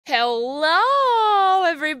Hello,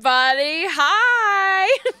 everybody. Hi.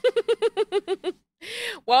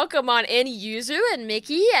 Welcome on in, Yuzu and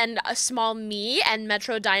Mickey and a small me and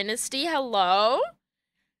Metro Dynasty. Hello.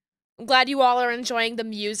 I'm glad you all are enjoying the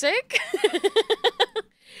music.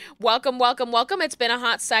 Welcome, welcome, welcome. It's been a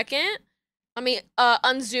hot second. Let me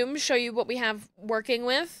unzoom, show you what we have working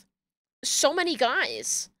with. So many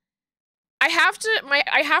guys. I have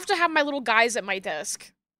to have my little guys at my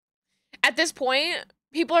desk. At this point,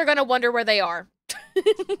 people are gonna wonder where they are.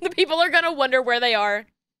 The people are gonna wonder where they are.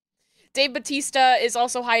 Dave Batista is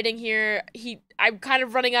also hiding here. I'm kind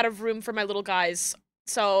of running out of room for my little guys,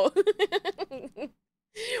 so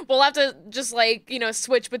we'll have to just, like, you know,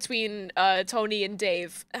 switch between Tony and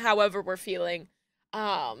Dave, however we're feeling.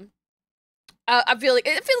 I feel like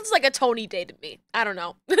it feels like a Tony day to me. I don't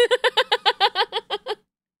know.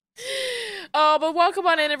 Oh, but welcome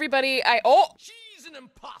on in, everybody. She's an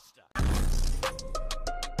imposter.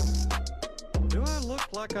 Do I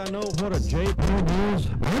look like I know what a JPEG is?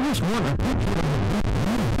 I just want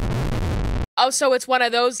to. Oh, so it's one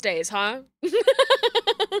of those days, huh?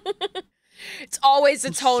 It's always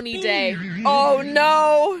a Tony day. Oh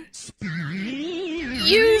no!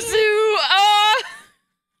 Yuzu!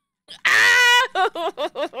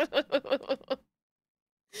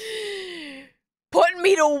 Putting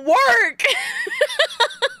me to work!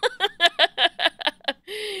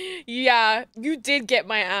 Yeah, you did get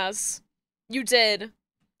my ass. You did.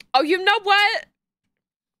 Oh, you know what?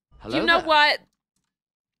 Hello you know there. what?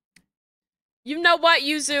 You know what,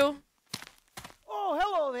 Yuzu? Oh,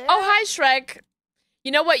 hello there. Oh, hi, Shrek.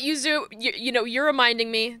 You know what, Yuzu? You know, you're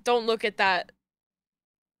reminding me. Don't look at that.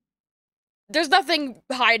 There's nothing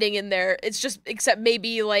hiding in there. It's just, except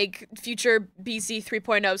maybe, like, future BC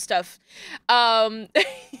 3.0 stuff.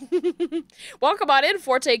 Welcome on in,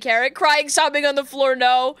 Forte Carrot. Crying, sobbing on the floor,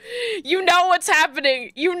 no. You know what's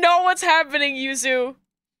happening. You know what's happening, Yuzu.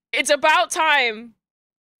 It's about time.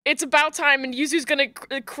 It's about time, and Yuzu's gonna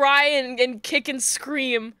cry and kick and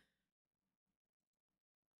scream.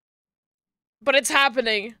 But it's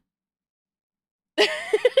happening.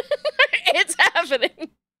 It's happening.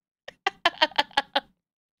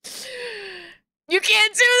 You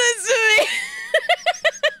can't do this to me!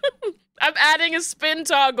 I'm adding a spin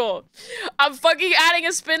toggle. I'm fucking adding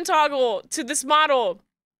a spin toggle to this model.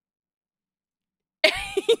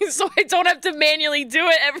 So I don't have to manually do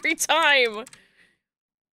it every time.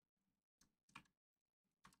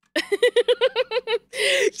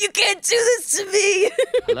 You can't do this to me!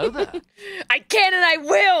 Hello there. I can and I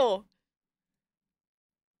will!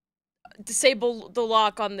 Disable the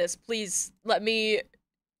lock on this, please. Let me...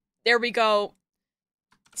 There we go.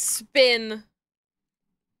 Spin.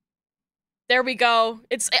 There we go.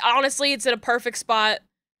 Honestly, it's in a perfect spot.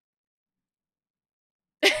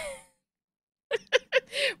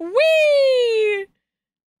 Whee!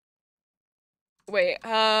 Wait,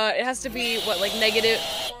 it has to be, what, like, negative?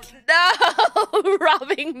 No!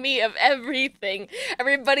 Robbing me of everything.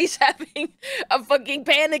 Everybody's having a fucking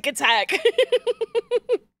panic attack.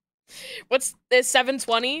 What's this,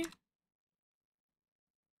 720?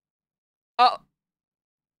 Oh.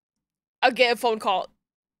 I'll get a phone call.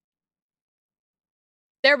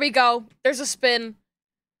 There we go. There's a spin.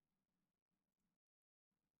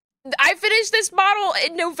 I finished this model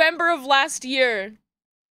in November of last year.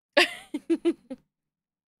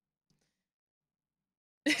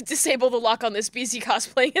 Disable the lock on this. BC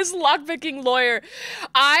cosplaying as lockpicking lawyer.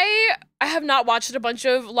 I have not watched a bunch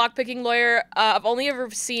of lockpicking lawyer. I've only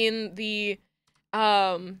ever seen the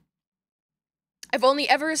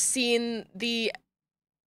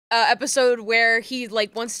episode where he,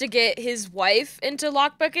 like, wants to get his wife into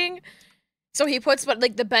lockpicking. So he puts,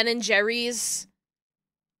 like, the Ben and Jerry's.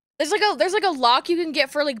 There's like a lock you can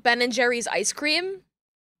get for, like, Ben and Jerry's ice cream.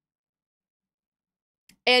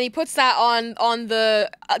 And he puts that on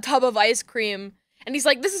the tub of ice cream. And he's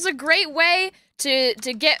like, this is a great way to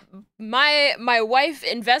get my wife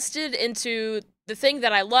invested into the thing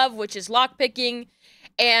that I love, which is lockpicking.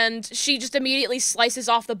 And she just immediately slices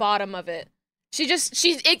off the bottom of it.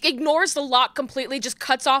 She ignores the lock completely, just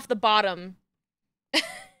cuts off the bottom.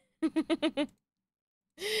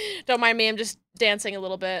 Don't mind me, I'm just dancing a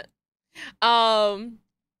little bit. I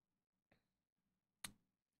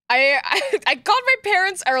called my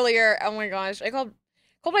parents earlier. Oh my gosh, I called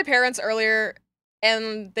my parents earlier,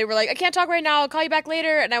 and they were like, I can't talk right now, I'll call you back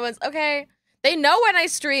later. And I was, okay. They know when I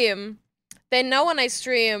stream. They know when I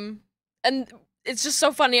stream. And it's just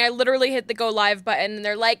so funny, I literally hit the go live button, and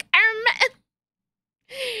they're like, I'm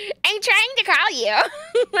trying to call you.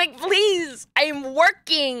 Like, please, I'm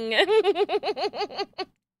working.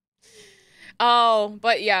 Oh,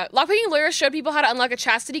 but yeah. Lockpicking Lawyer showed people how to unlock a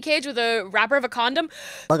chastity cage with a wrapper of a condom.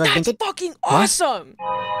 That's fucking awesome!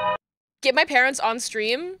 Get my parents on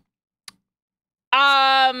stream?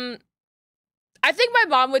 I think my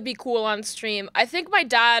mom would be cool on stream. I think my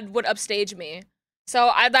dad would upstage me.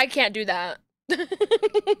 So I can't do that.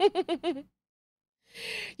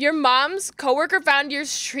 Your mom's coworker found your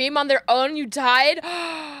stream on their own, you died?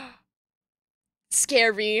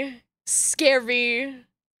 Scary. Scary.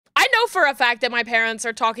 I know for a fact that my parents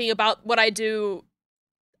are talking about what I do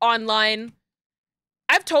online.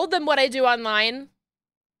 I've told them what I do online.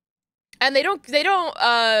 And they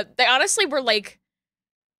honestly were like,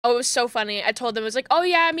 oh, it was so funny. I told them, it was like, oh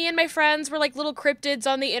yeah, me and my friends were like little cryptids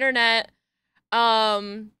on the internet.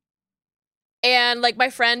 And like my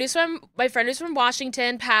friend who's from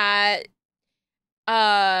Washington, Pat,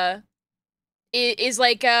 is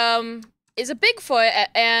like, is a Bigfoot,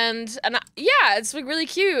 and yeah, it's like really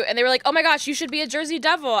cute. And they were like, oh my gosh, you should be a Jersey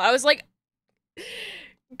Devil. I was like,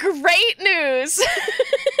 great news.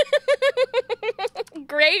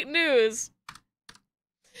 Great news.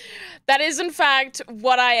 That is in fact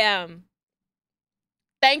what I am.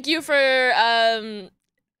 Thank you for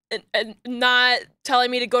not telling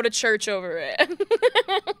me to go to church over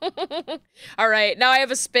it. All right, now I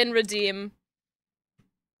have a spin redeem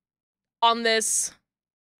on this.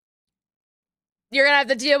 You're gonna have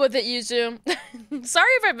to deal with it, Yuzu.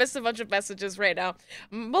 Sorry if I missed a bunch of messages right now.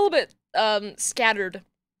 I'm a little bit scattered.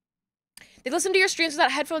 They listen to your streams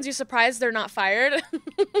without headphones. You're surprised they're not fired.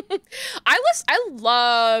 I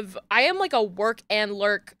am like a work and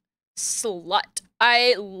lurk slut.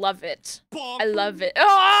 I love it. I love it.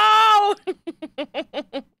 Oh!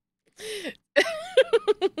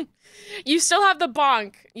 You still have the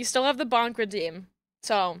bonk. You still have the bonk redeem.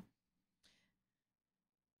 So.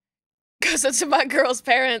 Goes out to my girl's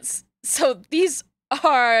parents. So these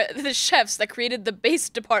are the chefs that created the base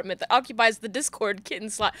department that occupies the Discord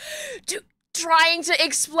kitten slot. Dude, trying to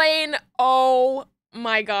explain. Oh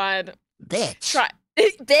my god. Bitch.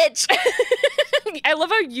 Bitch. I love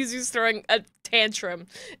how Yuzu's throwing a tantrum.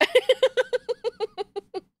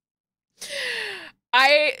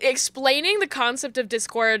 Explaining the concept of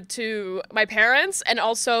Discord to my parents and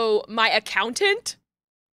also my accountant.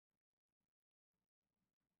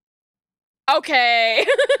 Okay.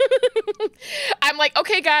 I'm like,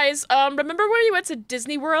 okay, guys, remember when you went to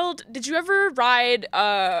Disney World? Did you ever ride,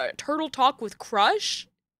 Turtle Talk with Crush?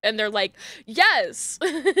 And they're like, yes.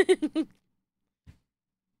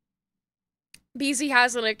 BZ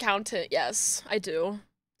has an accountant. Yes, I do.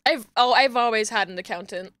 I've always had an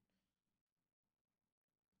accountant.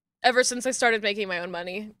 Ever since I started making my own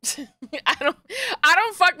money. I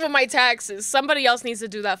don't fuck with my taxes. Somebody else needs to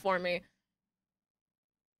do that for me.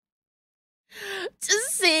 To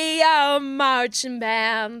see a marching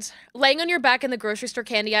band. Laying on your back in the grocery store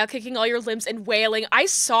candy aisle, kicking all your limbs and wailing. I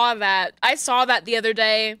saw that. I saw that the other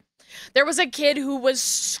day. There was a kid who was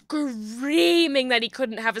screaming that he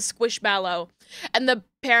couldn't have a squishmallow. And the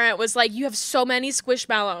parent was like, you have so many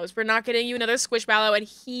squishmallows. We're not getting you another squishmallow. And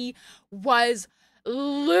he was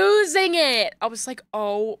losing it. I was like,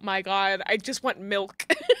 oh my god, I just want milk.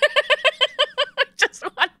 I just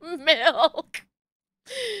want milk.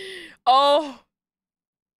 Oh.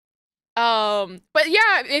 But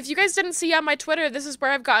yeah, if you guys didn't see on my Twitter, this is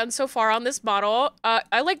where I've gotten so far on this model.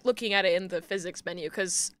 I like looking at it in the physics menu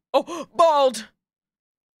because, oh, bald!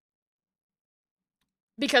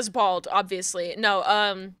 Because bald, obviously. No,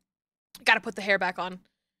 gotta put the hair back on.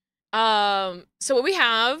 So what we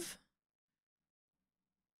have...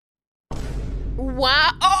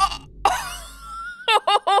 Wow!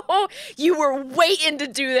 Oh! You were waiting to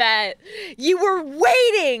do that! You were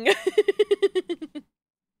waiting!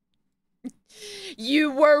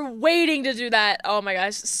 You were waiting to do that. Oh my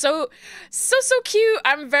gosh. So cute.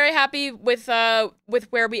 I'm very happy with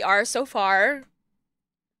where we are so far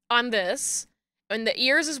on this. And the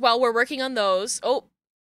ears as well. We're working on those. Oh,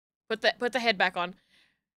 put the head back on.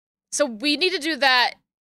 So we need to do that,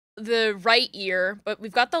 the right ear, but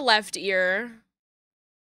we've got the left ear.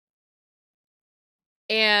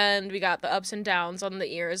 And we got the ups and downs on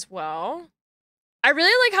the ear as well. I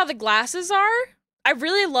really like how the glasses are. I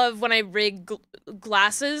really love when I rig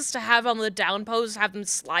glasses to have on the down pose, have them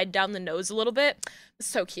slide down the nose a little bit. It's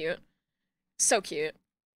so cute. So cute.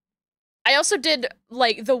 I also did,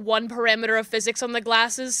 like, the one parameter of physics on the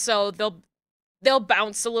glasses, so they'll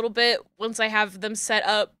bounce a little bit once I have them set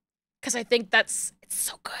up, because I think it's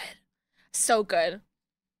so good. So good.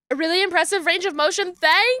 A really impressive range of motion.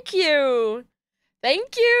 Thank you!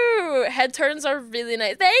 Thank you! Head turns are really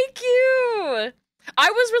nice. Thank you!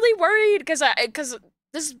 I was really worried because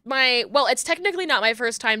this is well, it's technically not my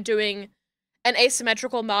first time doing an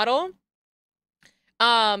asymmetrical model.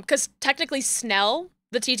 Because technically Snell,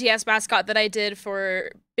 the TTS mascot that I did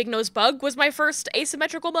for Big Nose Bug, was my first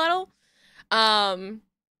asymmetrical model.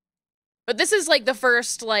 But this is like the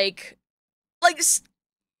first like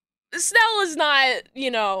Snell is not,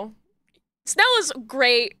 you know, Snell is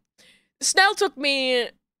great. Snell took me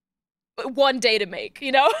 1 day to make,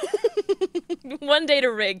 you know? 1 day to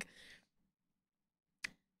rig.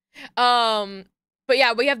 But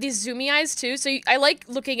yeah, we have these zoomy eyes too. So I like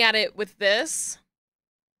looking at it with this,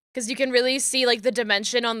 because you can really see like the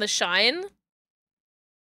dimension on the shine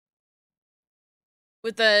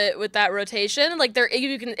with that rotation. Like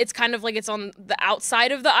it's kind of like it's on the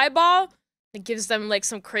outside of the eyeball. It gives them like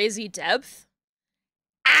some crazy depth.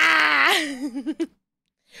 Ah!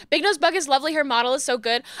 Big Nose Bug is lovely. Her model is so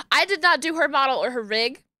good. I did not do her model or her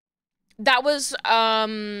rig. That was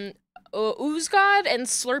Ooze God and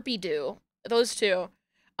Slurpy Doo. Those two.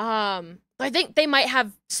 I think they might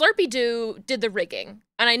have Slurpy Doo did the rigging.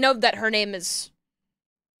 And I know that her name is,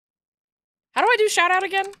 how do I do shout out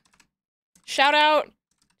again? Shout out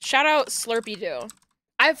Slurpy Doo.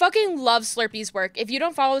 I fucking love Slurpy's work. If you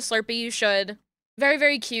don't follow Slurpy, you should. Very,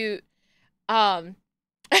 very cute. I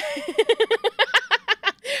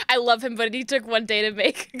love him, but he took 1 day to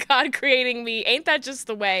make. God creating me. Ain't that just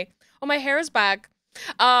the way? Oh, my hair is back.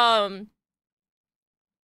 To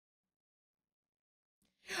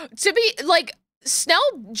be, like, Snell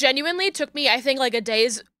genuinely took me, I think, like, a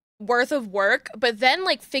day's worth of work, but then,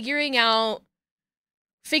 like, figuring out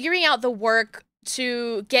the work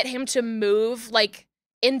to get him to move, like,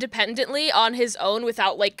 independently on his own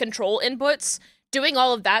without, like, control inputs, doing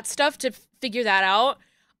all of that stuff to figure that out,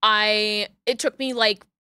 it took me, like,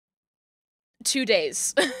 2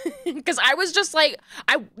 days. Because I was just like,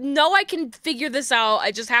 I know I can figure this out,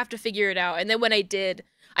 I just have to figure it out. And then when I did,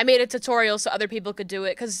 I made a tutorial so other people could do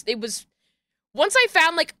it, because it was, once I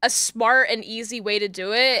found like a smart and easy way to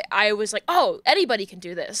do it, I was like, oh, anybody can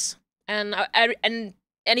do this. And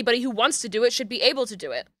anybody who wants to do it should be able to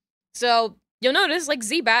do it. So you'll notice like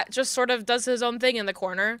Z-Bat just sort of does his own thing in the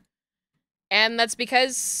corner. And that's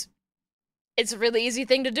because it's a really easy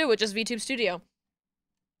thing to do with just VTube Studio.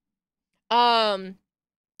 What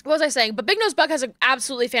was I saying? But Big Nose Bug has an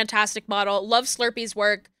absolutely fantastic model. Love Slurpy's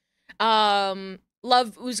work.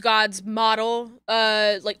 Love Ooze God's model,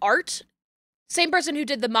 like art. Same person who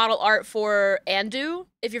did the model art for Andu,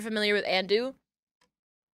 if you're familiar with Andu.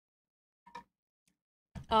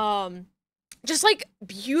 Just like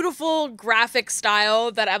beautiful graphic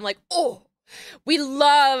style that I'm like, oh, we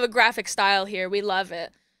love a graphic style here. We love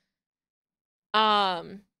it.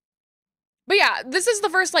 But yeah, this is the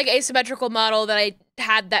first like asymmetrical model that I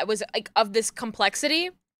had that was like of this complexity.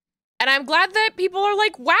 And I'm glad that people are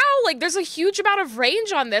like, wow, like there's a huge amount of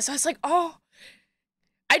range on this. I was like, oh,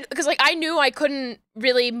 because like I knew I couldn't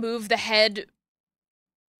really move the head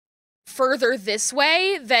further this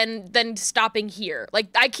way than stopping here. Like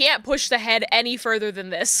I can't push the head any further than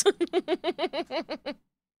this.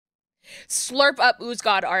 Slurp up Ooze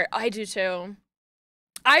God art. I do too.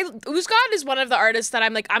 Ooze God is one of the artists that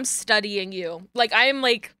I'm like, I'm studying you. Like I'm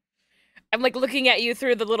like looking at you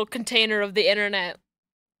through the little container of the internet.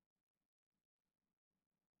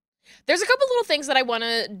 There's a couple little things that I want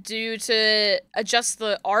to do to adjust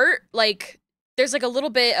the art. Like there's like a little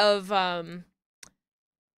bit of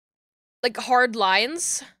like hard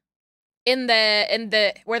lines in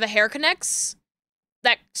the where the hair connects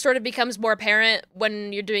that sort of becomes more apparent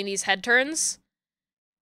when you're doing these head turns.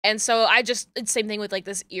 And so it's same thing with like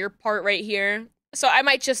this ear part right here. So I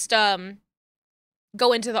might just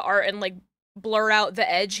go into the art and like blur out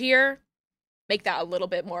the edge here, make that a little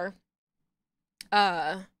bit more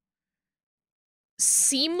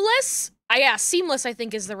seamless. Yeah, seamless I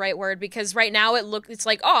think is the right word, because right now it's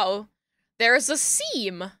like, oh, there's a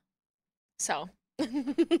seam. So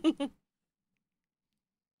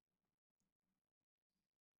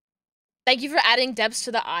thank you for adding depths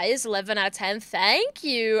to the eyes. 11 out of 10. Thank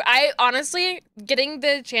you. I honestly, getting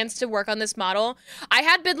the chance to work on this model, I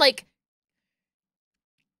had been like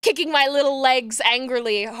kicking my little legs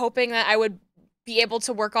angrily, hoping that I would be able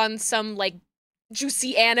to work on some like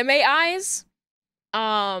juicy anime eyes.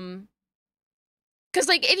 Cause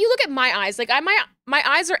like if you look at my eyes, like my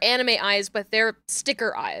eyes are anime eyes, but they're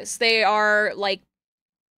sticker eyes. They are like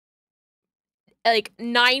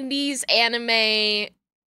 90s anime.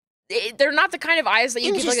 They're not the kind of eyes that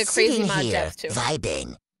you give like a crazy amount of depth to.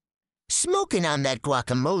 Vibing. Smoking on that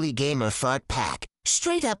guacamole gamer fart pack.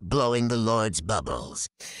 Straight up blowing the Lord's bubbles.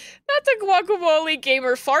 Not the guacamole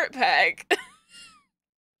gamer fart pack.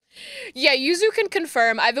 Yeah, Yuzu can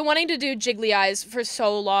confirm. I've been wanting to do jiggly eyes for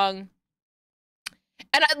so long.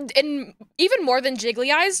 And even more than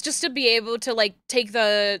jiggly eyes, just to be able to like take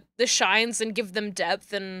the shines and give them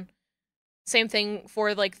depth, and same thing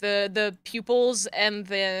for like the pupils and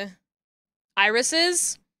the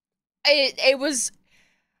irises. It was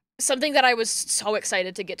something that I was so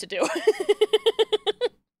excited to get to do.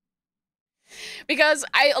 Because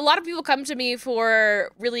a lot of people come to me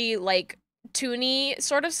for really like toony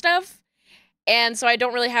sort of stuff, and so I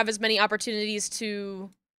don't really have as many opportunities to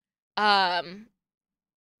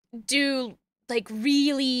do like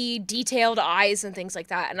really detailed eyes and things like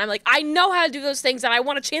that. And I'm like, I know how to do those things and I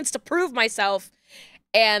want a chance to prove myself.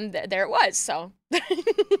 And there it was. So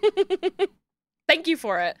thank you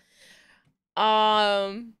for it.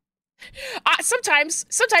 Sometimes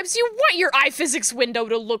you want your eye physics window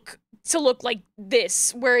to look like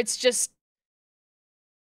this, where it's just,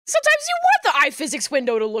 sometimes you want the eye physics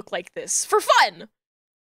window to look like this for fun.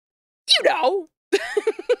 You know.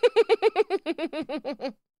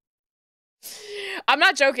 I'm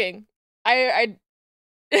not joking. I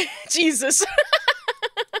Jesus.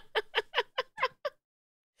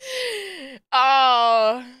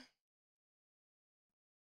 Oh.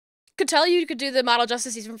 Could tell you could do the model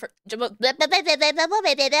justice even for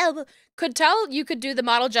could tell you could do the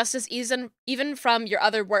model justice even from your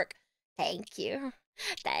other work. Thank you.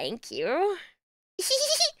 Thank you.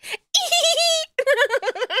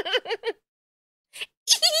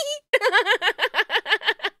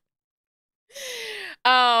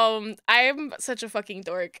 I'm such a fucking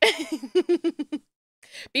dork.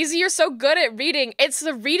 Beezy, you're so good at reading. It's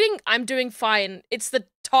the reading I'm doing fine. It's the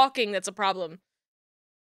talking that's a problem.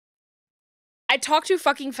 I talk too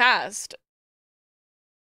fucking fast.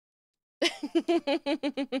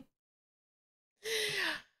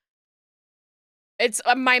 It's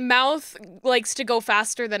my mouth likes to go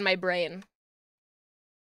faster than my brain.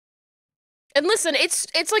 And listen,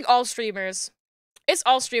 it's like all streamers. It's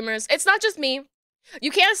all streamers. It's not just me.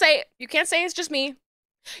 You can't say it's just me.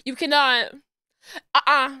 You cannot.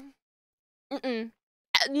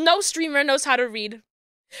 No streamer knows how to read.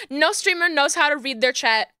 No streamer knows how to read their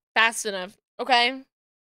chat fast enough, okay?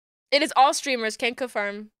 It is all streamers, can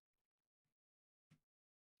confirm.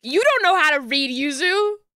 You don't know how to read,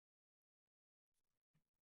 Yuzu.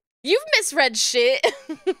 You've misread shit.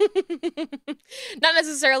 Not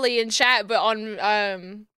necessarily in chat, but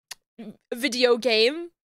on video game.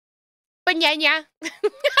 Banyanya.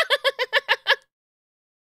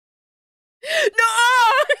 No!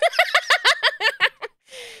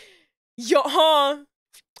 Yo, huh?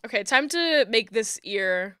 Okay, time to make this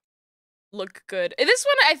ear look good. This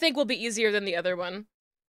one I think will be easier than the other one.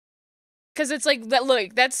 Cause it's like that.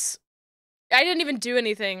 Look, that's. I didn't even do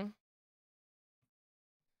anything.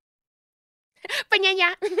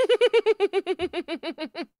 Banyanya.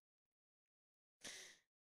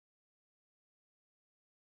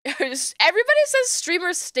 Everybody says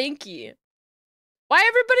streamers stinky. Why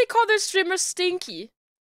everybody call their streamers stinky?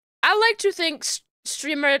 I like to think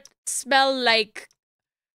streamers smell like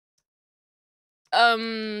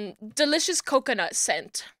delicious coconut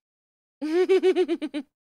scent.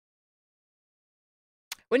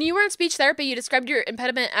 When you were in speech therapy, you described your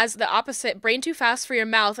impediment as the opposite: brain too fast for your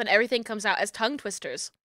mouth and everything comes out as tongue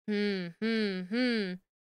twisters. Lately,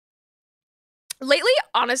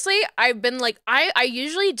 honestly, I've been like, I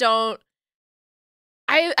usually don't,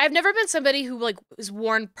 I've never been somebody who like has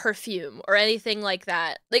worn perfume or anything like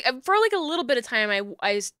that. Like for like a little bit of time, I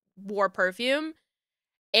wore perfume,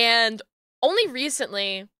 and only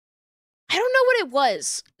recently, I don't know what it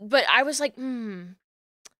was, but I was like,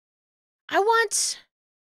 I want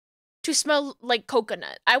to smell like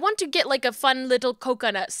coconut. I want to get like a fun little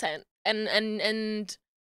coconut scent and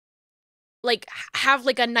like have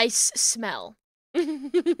like a nice smell.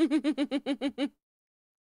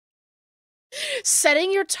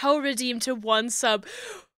 Setting your toe redeem to 1 sub.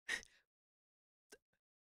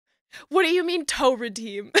 What do you mean toe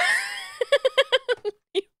redeem?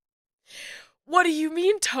 What do you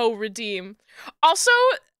mean toe redeem? Also,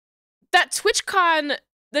 that TwitchCon,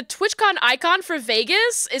 the TwitchCon icon for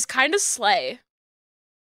Vegas is kind of slay.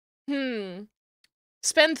 Spend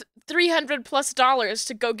 $300+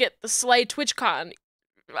 to go get the slay TwitchCon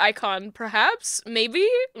icon, perhaps? Maybe?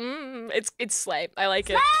 It's slay. I like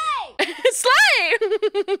it. Slay!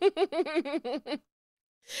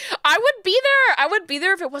 I would be there. I would be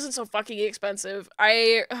there if it wasn't so fucking expensive.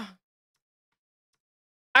 I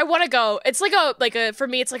want to go. It's like a for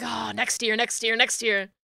me it's like, oh, next year.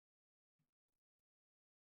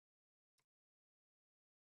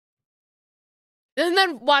 And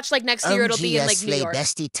then watch like next year it'll be in like New York.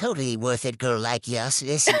 Bestie, totally worth it, girl like yes.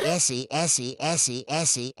 Essie.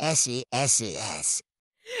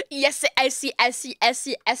 Yes, S.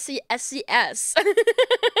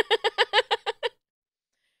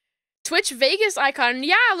 Twitch Vegas icon.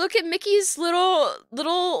 Yeah, look at Mickey's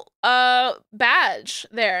little badge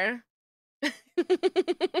there.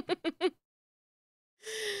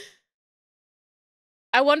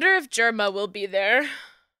 I wonder if Germa will be there.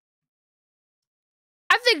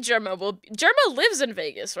 I think Germa will. Germa lives in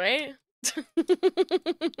Vegas, right?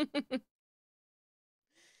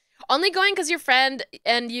 Only going because your friend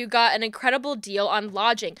and you got an incredible deal on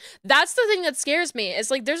lodging. That's the thing that scares me.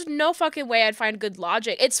 It's like, there's no fucking way I'd find good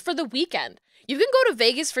lodging. It's for the weekend. You can go to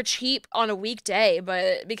Vegas for cheap on a weekday,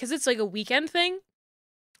 but because it's like a weekend thing.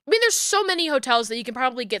 I mean, there's so many hotels that you can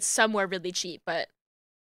probably get somewhere really cheap, but.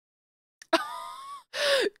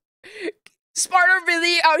 Sparta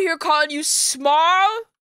really out here calling you small?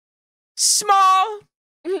 Small?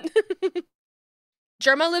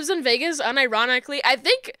 Germa lives in Vegas, unironically. I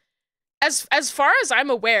think, as far as I'm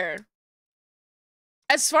aware,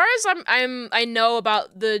 as far as I know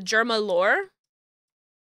about the Germa lore,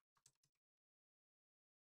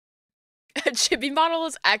 Chibi model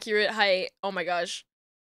is accurate height. Oh my gosh.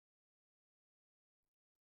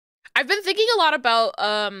 I've been thinking a lot about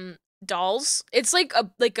dolls. It's like a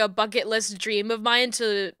bucket list dream of mine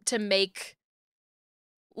to make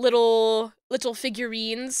little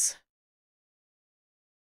figurines.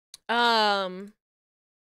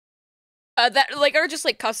 That like are just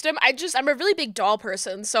like custom. I'm a really big doll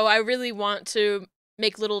person, so I really want to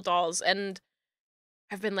make little dolls, and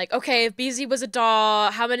I've been like, okay, if BZ was a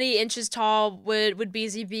doll, how many inches tall would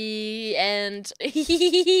BZ be? And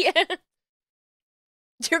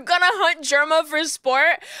you're gonna hunt Germa for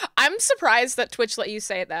sport? I'm surprised that Twitch let you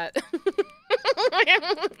say that.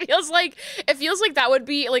 It feels like that would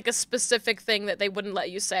be like a specific thing that they wouldn't let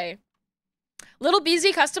you say. Little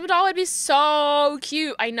BZ custom doll would be so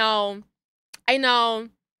cute. I know. I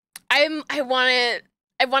want it.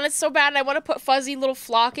 I want it so bad, and I want to put fuzzy little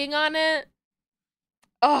flocking on it.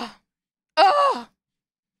 Oh. Oh.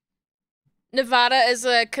 Nevada is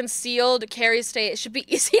a concealed carry state. It should be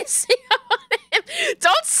easy to see on him.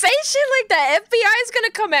 Don't say shit like that. FBI is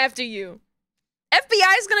gonna come after you.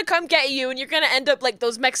 FBI is gonna come get you, and you're gonna end up like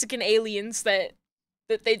those Mexican aliens that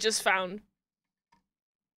they just found.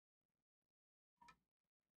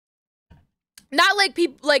 Not like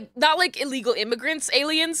people, not like illegal immigrants,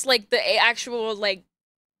 aliens, like the actual, like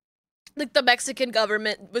the Mexican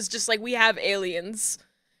government was just like, we have aliens.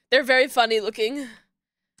 They're very funny looking.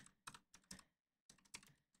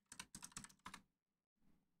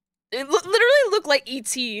 It literally look like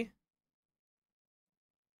E.T.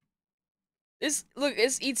 It's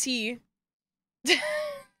E.T.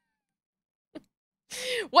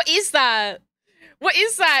 What is that? What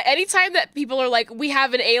is that? Anytime that people are like, we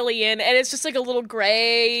have an alien, and it's just like a little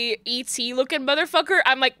gray E.T. looking motherfucker,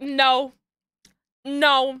 I'm like, no.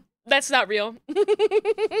 No, that's not real. That's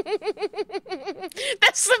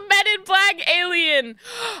the Men in Black alien.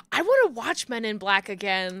 I want to watch Men in Black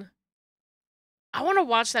again. I want to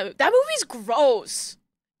watch that. That movie's gross.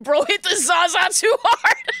 Bro hit the Zaza too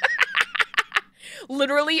hard.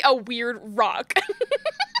 Literally a weird rock.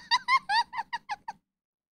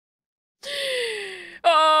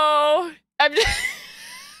 Oh, I'm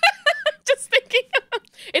just thinking.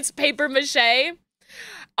 It's paper mache.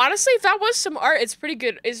 Honestly, if that was some art, it's pretty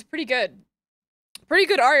good. It's pretty good. Pretty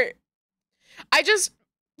good art. I just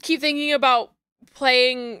keep thinking about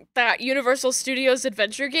playing that Universal Studios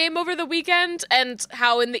adventure game over the weekend, and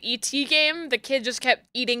how in the E.T. game, the kid just kept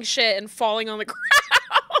eating shit and falling on the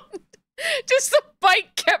ground. Just the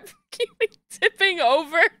bike kept tipping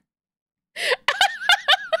over.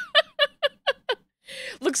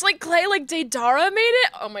 Looks like Clay, like Daedara made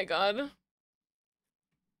it? Oh my god.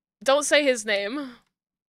 Don't say his name.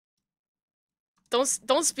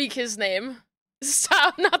 Don't speak his name.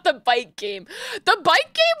 Stop, not the bike game. The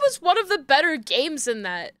bike game was one of the better games in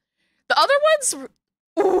that. The other ones were,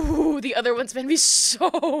 ooh, the other ones made me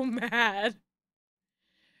so mad.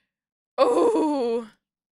 Ooh.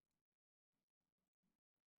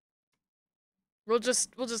 We'll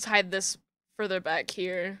just hide this further back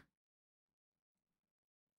here.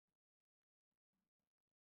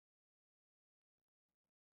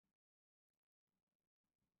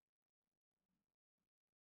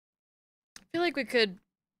 I feel like we could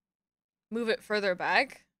move it further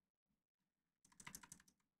back.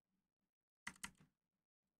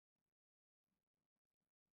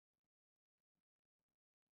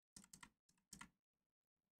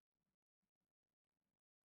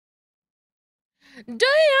 Do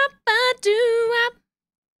up, I do up,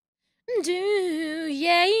 do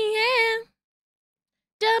yeah yeah.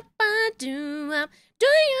 Do up, I do up, do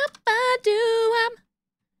up, I do up.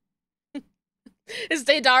 Is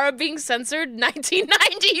Deidara being censored?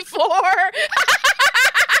 1994!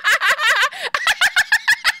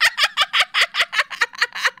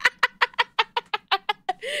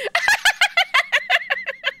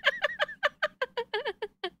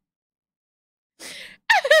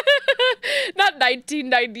 Not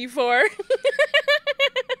 1994.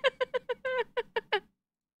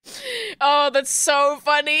 Oh, that's so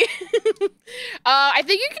funny. I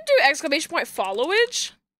think you can do exclamation point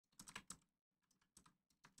followage.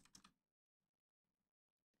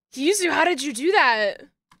 Yuzu, how did you do that?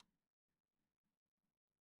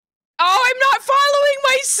 Oh, I'm not following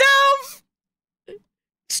myself!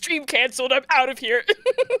 Stream canceled, I'm out of here.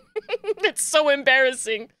 It's so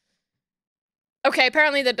embarrassing. Okay,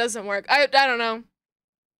 apparently that doesn't work. I don't know.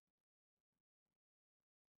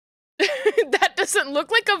 That doesn't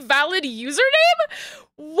look like a valid username?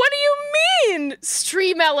 What do you mean?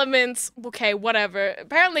 Stream elements. Okay, whatever.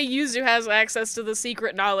 Apparently Yuzu has access to the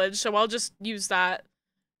secret knowledge, so I'll just use that.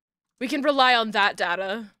 We can rely on that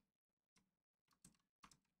data.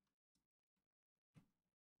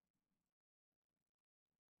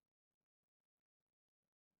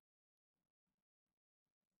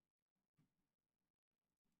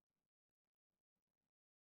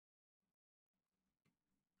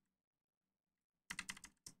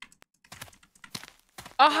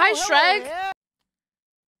 Oh, hi, Shrek. Yeah.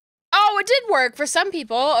 Oh, it did work for some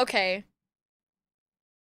people. Okay.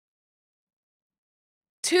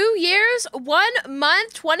 2 years, 1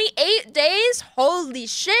 month, 28 days. Holy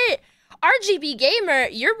shit. RGB Gamer,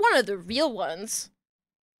 you're one of the real ones.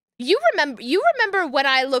 You remember when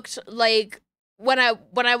I looked like when I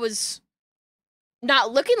was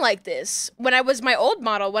not looking like this. When I was my old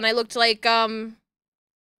model, when I looked like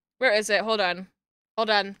where is it? Hold on.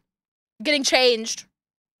 Hold on. I'm getting changed.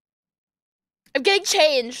 I'm getting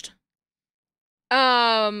changed. You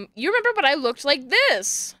remember when I looked like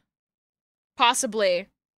this? Possibly.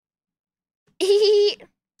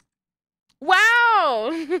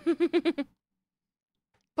 Wow.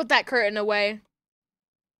 Put that curtain away.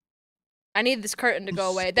 I need this curtain to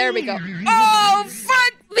go away. There we go. Oh,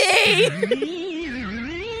 fuck me!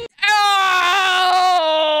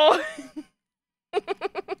 Oh!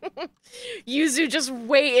 Yuzu just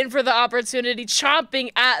waiting for the opportunity,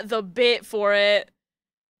 chomping at the bit for it.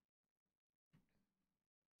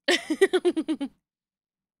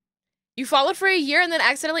 You followed for a year and then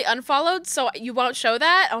accidentally unfollowed, so you won't show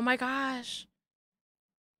that? Oh my gosh.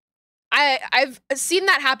 I've seen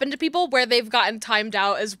that happen to people where they've gotten timed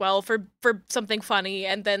out as well for something funny,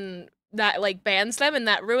 and then that like bans them and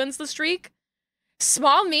that ruins the streak.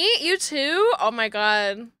 Small meat, you too? Oh my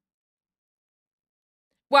god.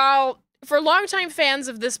 Well, for longtime fans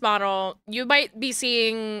of this model, you might be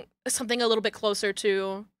seeing something a little bit closer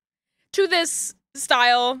to this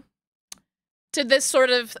style, to this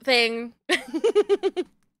sort of thing. In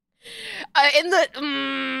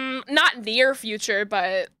the not near future,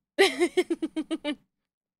 but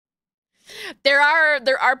there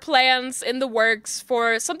are plans in the works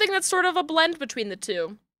for something that's sort of a blend between the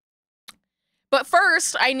two. But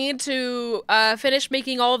first, I need to finish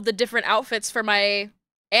making all of the different outfits for my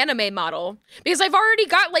anime model, because I've already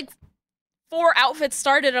got like 4 outfits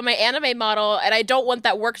started on my anime model, and I don't want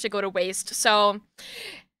that work to go to waste. So,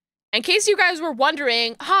 in case you guys were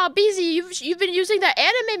wondering, BZ, you've been using that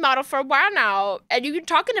anime model for a while now, and you've been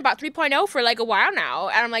talking about 3.0 for like a while now,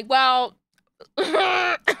 and I'm like, well,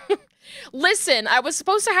 listen, I was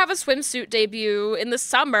supposed to have a swimsuit debut in the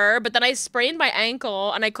summer, but then I sprained my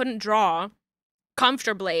ankle and I couldn't draw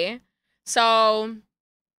comfortably, so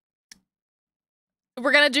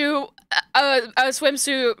we're gonna do a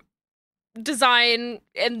swimsuit design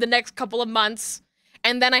in the next couple of months.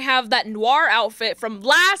 And then I have that noir outfit from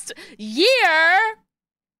last year.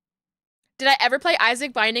 Did I ever play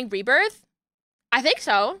Isaac Binding Rebirth? I think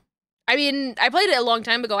so. I mean, I played it a long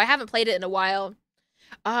time ago. I haven't played it in a while.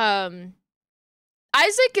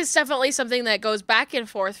 Isaac is definitely something that goes back and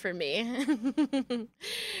forth for me.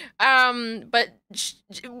 But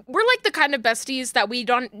we're like the kind of besties that we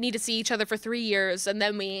don't need to see each other for 3 years and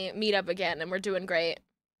then we meet up again and we're doing great.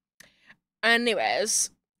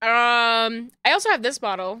 Anyways, I also have this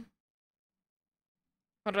bottle.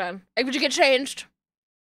 Hold on. Would you get changed?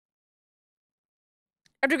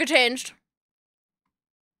 I do get changed.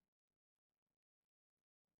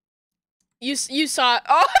 You saw it.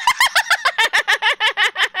 Oh!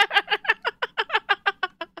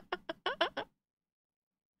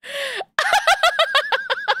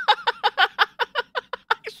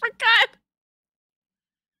 I forgot.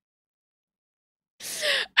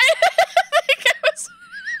 I think I was...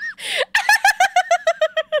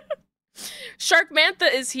 Shark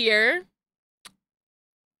Mantha is here.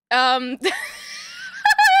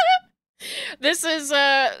 This is,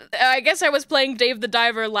 I guess I was playing Dave the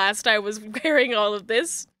Diver last. I was wearing all of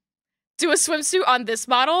this. Do a swimsuit on this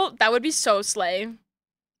model? That would be so slay.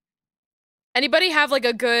 Anybody have, like,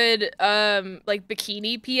 a good, like,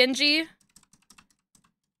 bikini PNG?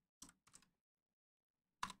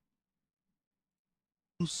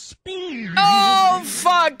 Oh,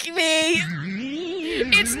 fuck me!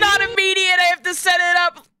 It's not immediate, I have to set it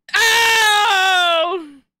up. Oh!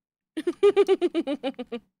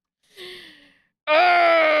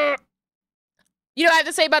 You know what I have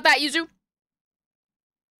to say about that, Yuzu?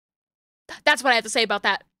 That's what I have to say about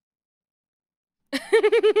that.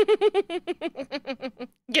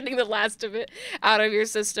 Getting the last of it out of your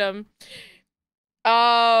system.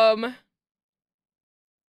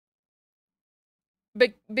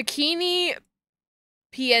 Bikini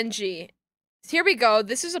PNG. Here we go.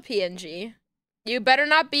 This is a PNG. You better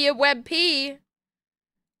not be a web P.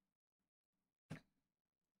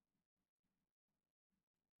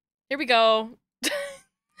 Here we go.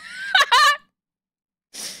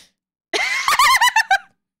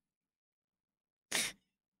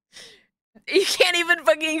 You can't even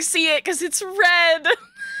fucking see it because it's red.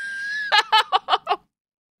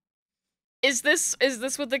 Is this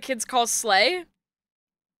what the kids call slay?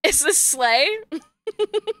 Is this slay?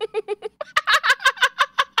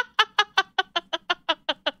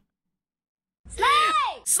 Slay!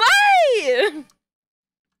 Slay!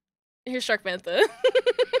 Here's Shark Mantha.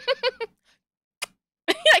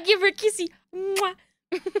 I give her a kissy. Mwah.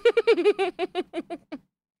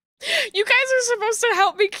 You guys are supposed to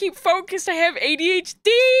help me keep focused. I have ADHD.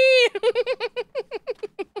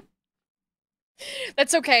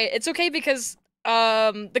 That's okay. It's okay because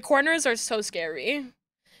the corners are so scary.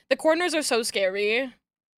 The corners are so scary.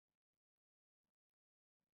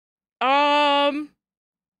 What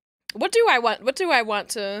do I want? What do I want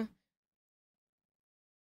to?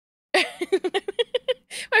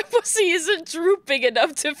 My pussy isn't drooping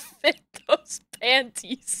enough to fit those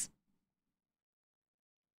panties.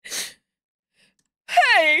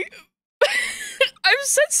 Hey! I'm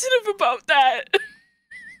sensitive about that.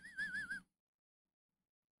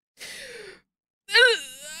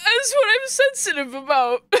 That's what I'm sensitive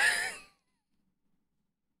about.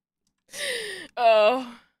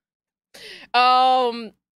 Oh.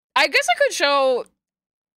 I guess I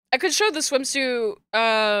could show the swimsuit,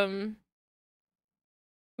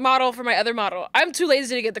 model for my other model. I'm too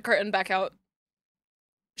lazy to get the curtain back out.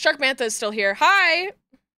 Shark Mantha is still here. Hi!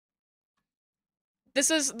 This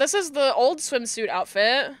is the old swimsuit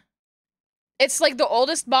outfit. It's like the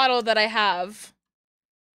oldest model that I have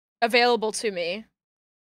available to me.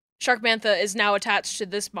 Shark Mantha is now attached to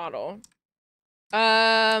this model.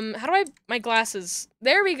 How do my glasses?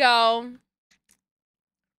 There we go.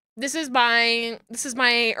 This is my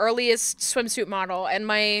earliest swimsuit model, and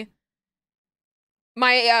my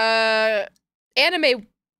anime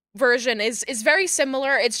version is very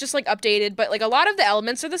similar. It's just like updated, but like a lot of the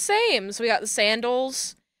elements are the same. So we got the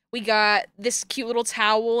sandals, we got this cute little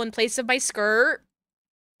towel in place of my skirt.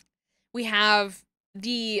 We have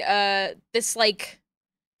the this like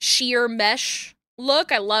sheer mesh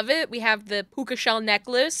look. I love it. We have the puka shell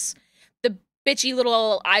necklace, the bitchy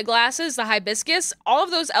little eyeglasses, the hibiscus. All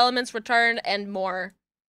of those elements return and more.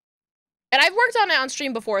 And I've worked on it on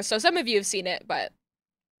stream before, so some of you have seen it, but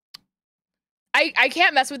I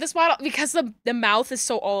can't mess with this model because the mouth is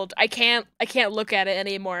so old. I can't look at it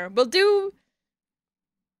anymore. We'll do.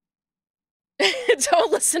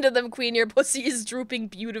 Don't listen to them, Queen. Your pussy is drooping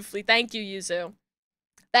beautifully. Thank you, Yuzu.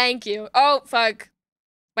 Thank you. Oh, fuck.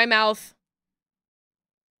 My mouth.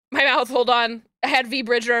 My mouth, hold on. I had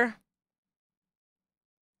V-Bridger.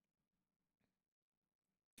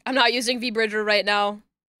 I'm not using V-Bridger right now.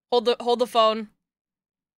 Hold the phone.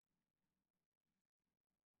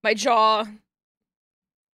 My jaw.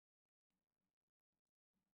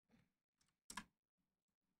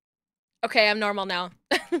 Okay, I'm normal now.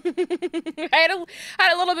 I had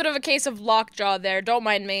a little bit of a case of lockjaw there. Don't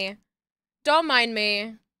mind me. Don't mind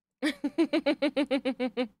me. But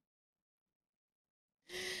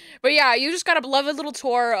yeah, you just got a lovely little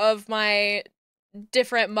tour of my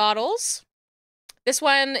different models. This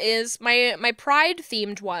one is my pride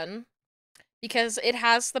themed one because it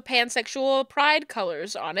has the pansexual pride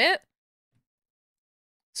colors on it.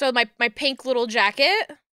 So my pink little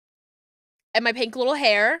jacket and my pink little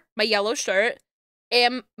hair, my yellow shirt,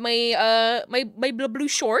 and my my blue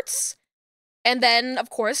shorts, and then of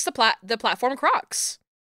course the platform Crocs.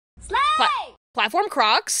 Slay! Platform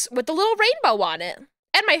Crocs with the little rainbow on it,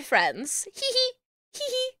 and my friends. Hee hee hee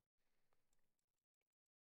hee.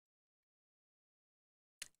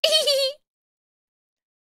 Hee hee.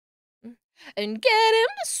 and get him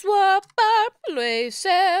to swap our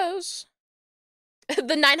places.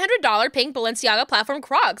 The $900 pink Balenciaga platform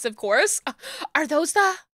Crocs, of course. Are those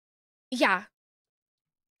the... Yeah.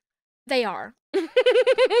 They are.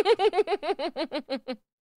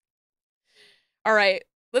 All right,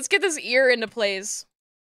 let's get this ear into place.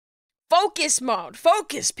 Focus mode.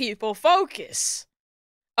 Focus, people. Focus.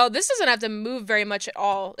 Oh, this doesn't have to move very much at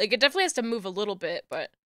all. Like, it definitely has to move a little bit, but...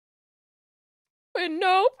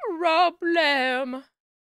 no problem.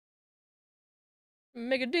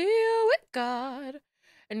 Make a deal with God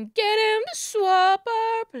and get him to swap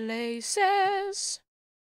our places.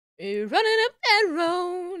 You're running up that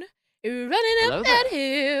road. You're running up that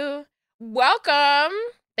hill. Welcome.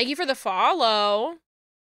 Thank you for the follow.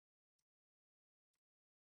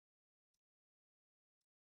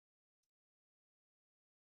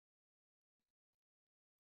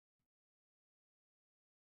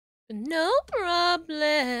 No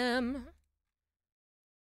problem.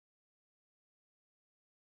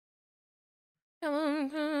 Come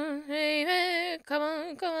on, baby. Come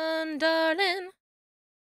on, darling.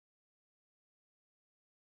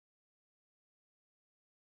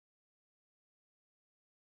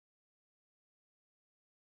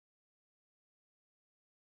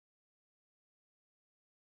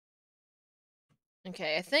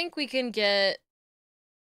 Okay, I think we can get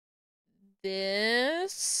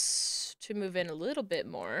this to move in a little bit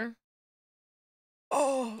more.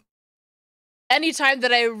 Oh. Anytime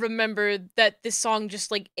that I remember that this song just,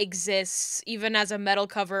 like, exists, even as a metal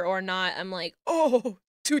cover or not, I'm like, oh,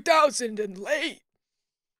 2000 and late.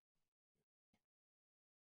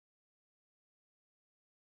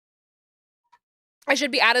 I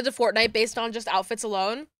should be added to Fortnite based on just outfits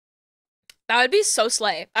alone. That would be so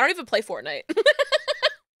slay. I don't even play Fortnite.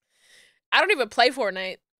 I don't even play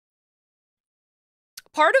Fortnite.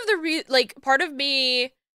 Part of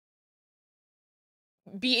me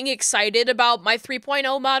being excited about my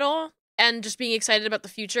 3.0 model and just being excited about the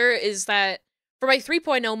future is that for my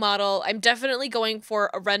 3.0 model, I'm definitely going for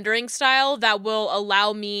a rendering style that will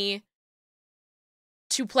allow me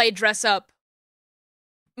to play dress up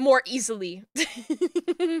more easily. I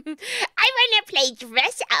wanna play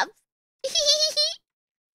dress up.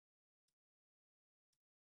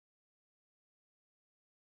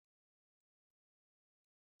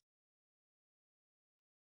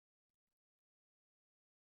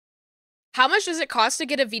 How much does it cost to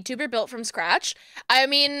get a VTuber built from scratch? I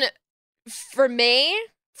mean, from me,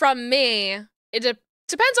 it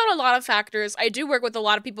depends on a lot of factors. I do work with a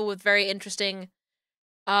lot of people with very interesting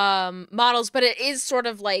models, but it is sort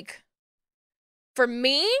of like, for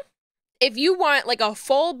me, if you want like a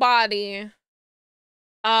full body,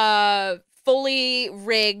 fully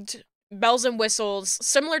rigged, bells and whistles,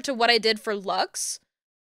 similar to what I did for Lux,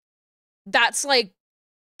 that's like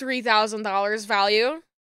 $3,000 value.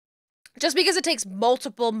 Just because it takes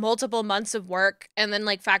multiple months of work and then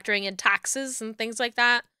like factoring in taxes and things like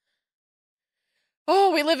that.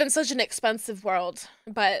 Oh, we live in such an expensive world,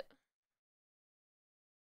 but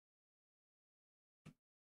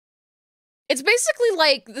it's basically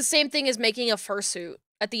like the same thing as making a fursuit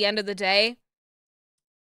at the end of the day.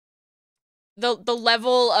 The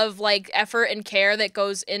level of like effort and care that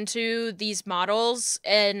goes into these models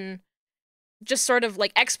and just sort of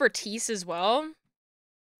like expertise as well.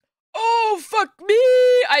 Oh, fuck me!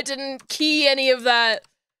 I didn't key any of that.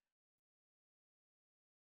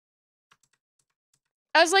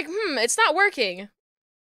 I was like, it's not working.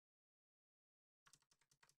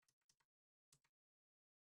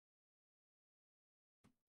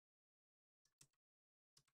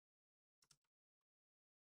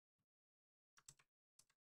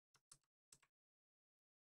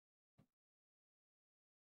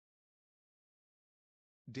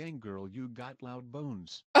 Dang girl, you got loud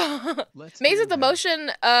bones. Amazing the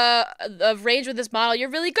motion of range with this model. You're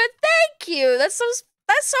really good. Thank you. That's so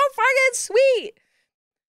fucking sweet.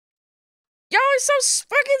 Y'all are so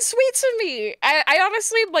fucking sweet to me. I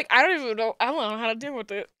honestly, like, I don't know how to deal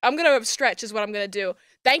with it. I'm gonna stretch is what I'm gonna do.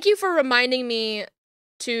 Thank you for reminding me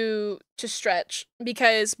to stretch,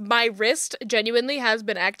 because my wrist genuinely has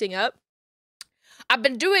been acting up. I've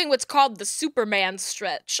been doing what's called the Superman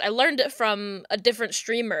stretch. I learned it from a different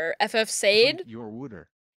streamer, FF Sade. Your wooder.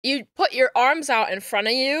 You put your arms out in front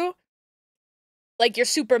of you, like you're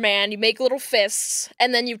Superman. You make little fists,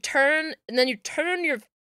 and then you turn your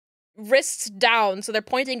wrists down, so they're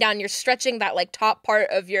pointing down. You're stretching that like top part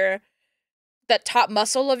of that top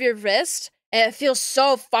muscle of your wrist, and it feels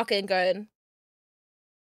so fucking good.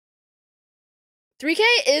 3K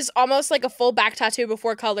is almost like a full back tattoo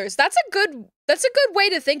before colors. That's a good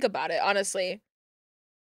way to think about it, honestly.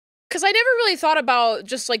 Cause I never really thought about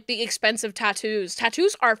just like the expensive tattoos.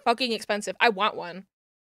 Tattoos are fucking expensive. I want one.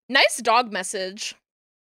 Nice dog message.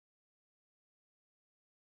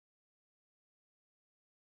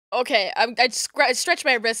 Okay, I stretch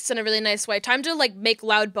my wrists in a really nice way. Time to like make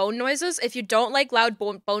loud bone noises. If you don't like loud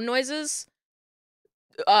bone noises,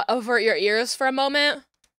 avert your ears for a moment.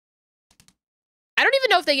 I don't even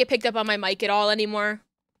know if they get picked up on my mic at all anymore.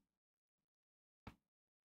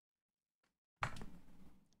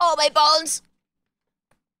 Oh, my bones!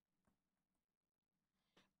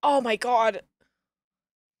 Oh my god.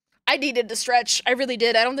 I needed to stretch. I really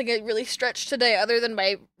did. I don't think I really stretched today other than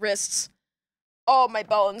my wrists. Oh, my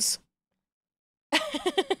bones.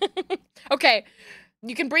 Okay,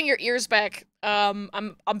 you can bring your ears back. I'm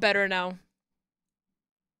better now.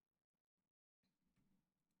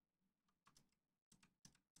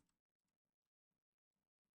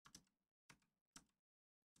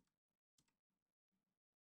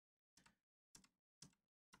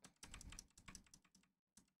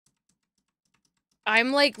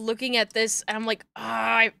 I'm like looking at this and I'm like,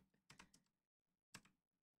 ah, I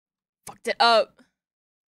fucked it up.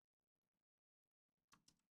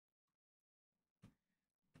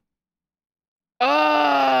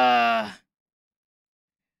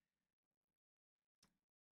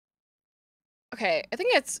 Okay, I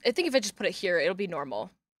think if I just put it here, it'll be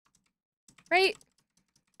normal. Right?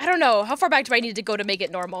 I don't know. How far back do I need to go to make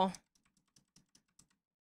it normal?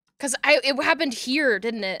 Cause it happened here,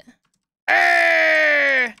 didn't it?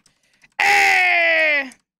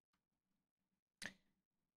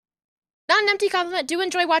 Not an empty compliment. Do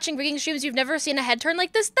enjoy watching rigging streams. You've never seen a head turn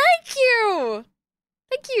like this. Thank you!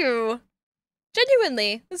 Thank you.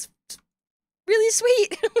 Genuinely. It's really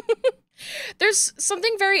sweet. There's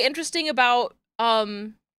something very interesting about,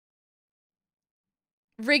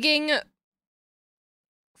 rigging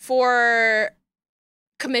for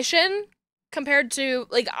commission compared to,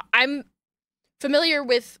 like, I'm familiar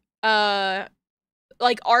with,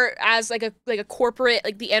 like, art as, like a corporate,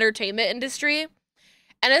 like, the entertainment industry.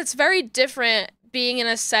 And it's very different being in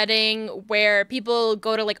a setting where people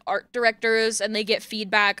go to, like, art directors and they get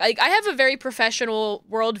feedback. Like, I have a very professional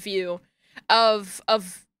worldview of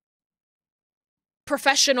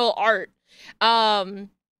professional art. And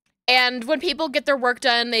when people get their work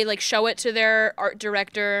done, they, like, show it to their art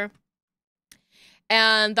director.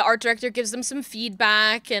 And the art director gives them some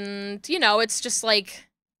feedback, and, you know, it's just, like...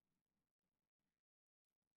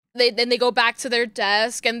 Then they go back to their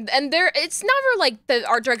desk, and it's never like the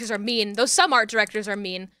art directors are mean. Though some art directors are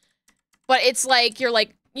mean. But it's like,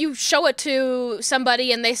 you show it to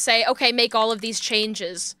somebody and they say, okay, make all of these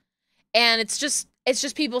changes. And it's just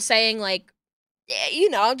people saying, like, yeah, you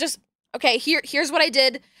know, just, okay, here's what I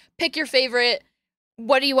did. Pick your favorite.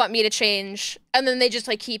 What do you want me to change? And then they just,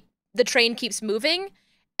 like, the train keeps moving.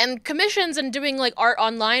 And commissions and doing, like, art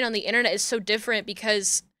online on the internet is so different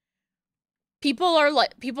because people are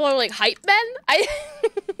like hype men. I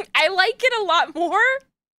like it a lot more.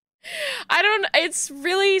 It's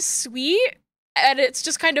really sweet, and it's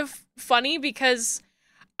just kind of funny because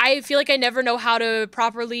I feel like I never know how to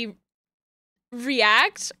properly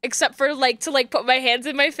react except for, like, to, like, put my hands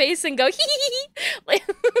in my face and go hee hee hee. Like,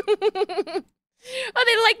 oh,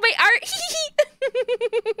 they like my art. Hee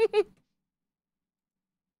hee.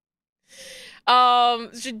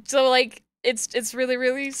 So, like, it's really,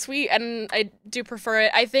 really sweet, and I do prefer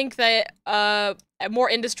it. I think that more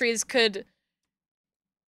industries could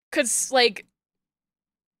like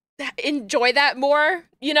enjoy that more,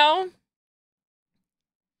 you know?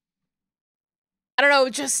 I don't know,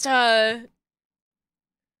 just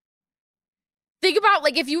think about,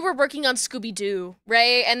 like, if you were working on Scooby-Doo,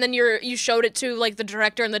 right? And then you showed it to, like, the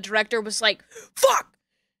director, and the director was like, "Fuck!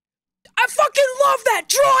 I fucking love that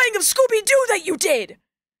drawing of Scooby-Doo that you did!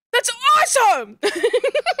 That's awesome!"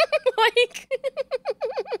 Like,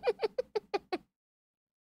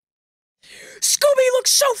 Scooby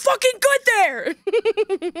looks so fucking good there!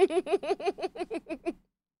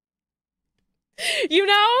 You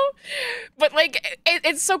know? But, like,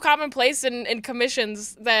 it's so commonplace in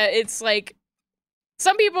commissions that it's like,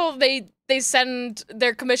 some people, they send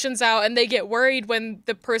their commissions out and they get worried when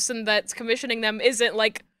the person that's commissioning them isn't,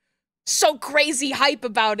 like, so crazy hype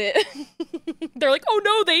about it. They're like, oh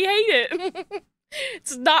no, they hate it.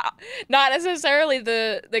 It's not necessarily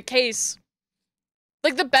the case.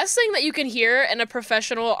 Like, the best thing that you can hear in a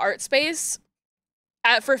professional art space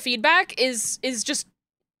for feedback is just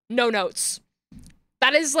no notes.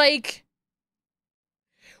 That is, like,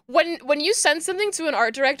 when you send something to an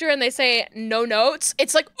art director and they say no notes,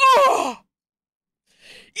 it's like, oh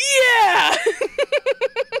yeah.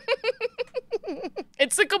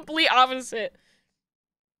 It's the complete opposite.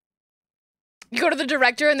 You go to the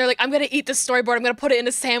director and they're like, I'm gonna eat the storyboard, I'm gonna put it in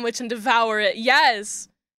a sandwich and devour it. Yes.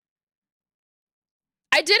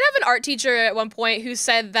 I did have an art teacher at one point who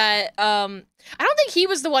said that, I don't think he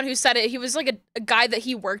was the one who said it, he was like a guy that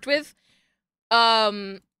he worked with,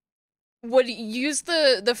 would use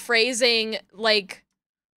the phrasing, like,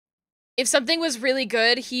 if something was really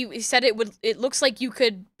good, he said it looks like you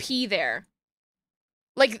could pee there.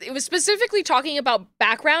 Like, it was specifically talking about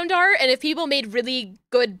background art, and if people made really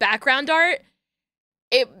good background art,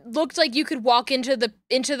 it looked like you could walk into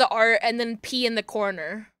the art and then pee in the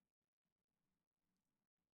corner.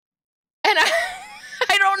 And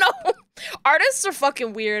I don't know. Artists are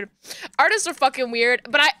fucking weird. Artists are fucking weird,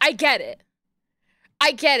 but I get it.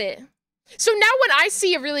 I get it. So now when I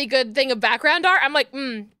see a really good thing of background art, I'm like,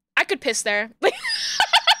 I could piss there. Like,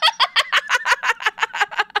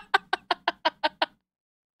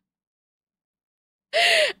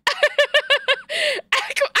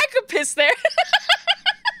 I could piss there.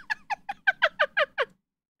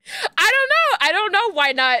 I don't know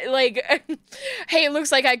why not. Like, hey, it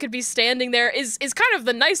looks like I could be standing there is kind of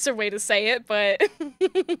the nicer way to say it, but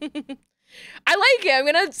I like it. I'm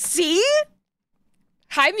gonna see.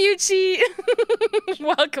 Hi, Muchi.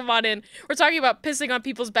 Welcome on in. We're talking about pissing on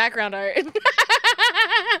people's background art.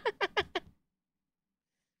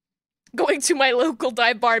 Going to my local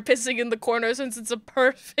dive bar, pissing in the corner since it's a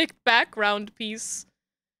perfect background piece.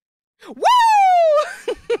 Woo!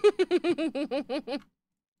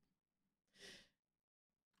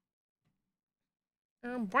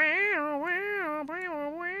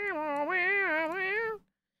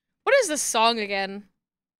 What is this song again?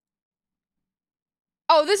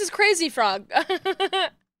 Oh, this is Crazy Frog.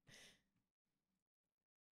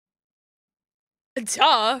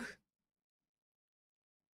 Duh.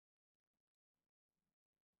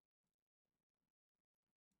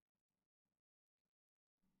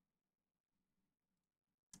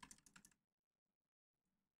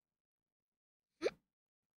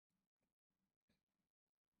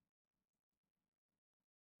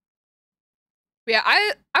 Yeah,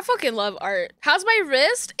 I fucking love art. How's my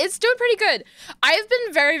wrist? It's doing pretty good. I've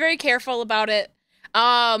been very, very careful about it.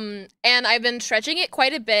 And I've been stretching it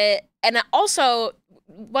quite a bit. And also,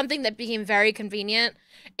 one thing that became very convenient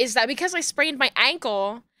is that because I sprained my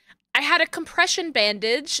ankle, I had a compression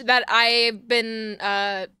bandage that I've been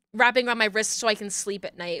wrapping around my wrist so I can sleep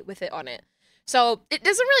at night with it on it. So it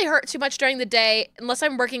doesn't really hurt too much during the day unless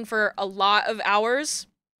I'm working for a lot of hours.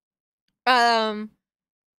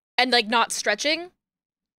 And like not stretching.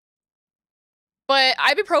 But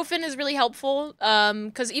ibuprofen is really helpful,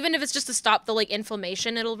 because even if it's just to stop the like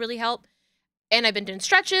inflammation, it'll really help. And I've been doing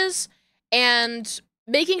stretches and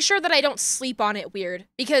making sure that I don't sleep on it weird,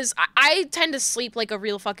 because I tend to sleep like a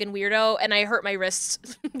real fucking weirdo and I hurt my wrists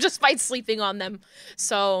just by sleeping on them.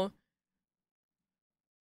 So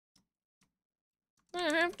I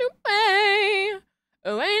have to pay.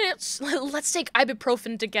 Oh, ain't it? Let's take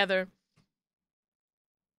ibuprofen together.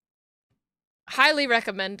 Highly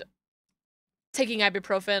recommend taking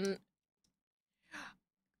ibuprofen.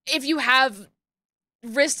 If you have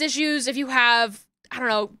wrist issues, if you have, I don't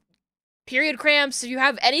know, period cramps, if you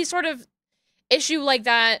have any sort of issue like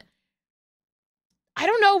that, I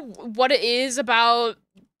don't know what it is about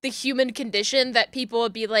the human condition that people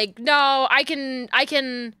would be like, no, I can,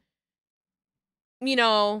 you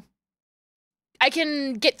know, I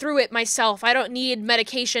can get through it myself. I don't need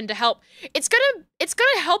medication to help. It's gonna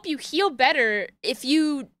help you heal better if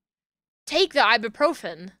you take the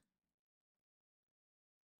ibuprofen.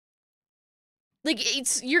 Like,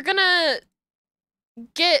 you're gonna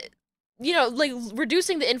get, you know, like,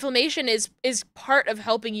 reducing the inflammation is part of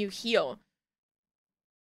helping you heal.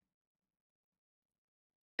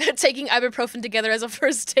 Taking ibuprofen together as a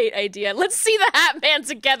first date idea. Let's see the Hat Man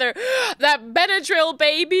together. That Benadryl,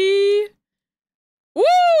 baby.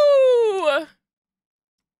 Woo!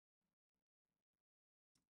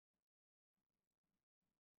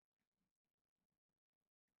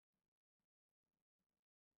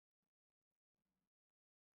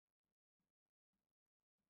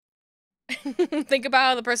 Think about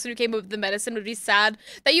how the person who came up with the medicine would be sad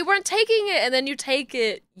that you weren't taking it and then you take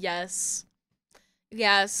it. Yes.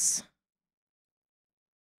 Yes.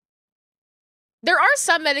 There are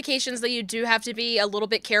some medications that you do have to be a little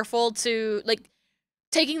bit careful to, like,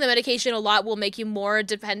 taking the medication a lot will make you more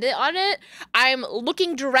dependent on it. I'm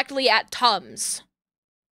looking directly at Tums.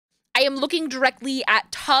 I am looking directly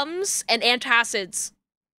at Tums and antacids.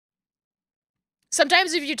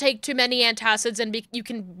 Sometimes if you take too many antacids, and you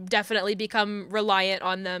can definitely become reliant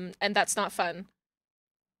on them, and that's not fun.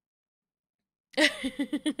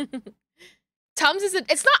 Tums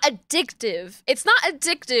isn't, it's not addictive. It's not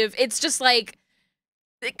addictive, it's just like,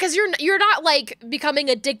 because you're not like becoming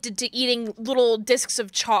addicted to eating little discs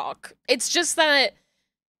of chalk. It's just that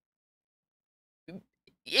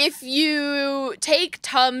if you take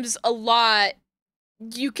Tums a lot,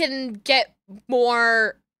 you can get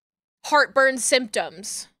more heartburn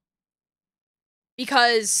symptoms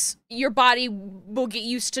because your body will get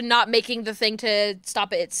used to not making the thing to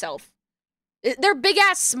stop it itself. They're big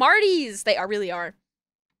ass Smarties. They really are.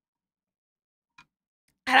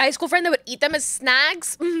 I had a high school friend that would eat them as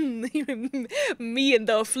snacks. Me and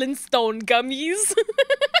the Flintstone gummies.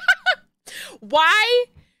 Why?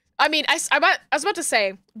 I mean, I was about to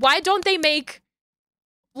say, why don't they make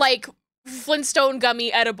like Flintstone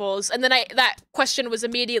gummy edibles? And then that question was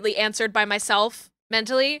immediately answered by myself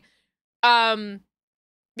mentally.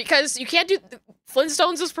 Because you can't do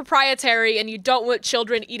Flintstones is proprietary and you don't want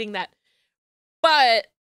children eating that. But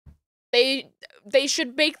they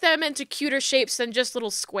should make them into cuter shapes than just little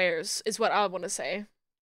squares, is what I want to say.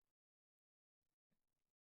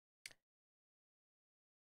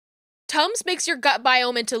 Tums makes your gut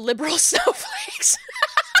biome into liberal snowflakes.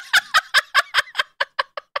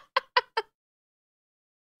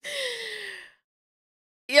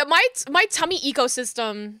 Yeah, my tummy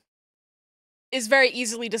ecosystem is very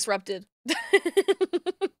easily disrupted.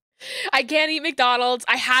 I can't eat McDonald's.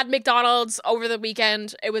 I had McDonald's over the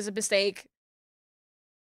weekend. It was a mistake.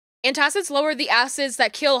 Antacids lower the acids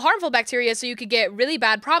that kill harmful bacteria, so you could get really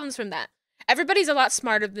bad problems from that. Everybody's a lot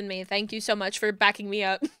smarter than me. Thank you so much for backing me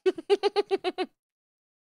up.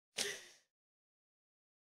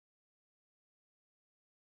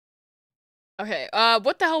 Okay,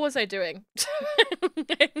 what the hell was I doing?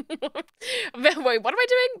 Wait, what am I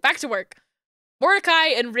doing? Back to work. Mordecai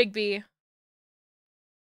and Rigby.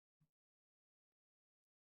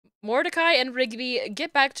 Mordecai and Rigby,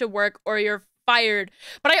 get back to work or you're fired.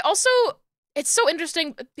 But I also, it's so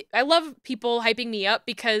interesting. I love people hyping me up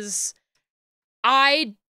because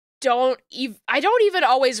I don't even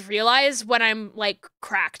always realize when I'm like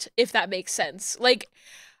cracked, if that makes sense. Like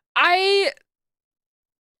I'm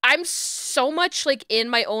so much like in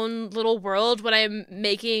my own little world when I'm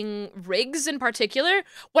making rigs in particular.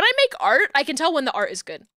 When I make art, I can tell when the art is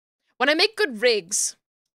good. When I make good rigs,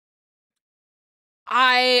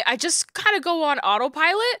 I just kind of go on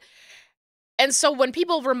autopilot. And so when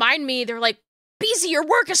people remind me, they're like, "BZ, your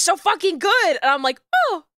work is so fucking good." And I'm like,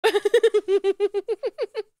 "Oh."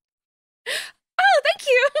 Oh, thank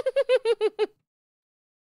you.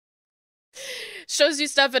 Shows you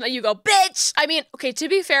stuff and you go, "Bitch." I mean, okay, to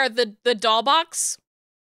be fair, the doll box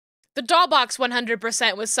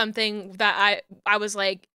 100% was something that I was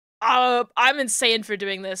like, I'm insane for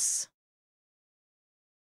doing this.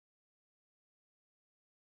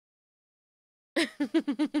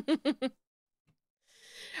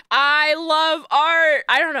 I love art.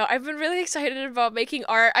 I don't know. I've been really excited about making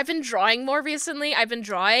art. I've been drawing more recently. I've been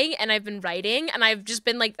drawing and I've been writing and I've just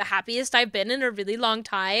been like the happiest I've been in a really long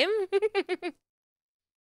time.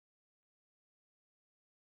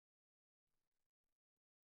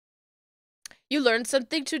 You learned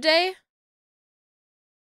something today?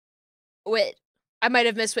 Wait, I might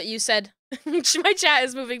have missed what you said. My chat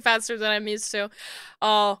is moving faster than I'm used to.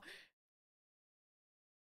 Oh.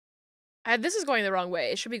 This is going the wrong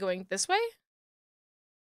way. It should be going this way?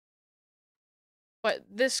 But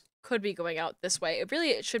this could be going out this way.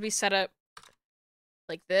 It should be set up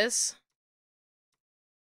like this.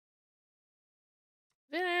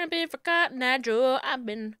 I've been forgotten, I've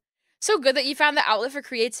been so good that you found the outlet for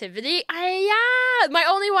creativity. Yeah. My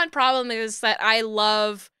only one problem is that I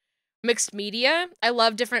love mixed media. I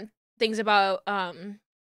love different things about,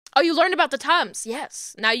 oh, you learned about the Tums.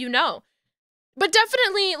 Yes, now you know. But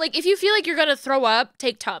definitely, like, if you feel like you're gonna throw up,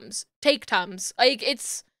 take Tums. Take Tums. Like,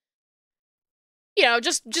 it's, you know,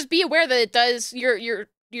 just be aware that it does, your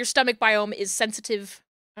stomach biome is sensitive.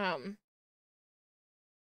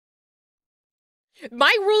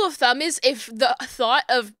 My rule of thumb is if the thought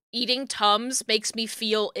of eating Tums makes me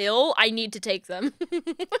feel ill, I need to take them.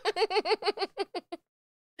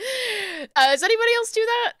 Does anybody else do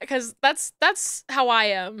that? Because that's how I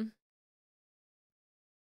am.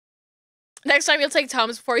 Next time you'll take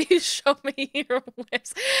Tums before you show me your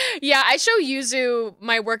lips. Yeah, I show Yuzu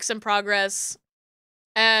my works in progress.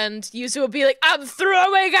 And Yuzu will be like, "I'm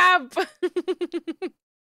throwing up!"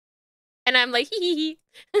 And I'm like, hee hee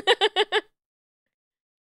hee.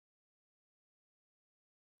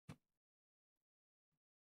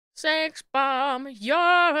 Sex bomb,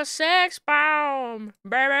 you're a sex bomb.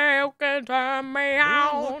 Baby, you can turn me Do I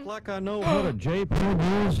on. look like I know what a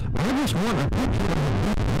JPEG is? I just want a picture.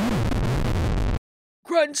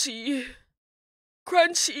 Crunchy.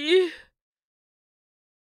 Crunchy.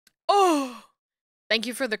 Oh. Thank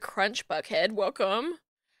you for the crunch, Buckhead. Welcome.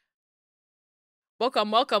 Welcome,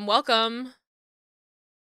 welcome, welcome.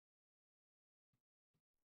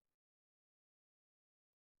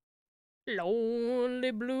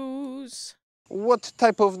 Lonely Blues. What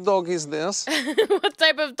type of dog is this? What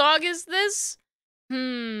type of dog is this?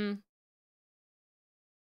 The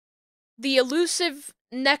elusive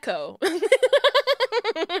Neko.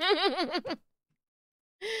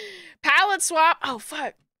 Palette swap. Oh,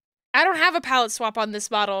 fuck. I don't have a palette swap on this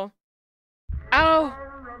model. Oh.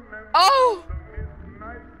 Oh!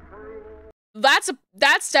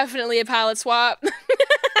 That's definitely a palette swap.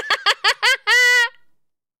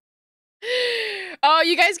 Oh,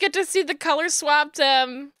 you guys get to see the color swapped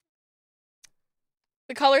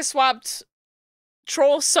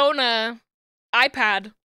Troll Sona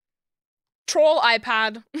iPad. Troll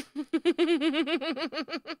iPad.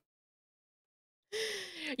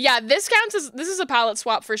 Yeah, this is a palette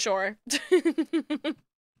swap for sure. It's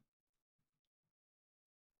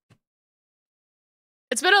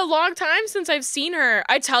been a long time since I've seen her.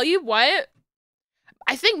 I tell you what,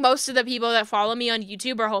 I think most of the people that follow me on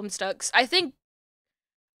YouTube are Homestucks. I think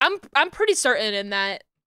I'm pretty certain in that.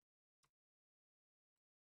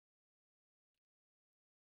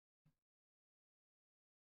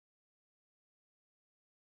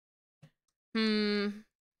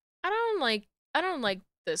 I don't like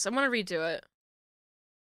this. I'm gonna redo it.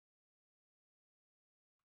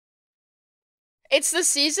 It's the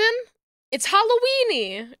season? It's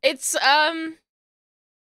Halloweeny. It's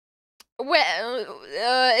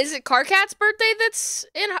is it Carcat's birthday that's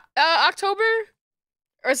in October?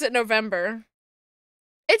 Or is it November?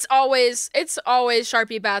 It's always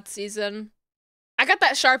Sharpie bath season. I got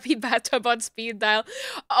that Sharpie bathtub on speed dial.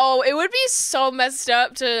 Oh, it would be so messed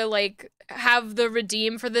up to like have the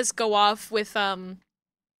redeem for this go off with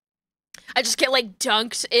I just get like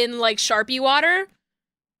dunked in like Sharpie water.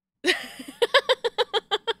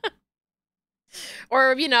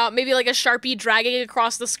 Or, you know, maybe like a Sharpie dragging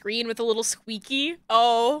across the screen with a little squeaky.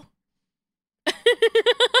 Oh.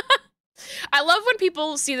 I love when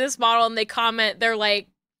people see this model and they comment, they're like,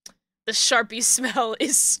 the Sharpie smell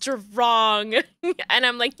is strong. And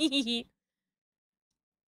I'm like, hee hee.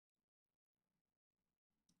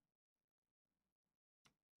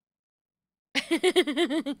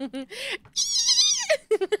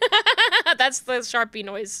 That's the Sharpie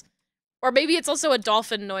noise. Or maybe it's also a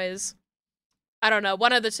dolphin noise. I don't know,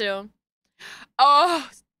 one of the two. Oh,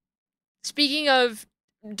 speaking of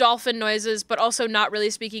dolphin noises, but also not really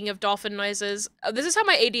speaking of dolphin noises, this is how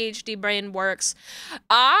my ADHD brain works.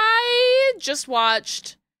 I just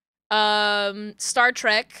watched Star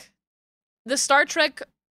Trek. The Star Trek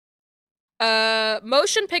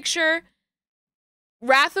motion picture,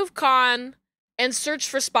 Wrath of Khan, and Search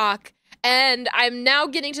for Spock. And I'm now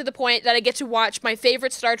getting to the point that I get to watch my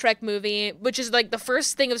favorite Star Trek movie, which is like the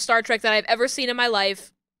first thing of Star Trek that I've ever seen in my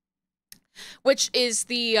life, which is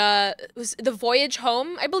the Voyage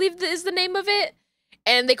Home, I believe is the name of it.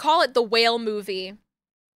 And they call it the whale movie.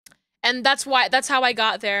 And that's how I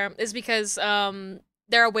got there, is because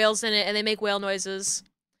there are whales in it and they make whale noises.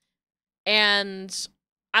 And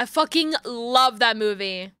I fucking love that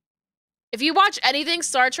movie. If you watch anything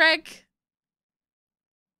Star Trek,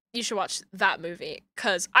 you should watch that movie,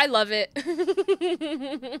 because I love it.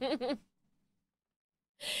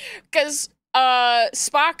 Because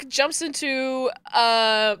Spock jumps into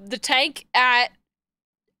the tank at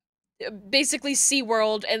basically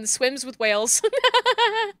SeaWorld and swims with whales.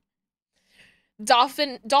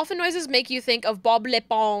 Dolphin noises make you think of Bob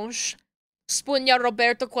L'Éponge, Spugna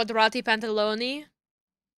Roberto Quadrati Pantaloni.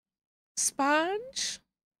 Sponge?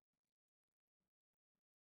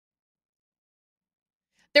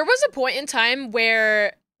 There was a point in time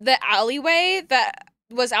where the alleyway that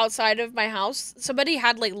was outside of my house, somebody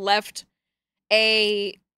had like left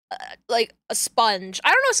a sponge. I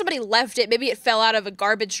don't know if somebody left it. Maybe it fell out of a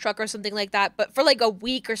garbage truck or something like that. But for like a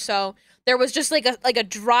week or so, there was just like a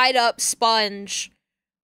dried up sponge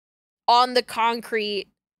on the concrete.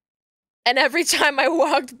 And every time I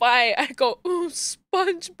walked by, I go, "Ooh,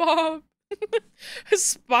 SpongeBob." A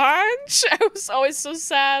sponge? I was always so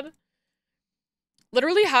sad.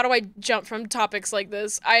 Literally, how do I jump from topics like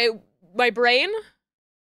this? My brain?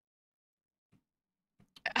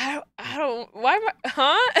 I don't, why am I,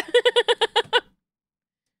 huh?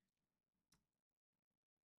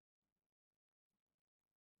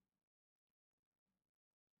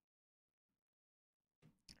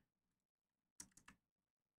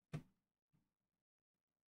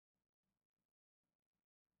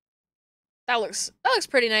 That looks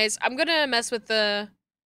pretty nice. I'm gonna mess with the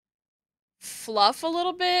fluff a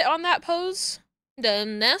little bit on that pose.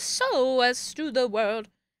 An SOS to the world.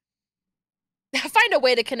 Find a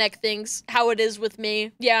way to connect things how it is with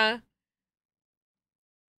me. Yeah.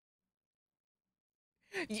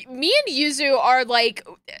 Me and Yuzu are like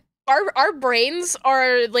our brains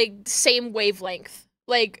are like same wavelength.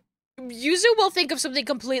 Like Yuzu will think of something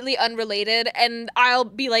completely unrelated and I'll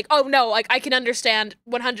be like, "Oh no, like I can understand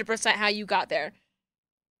 100% how you got there."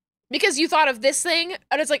 Because you thought of this thing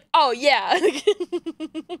and it's like, "Oh yeah."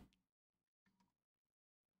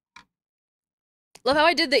 Love how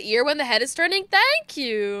I did the ear when the head is turning. Thank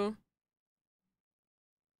you.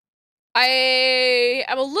 I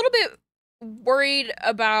am a little bit worried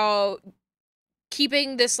about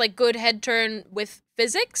keeping this like good head turn with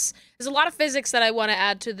physics. There's a lot of physics that I want to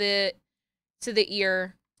add to the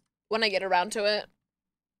ear when I get around to it.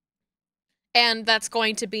 And that's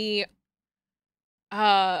going to be like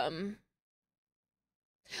I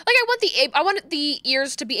want the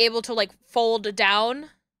ears to be able to like fold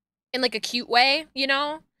down in like a cute way, you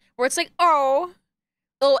know? Where it's like, oh,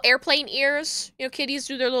 little airplane ears. You know, kitties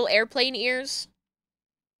do their little airplane ears.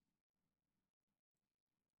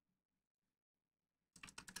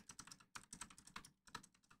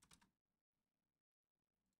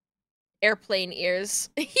 Airplane ears.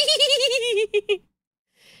 You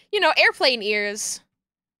know, airplane ears.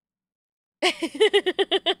 I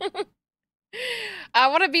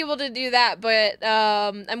want to be able to do that, but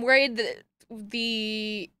I'm worried that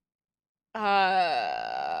the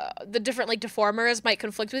different like deformers might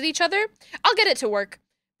conflict with each other. I'll get it to work,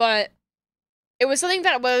 but it was something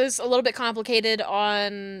that was a little bit complicated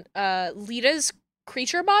on Lita's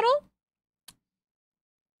creature model.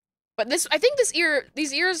 But I think these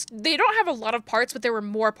ears, they don't have a lot of parts, but there were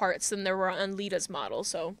more parts than there were on Lita's model,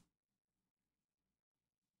 so.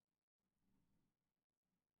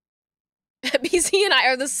 BC and I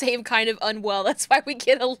are the same kind of unwell. That's why we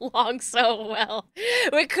get along so well.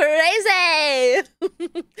 We're crazy!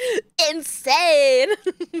 Insane!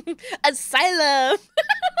 Asylum!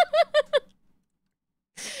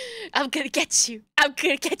 I'm gonna get you. I'm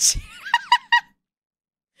gonna get you.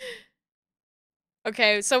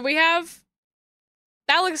 Okay, so we have...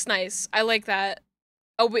 That looks nice. I like that.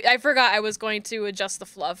 Oh, I forgot I was going to adjust the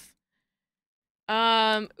fluff.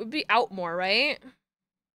 It would be out more, right?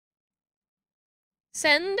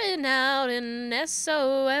 Sending out an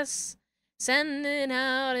SOS. Sending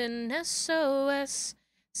out an SOS.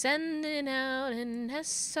 Sending out an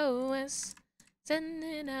SOS.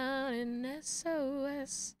 Sending out an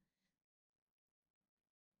SOS.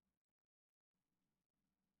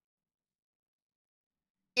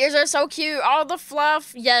 Ears are so cute. All the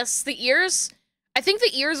fluff. Yes, the ears. I think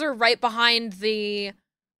the ears are right behind the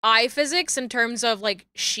eye physics in terms of like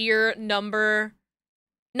sheer number.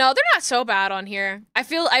 No, they're not so bad on here. I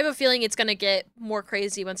have a feeling it's gonna get more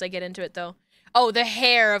crazy once I get into it though. Oh, the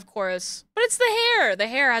hair, of course. But it's the hair. The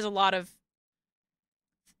hair has a lot of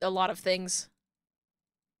things.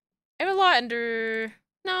 I have a lot under...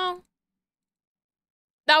 No.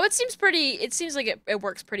 No, it seems like it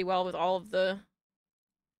works pretty well with all of the...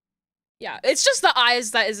 Yeah, it's just the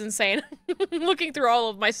eyes that is insane. Looking through all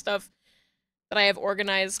of my stuff that I have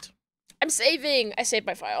organized. I'm saving. I saved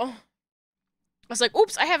my file. I was like,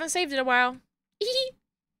 oops, I haven't saved in a while.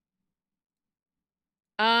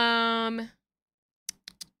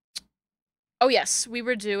 Oh yes, we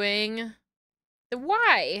were doing the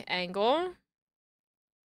Y angle.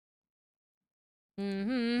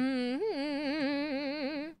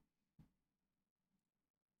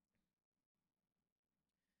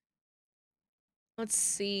 Let's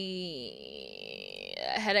see.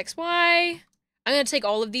 Head XY. I'm gonna take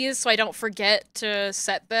all of these so I don't forget to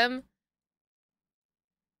set them.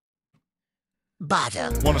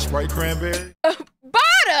 Bottom. Want a Sprite cranberry?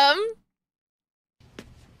 Bottom?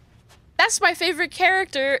 That's my favorite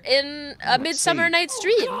character in A Midsummer Night's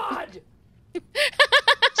Dream. God!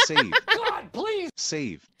 Save. God, please!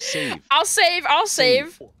 Save. Save. I'll save.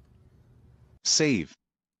 Save.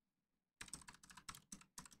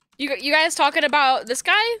 You guys talking about this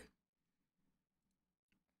guy?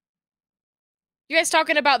 You guys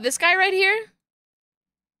talking about this guy right here?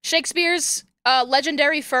 Shakespeare's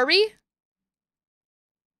legendary furry?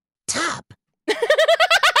 Top.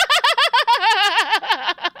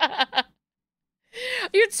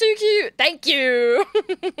 You're too cute. Thank you.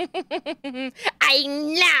 I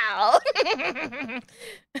know.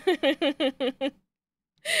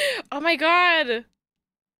 Oh my god.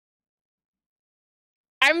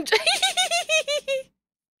 I'm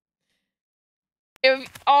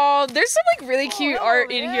oh, there's some like really cute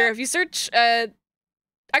art in here. If you search I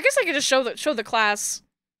guess I could just show the class.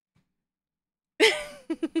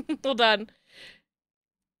 Hold on.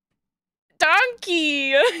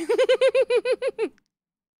 donkey.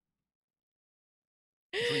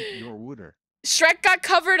 Drink your water. Shrek got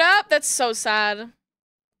covered up. That's so sad.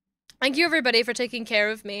 Thank you everybody for taking care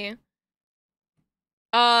of me.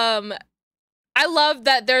 I love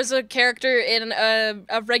that there's a character in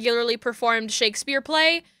a regularly performed Shakespeare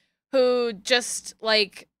play who just,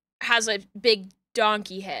 like, has a big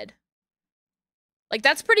donkey head. Like,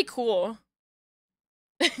 that's pretty cool.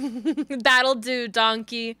 That'll do,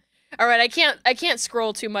 donkey. All right, I can't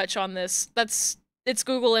scroll too much on this. It's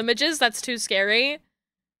Google Images. That's too scary.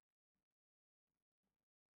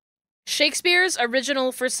 Shakespeare's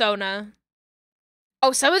original persona.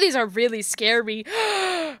 Oh, some of these are really scary.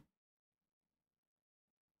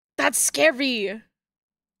 That's scary.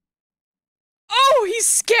 Oh, he's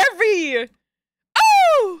scary.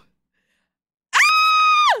 Oh! Ah!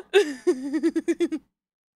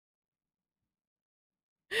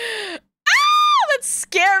 Ah, that's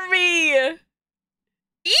scary.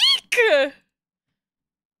 Eek!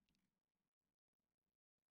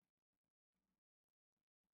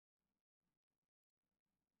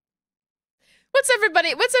 What's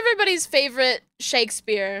everybody's favorite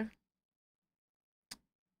Shakespeare?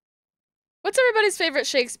 What's everybody's favorite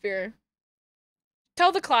Shakespeare?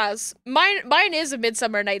 Tell the class. Mine is A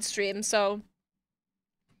Midsummer Night's Dream, so.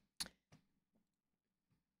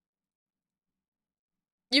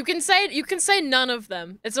 You can say none of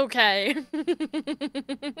them. It's okay.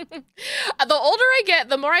 The older I get,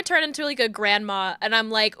 the more I turn into like a grandma, and I'm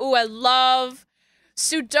like, ooh, I love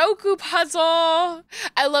Sudoku puzzle.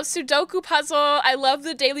 I love Sudoku puzzle. I love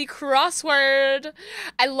the daily crossword.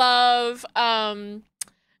 I love a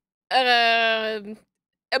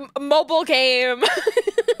mobile game.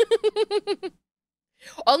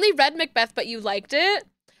 Only read Macbeth, but you liked it.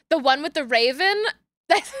 The one with the raven.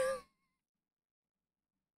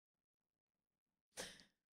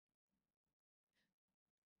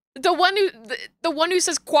 The one who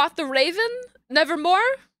says "Quoth the Raven, nevermore."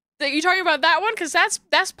 That you talking about that one? Cause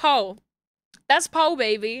that's Poe. That's Poe,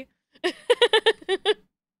 baby.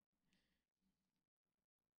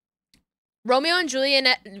 Romeo and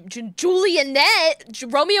Juliet,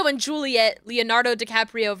 Romeo and Juliet, Leonardo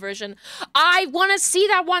DiCaprio version. I want to see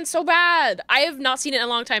that one so bad. I have not seen it in a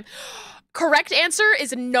long time. Correct answer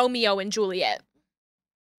is Romeo and Juliet.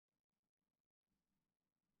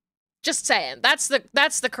 Just saying. That's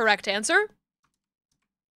the correct answer.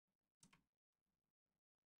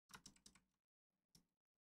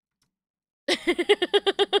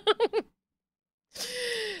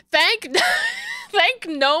 Thank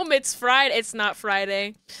Gnome it's Friday. It's not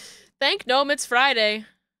Friday. Thank Gnome it's Friday.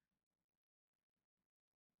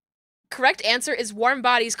 Correct answer is Warm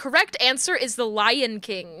Bodies. Correct answer is The Lion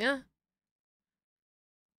King.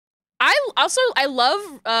 I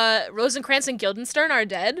love Rosencrantz and Guildenstern Are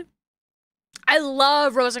Dead. I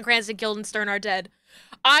love Rosencrantz and Guildenstern Are Dead.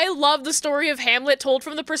 I love the story of Hamlet told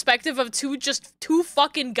from the perspective of two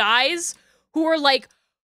fucking guys who are like,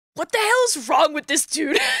 what the hell is wrong with this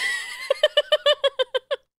dude?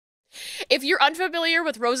 If you're unfamiliar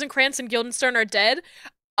with Rosencrantz and Guildenstern Are Dead,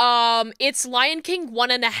 it's Lion King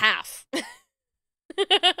 1.5.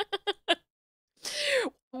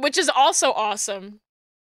 Which is also awesome.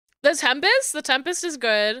 The Tempest is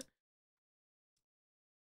good.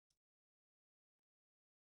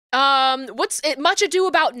 What's it? Much Ado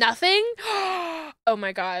About Nothing? Oh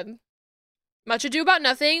my god. Much Ado About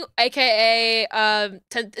Nothing, aka,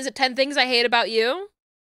 is it 10 Things I Hate About You?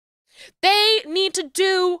 They need to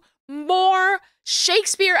do more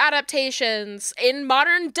Shakespeare adaptations in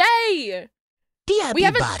modern day.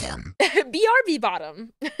 BRB bottom. BRB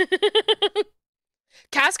bottom.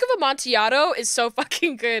 Cask of Amontillado is so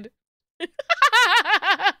fucking good.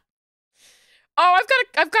 Oh,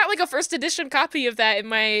 I've got like a first edition copy of that in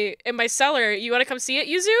my cellar. You want to come see it,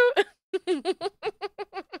 Yuzu?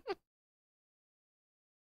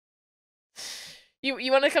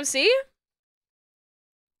 You want to come see?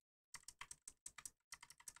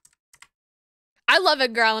 I love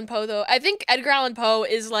Edgar Allan Poe though. I think Edgar Allan Poe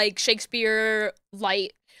is like Shakespeare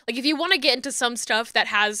light. Like if you want to get into some stuff that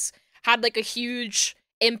has had like a huge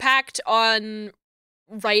impact on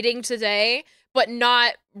writing today, but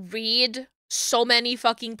not read so many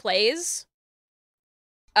fucking plays,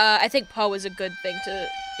 I think Poe is a good thing to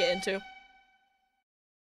get into.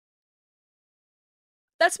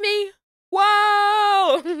 That's me.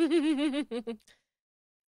 Whoa!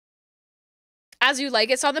 As You Like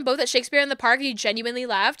It, saw them both at Shakespeare in the Park and you genuinely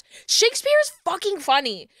laughed. Shakespeare's fucking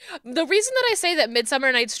funny. The reason that I say that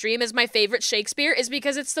Midsummer Night's Dream is my favorite Shakespeare is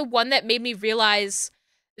because it's the one that made me realize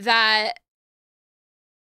that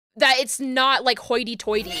it's not like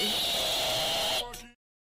hoity-toity.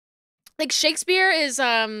 Like, Shakespeare is,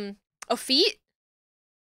 a feat.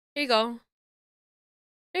 Here you go.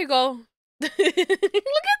 There you go. Look at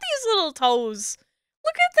these little toes.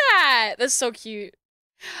 Look at that. That's so cute.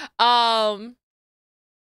 I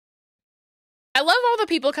love all the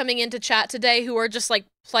people coming into chat today who are just like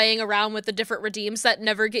playing around with the different redeems that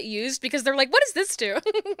never get used because they're like, what does this do?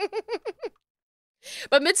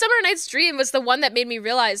 But Midsummer Night's Dream was the one that made me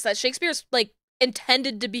realize that Shakespeare's like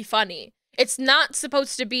intended to be funny. It's not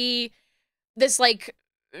supposed to be this like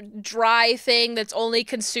dry thing that's only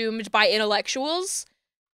consumed by intellectuals.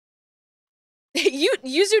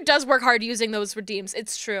 Yuzu does work hard using those redeems.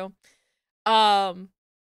 It's true. But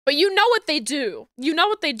you know what they do. You know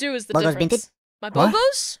what they do is the Bogos difference. Binted? My What?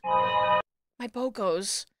 Bogos? My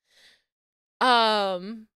Bogos.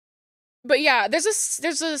 But yeah, there's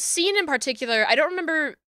a scene in particular. I don't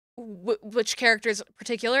remember which characters in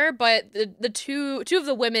particular, but the two of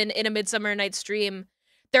the women in A Midsummer Night's Dream,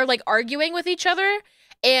 they're like arguing with each other,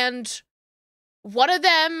 and one of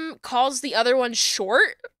them calls the other one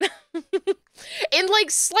short. In like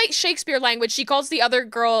slight Shakespeare language, she calls the other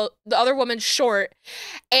woman short,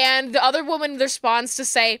 and the other woman responds to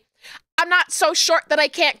say, "I'm not so short that I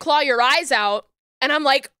can't claw your eyes out." And I'm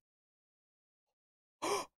like,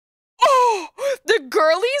 oh, the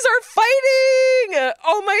girlies are fighting!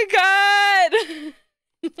 Oh my god!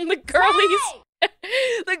 The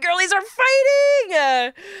girlies are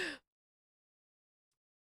fighting!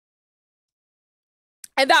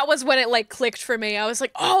 And that was when it like clicked for me. I was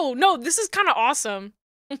like, oh no, this is kind of awesome.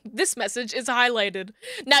 This message is highlighted.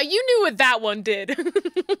 Now you knew what that one did.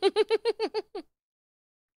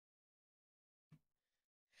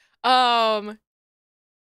 But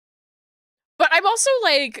I'm also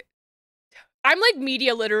like, I'm like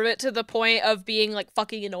media literate to the point of being like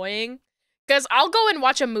fucking annoying. Because I'll go and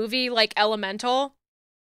watch a movie like Elemental.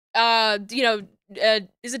 You know,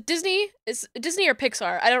 is it Disney? Is it Disney or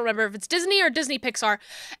Pixar? I don't remember if it's Disney or Disney Pixar.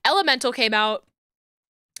 Elemental came out,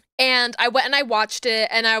 and I went and I watched it,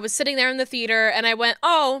 and I was sitting there in the theater, and I went,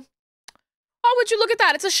 oh, would you look at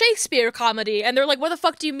that? It's a Shakespeare comedy. And they're like, what the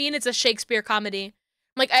fuck do you mean it's a Shakespeare comedy?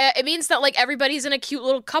 I'm like, it means that like everybody's in a cute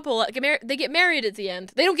little couple. They get married at the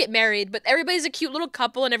end. They don't get married, but everybody's a cute little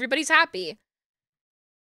couple, and everybody's happy.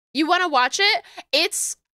 You want to watch it?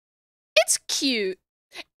 It's cute.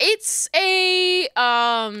 It's a,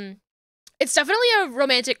 it's definitely a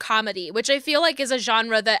romantic comedy, which I feel like is a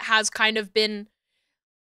genre that has kind of been,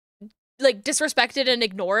 like, disrespected and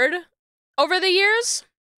ignored over the years.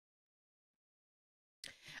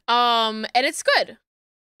 And it's good.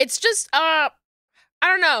 It's just, I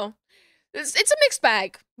don't know. It's a mixed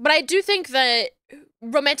bag, but I do think that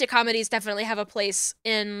romantic comedies definitely have a place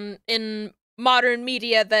in modern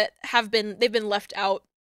media that they've been left out.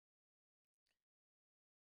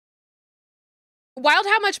 Wild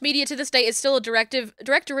how much media to this day is still a direct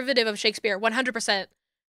derivative of Shakespeare. 100%.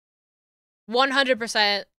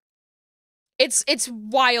 100%. It's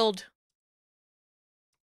wild.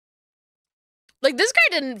 Like, this guy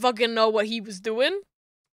didn't fucking know what he was doing.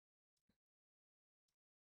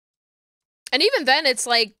 And even then, it's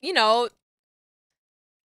like, you know,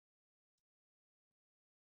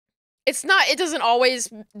 it doesn't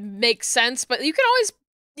always make sense, but you can always,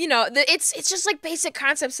 you know, it's just like basic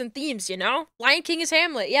concepts and themes, you know? Lion King is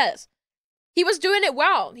Hamlet, yes. He was doing it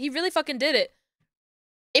well. He really fucking did it.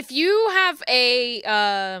 If you have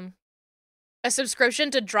a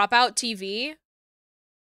subscription to Dropout TV,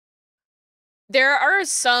 there are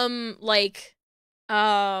some, like,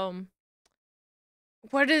 was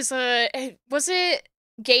it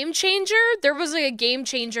Game Changer? There was like a Game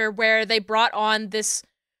Changer where they brought on this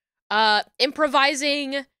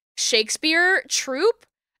improvising Shakespeare troupe,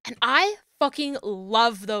 and I fucking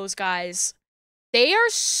love those guys. They are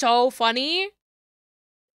so funny,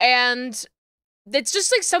 and it's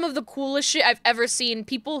just like some of the coolest shit I've ever seen.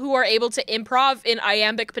 People who are able to improv in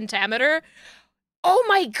iambic pentameter. Oh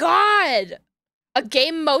my god! A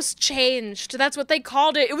game most changed. That's what they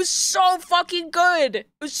called it. It was so fucking good. It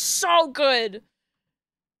was so good.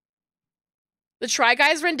 The Try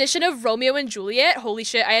Guys rendition of Romeo and Juliet. Holy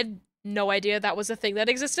shit, I had no idea that was a thing that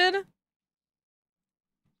existed.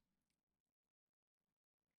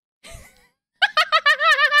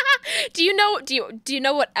 Do you know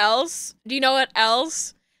what else? Do you know what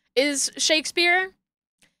else is Shakespeare?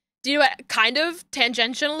 Do you know what kind of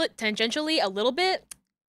tangentially a little bit?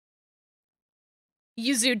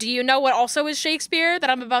 Yuzu, do you know what also is Shakespeare that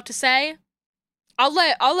I'm about to say? I'll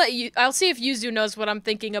see if Yuzu knows what I'm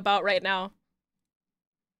thinking about right now.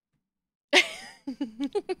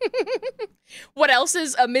 What else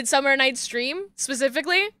is A Midsummer Night's Dream,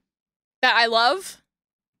 specifically, that I love?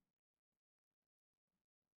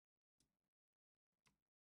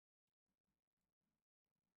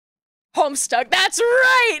 Homestuck. That's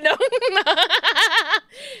right. No,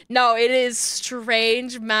 no, it is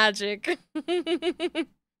strange magic.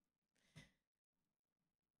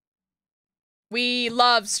 We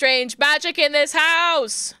love strange magic in this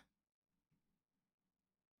house.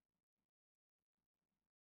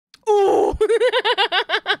 Ooh.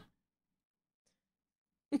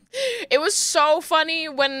 It was so funny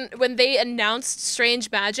when they announced strange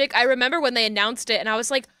magic. I remember when they announced it and I was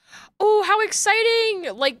like, "Oh, how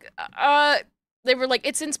exciting." Like they were like,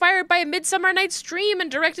 "It's inspired by A Midsummer Night's Dream and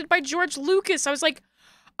directed by George Lucas." I was like,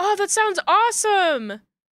 "Oh, that sounds awesome.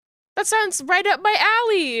 That sounds right up my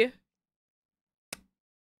alley."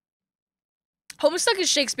 Homestuck is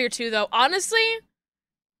Shakespeare too, though. Honestly,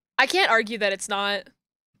 I can't argue that it's not.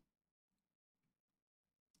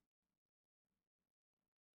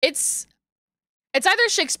 It's either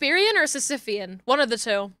Shakespearean or Sisyphean. One of the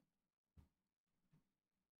two.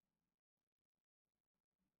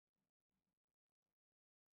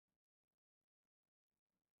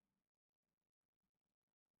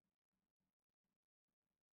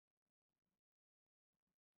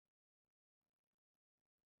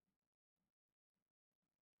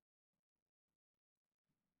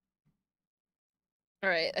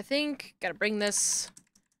 Alright, I think gotta bring this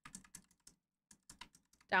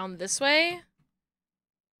down this way.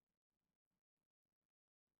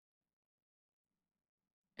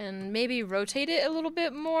 And maybe rotate it a little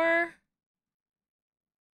bit more.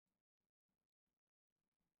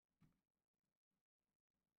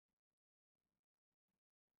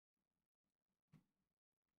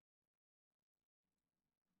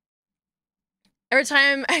 Every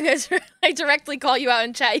time I directly call you out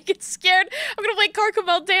in chat, you get scared. I'm gonna play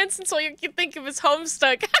Carcamel Dance until you can think of his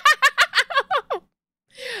Homestuck.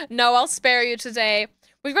 No, I'll spare you today.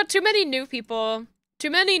 We've got too many new people. Too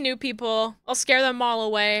many new people. I'll scare them all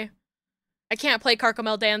away. I can't play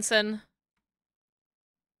Carcamel Dancin'.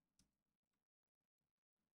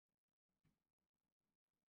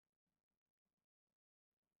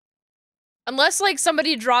 Unless, like,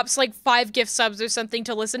 somebody drops, like, 5 gift subs or something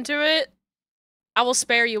to listen to it, I will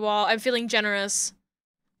spare you all. I'm feeling generous.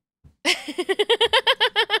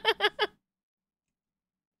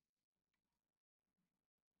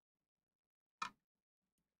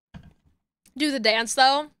 Do the dance,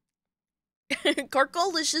 though.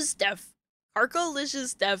 Carcolicious Death.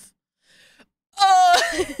 Carcolicious Death.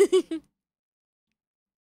 Oh!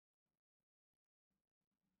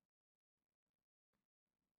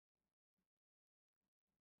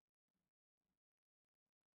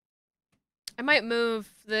 I might move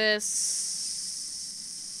this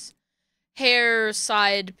hair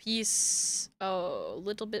side piece a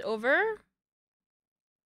little bit over.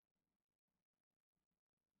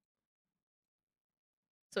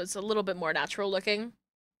 So it's a little bit more natural looking.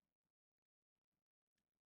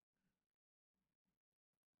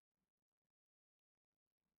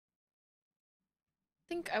 I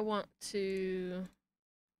think I want to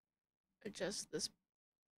adjust this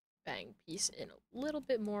bang piece in a little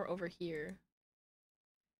bit more over here.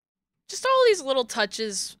 Just all these little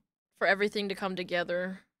touches for everything to come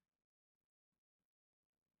together.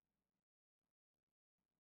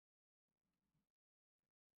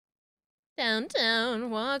 Downtown,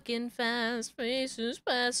 walking fast, faces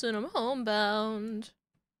passing, I'm homebound.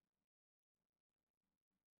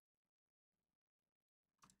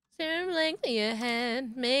 Staring blankly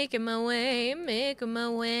ahead, making my way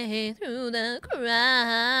through the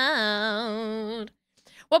crowd.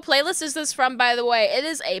 What playlist is this from, by the way? It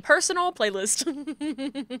is a personal playlist.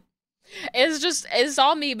 It's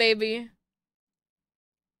all me, baby.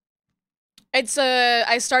 It's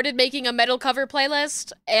I started making a metal cover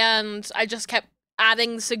playlist, and I just kept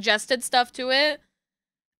adding suggested stuff to it.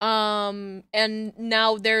 And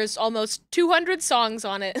now there's almost 200 songs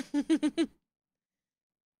on it.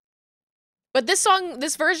 But this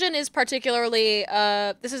version is particularly,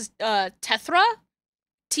 this is, Tethra?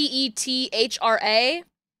 Tethra.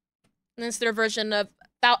 And it's their version of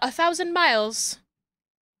 1,000 Miles.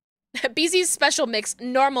 BZ's special mix,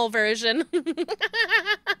 normal version.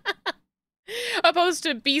 Opposed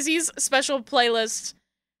to BZ's special playlist,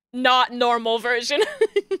 not normal version.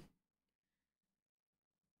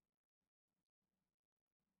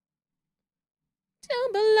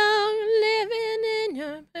 Don't belong living in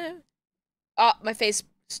your bed. Oh, my face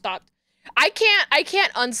stopped. I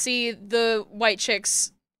can't unsee the white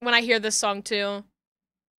chicks when I hear this song too.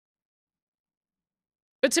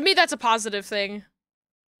 But to me, that's a positive thing.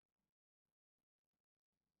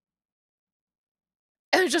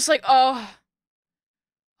 And it's just like, oh,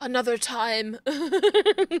 another time. Time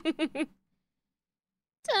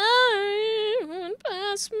won't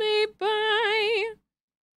pass me by.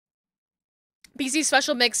 PC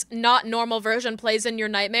Special Mix not normal version plays in your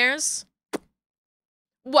nightmares?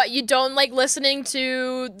 What, you don't like listening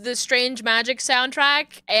to the Strange Magic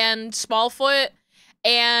soundtrack and Smallfoot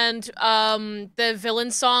and the villain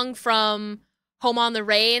song from Home on the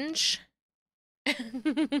Range?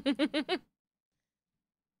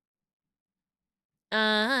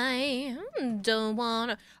 I don't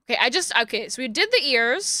wanna. Okay, so we did the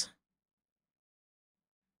ears.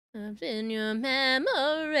 Up in your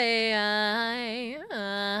memory, I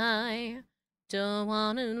don't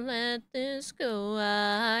wanna let this go.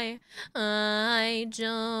 I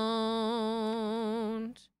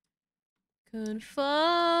don't. Could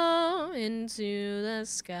fall into the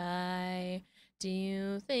sky. Do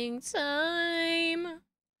you think time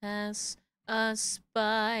pass us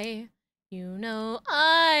by? You know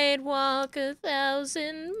I'd walk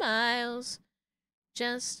 1,000 miles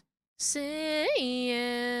just see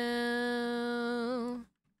you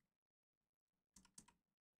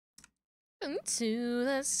into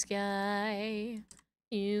the sky.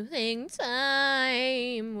 You think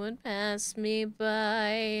time would pass me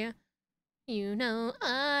by? You know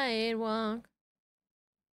I'd walk.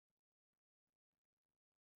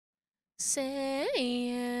 Say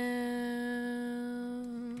you.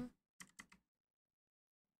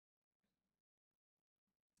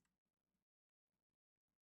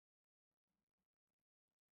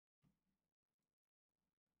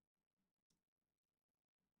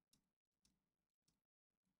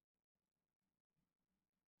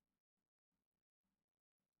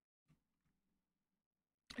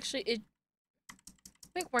 Actually, it'd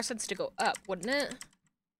make more sense to go up, wouldn't it?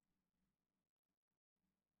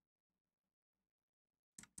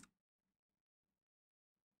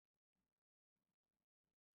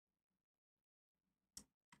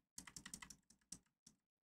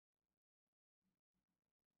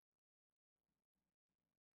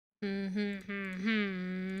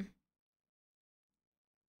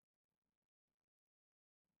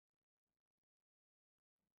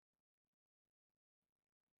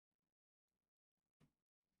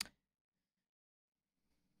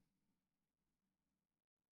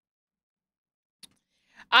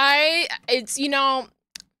 It's, you know,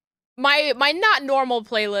 my not normal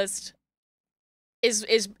playlist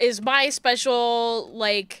is my special,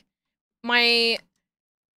 like, my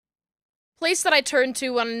place that I turn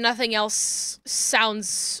to when nothing else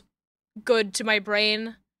sounds good to my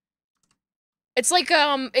brain. It's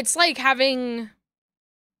like having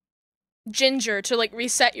ginger to, like,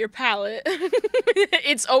 reset your palate.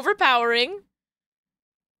 It's overpowering.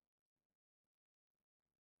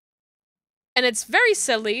 And it's very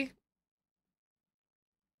silly.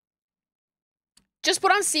 Just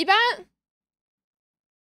put on CBAT?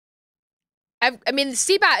 I mean,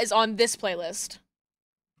 CBAT is on this playlist.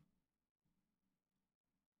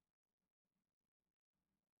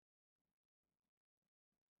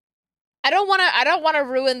 I don't wanna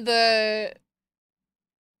ruin the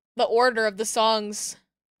order of the songs.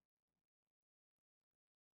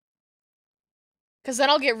 Cause then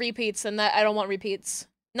I'll get repeats, and that I don't want repeats.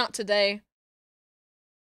 Not today.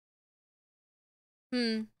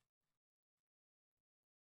 Oh,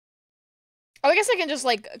 I guess I can just,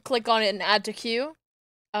 like, click on it and add to queue.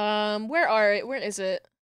 Where is it?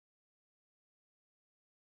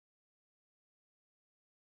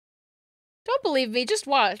 Don't believe me, just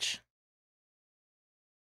watch.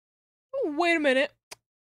 Oh, wait a minute.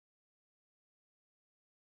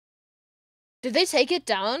 Did they take it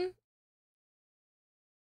down?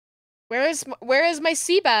 Where is my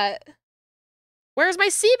CBAT? Where's my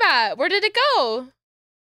CBAT? Where did it go?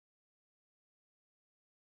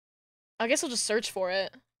 I guess I'll just search for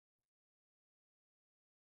it.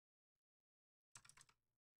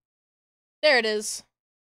 There it is.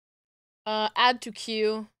 Add to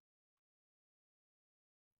queue.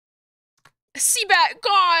 CBAT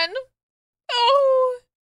gone! Oh!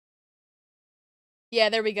 Yeah,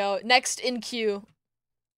 there we go. Next in queue.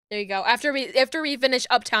 There you go. After we finish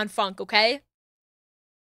Uptown Funk, okay?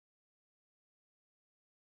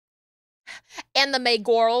 Anime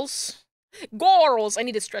girls. Girls! I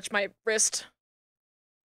need to stretch my wrist.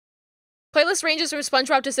 Playlist ranges from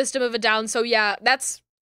SpongeBob to System of a Down, so yeah, that's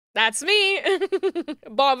me.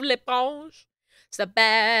 Bob L'éponge. It's the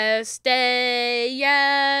best day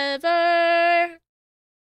ever.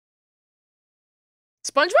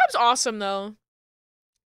 SpongeBob's awesome, though.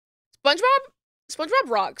 SpongeBob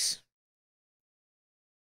rocks.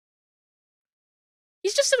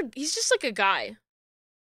 He's just like a guy.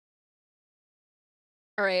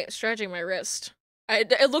 All right, stretching my wrist.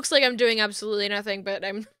 It looks like I'm doing absolutely nothing, but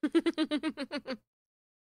I'm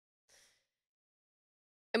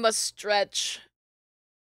I must stretch.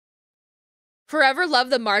 Forever love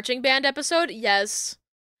the marching band episode. Yes.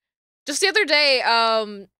 Just the other day,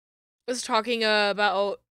 was talking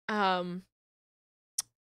about it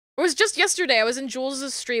was just yesterday. I was in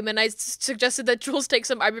Jules' stream and I suggested that Jules take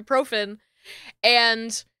some ibuprofen,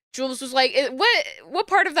 and Jules was like, "What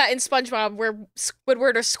part of that in SpongeBob where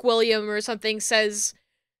Squidward or Squilliam or something says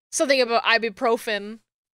something about ibuprofen?"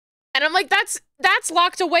 And I'm like, "That's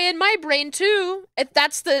locked away in my brain too. If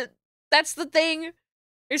that's the thing."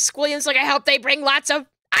 There's Squilliam's like, "I hope they bring lots of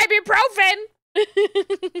ibuprofen." I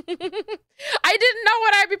didn't know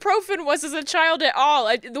what ibuprofen was as a child at all.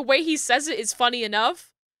 The way he says it is funny enough.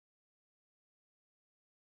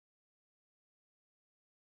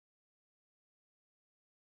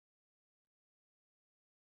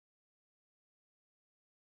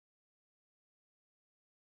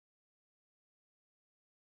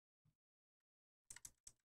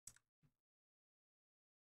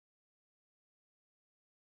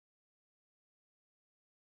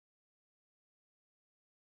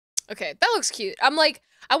 Okay, that looks cute. I'm like,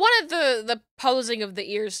 I wanted the posing of the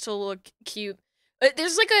ears to look cute.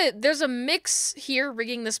 There's a mix here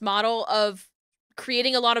rigging this model of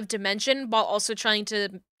creating a lot of dimension while also trying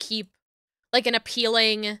to keep like an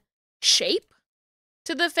appealing shape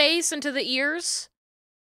to the face and to the ears.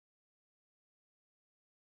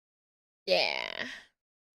 Yeah.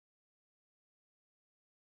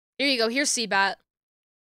 Here you go. Here's Seabat.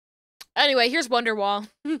 Anyway, here's Wonderwall.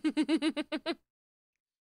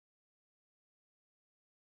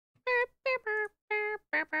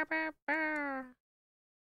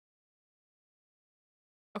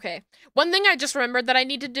 Okay. One thing I just remembered that I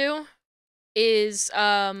need to do is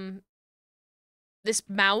this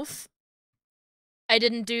mouth. I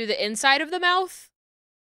didn't do the inside of the mouth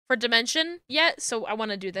for dimension yet, so I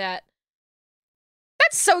want to do that.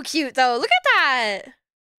 That's so cute though. Look at that.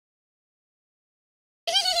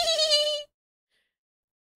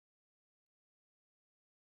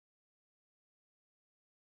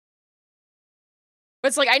 But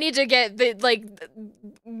it's like, I need to get the, like,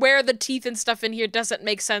 where the teeth and stuff in here doesn't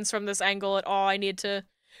make sense from this angle at all. I need to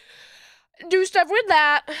do stuff with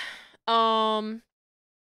that.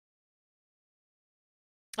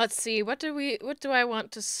 Let's see, what do I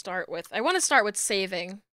want to start with? I want to start with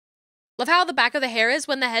saving. Love how the back of the hair is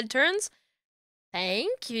when the head turns.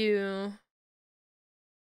 Thank you.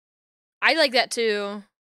 I like that too.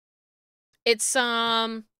 It's,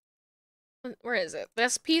 where is it?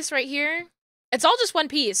 This piece right here. It's all just one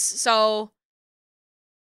piece, so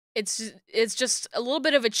it's just a little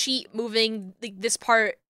bit of a cheat moving this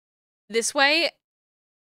part this way,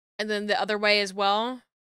 and then the other way as well.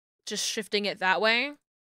 Just shifting it that way.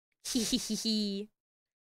 She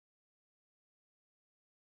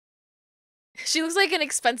looks like an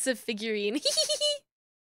expensive figurine.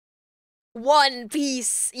 One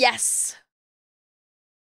piece, yes.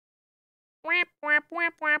 Whap, whap,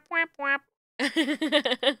 whap, whap, whap, whap.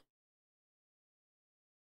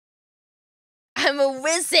 I'm a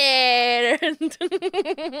wizard!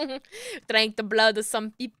 Drank the blood of some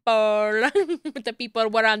people. The people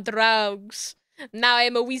were on drugs. Now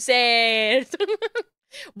I'm a wizard.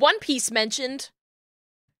 One Piece mentioned.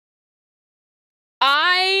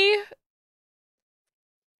 I've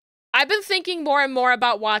been thinking more and more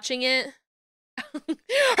about watching it. Her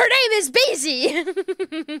name is Basie!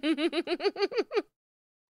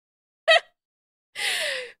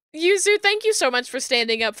 Yuzu, thank you so much for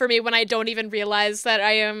standing up for me when I don't even realize that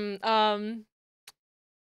I am,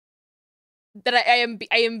 that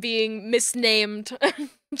I am being misnamed. I'm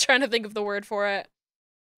trying to think of the word for it.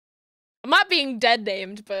 I'm not being dead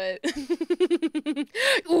named, but...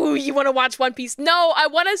 Ooh, you want to watch One Piece? No, I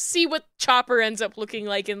want to see what Chopper ends up looking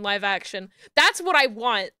like in live action. That's what I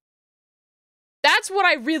want. That's what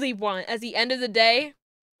I really want at the end of the day.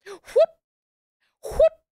 Whoop! Whoop!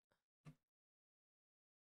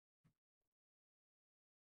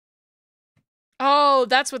 Oh,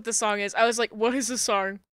 that's what the song is. I was like, what is this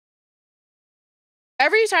song?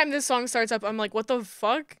 Every time this song starts up, I'm like, what the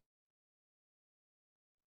fuck?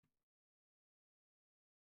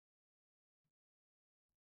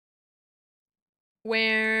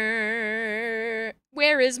 Where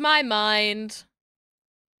is my mind?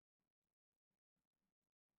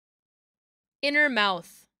 Inner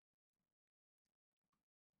mouth.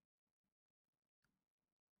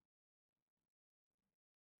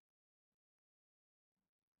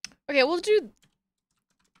 Okay, we'll do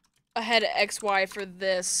a head XY for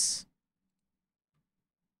this.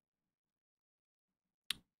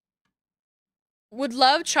 Would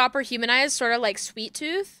love Chopper humanized, sort of like Sweet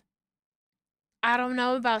Tooth. I don't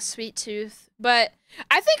know about Sweet Tooth, but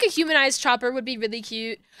I think a humanized Chopper would be really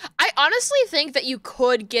cute. I I honestly think that you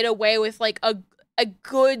could get away with like a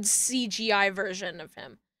good CGI version of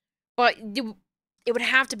him, but it would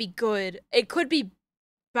have to be good. It could be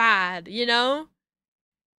bad, you know?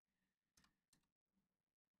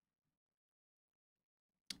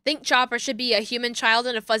 Think Chopper should be a human child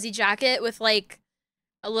in a fuzzy jacket with like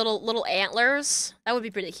a little antlers. That would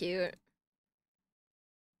be pretty cute.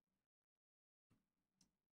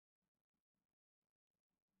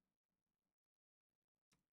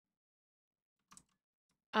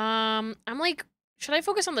 I'm like, should I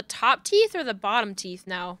focus on the top teeth or the bottom teeth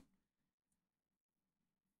now?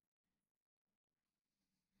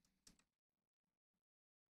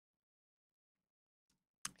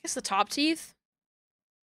 I guess the top teeth.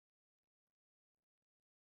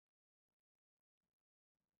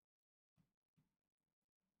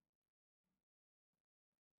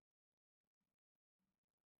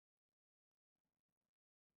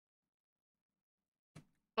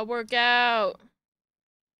 A workout.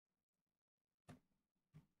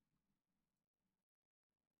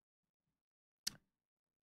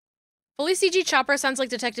 Fully CG Chopper sounds like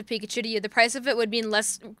Detective Pikachu to you. The price of it would mean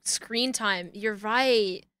less screen time. You're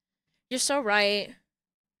right. You're so right.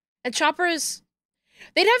 And Chopper is...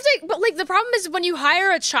 They'd have to... But, like, the problem is when you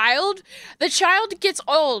hire a child, the child gets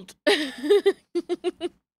old.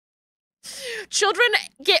 Children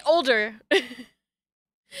get older.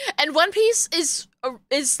 And One Piece is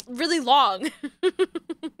really long.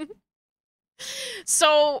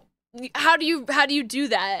 So, how do you do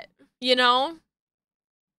that? You know?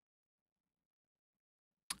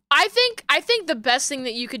 I think the best thing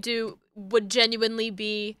that you could do would genuinely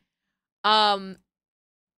be puppet.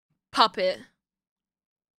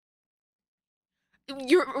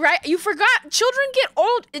 You're right. You forgot. Children get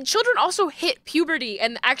old, and children also hit puberty,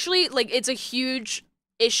 and actually, like, it's a huge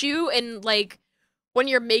issue in like when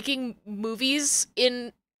you're making movies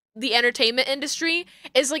in the entertainment industry.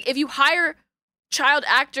 Is like if you hire child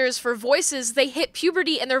actors for voices, they hit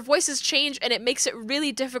puberty and their voices change, and it makes it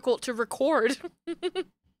really difficult to record.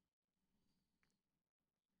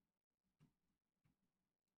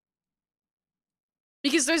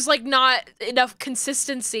 Because there's like not enough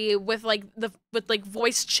consistency with like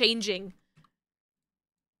voice changing.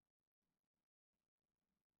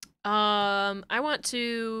 I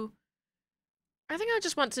think I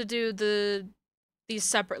just want to do these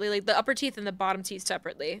separately, like the upper teeth and the bottom teeth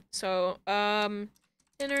separately. So,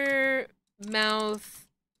 inner mouth,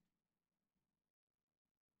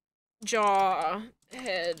 jaw,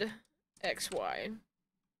 head, XY.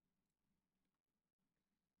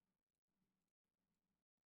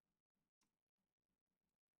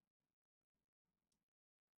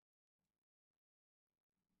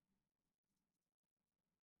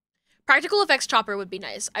 Practical effects Chopper would be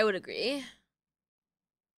nice. I would agree.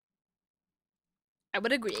 I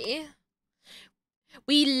would agree.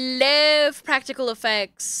 We love practical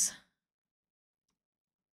effects.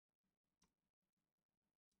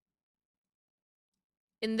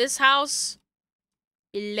 In this house,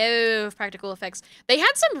 we love practical effects. They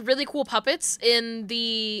had some really cool puppets in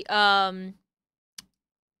the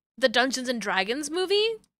Dungeons and Dragons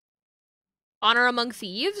movie, Honor Among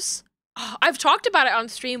Thieves. Oh, I've talked about it on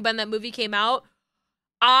stream when that movie came out.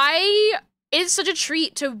 It's such a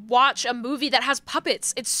treat to watch a movie that has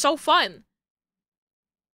puppets. It's so fun.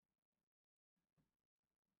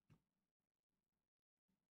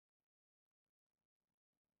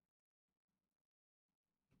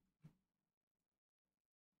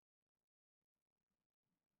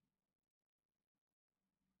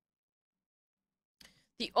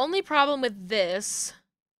 The only problem with this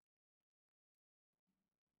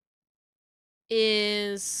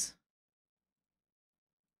is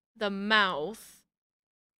the mouth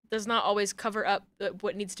does not always cover up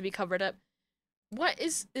what needs to be covered up. What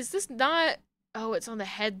is this not? Oh, it's on the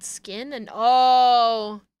head skin and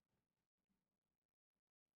oh.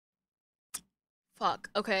 Fuck,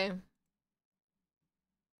 okay.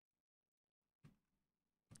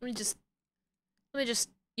 Let me just,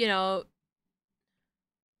 you know.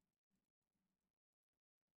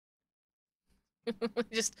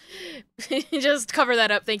 just cover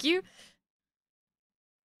that up, thank you.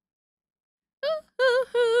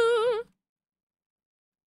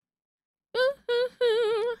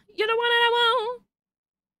 You're the one that I want.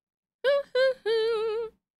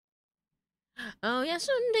 Oh yes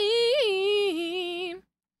indeed.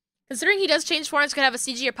 Considering he does change forms, could have a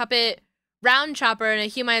CG or puppet round Chopper and a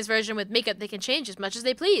humanized version with makeup they can change as much as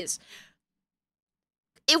they please.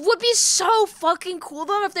 It would be so fucking cool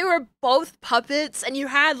though if they were both puppets and you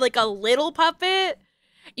had like a little puppet.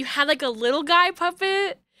 You had like a little guy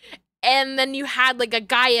puppet. and then you had like a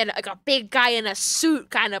guy in like a big guy in a suit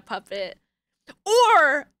kind of puppet.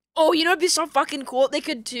 Or, oh, you know, it'd be so fucking cool. They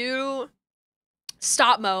could do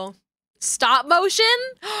stop motion.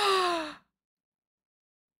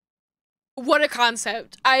 What a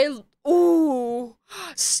concept. Ooh,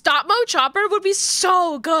 stop mo Chopper would be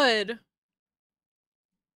so good.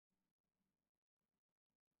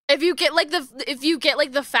 If you get like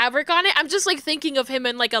the fabric on it, I'm just like thinking of him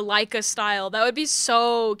in like a Leica style. That would be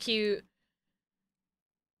so cute.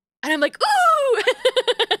 And I'm like, ooh.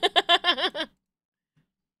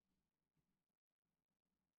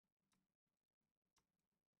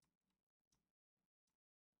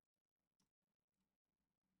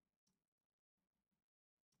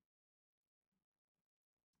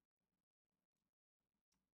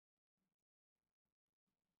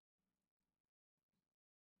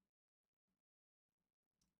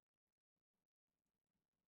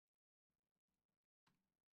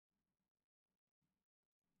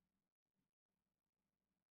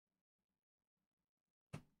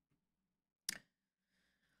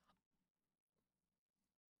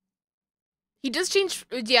 He does change,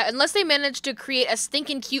 yeah, unless they manage to create a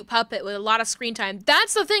stinking cute puppet with a lot of screen time.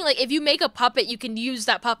 That's the thing, like, if you make a puppet, you can use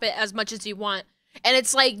that puppet as much as you want. And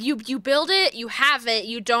it's like, you build it, you have it,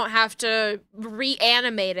 you don't have to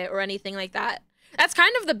reanimate it or anything like that. That's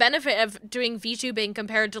kind of the benefit of doing VTubing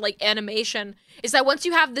compared to, like, animation, is that once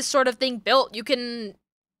you have this sort of thing built, you can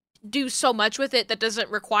do so much with it that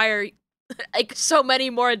doesn't require, like, so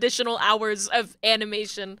many more additional hours of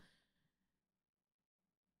animation.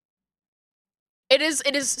 It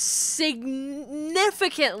is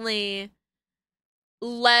significantly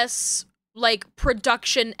less, like,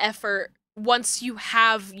 production effort once you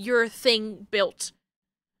have your thing built.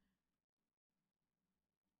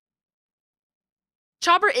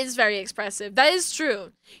 Chopper is very expressive. That is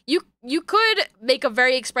true. You could make a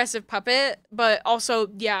very expressive puppet, but also,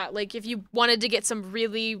 yeah, like, if you wanted to get some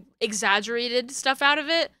really exaggerated stuff out of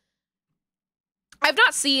it. I've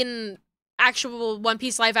not seen actual One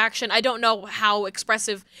Piece live action. I don't know how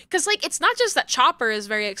expressive, because like it's not just that Chopper is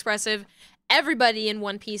very expressive, everybody in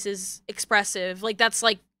One Piece is expressive. Like that's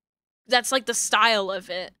like the style of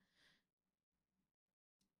it.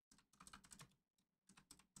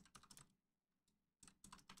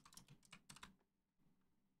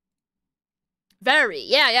 Very,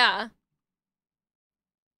 yeah.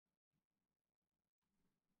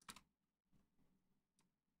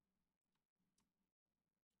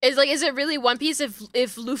 Is it really One Piece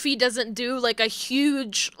if Luffy doesn't do like a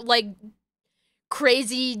huge like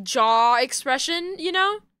crazy jaw expression, you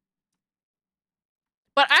know?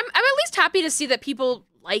 But I'm at least happy to see that people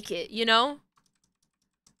like it, you know?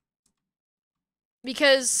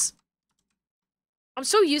 Because I'm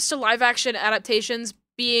so used to live action adaptations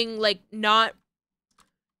being like not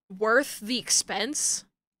worth the expense.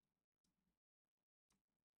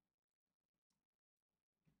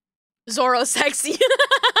 Zoro sexy.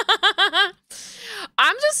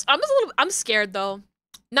 I'm scared though.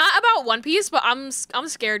 Not about One Piece, but I'm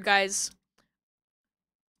scared, guys.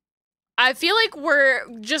 I feel like we're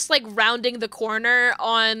just like rounding the corner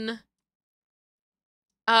on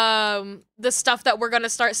the stuff that we're gonna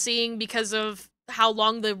start seeing because of how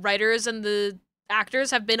long the writers and the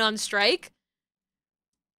actors have been on strike.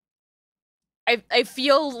 I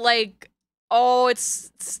feel like, oh,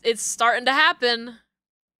 it's starting to happen.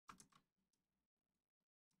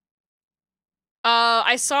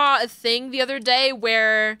 I saw a thing the other day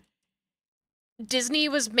where Disney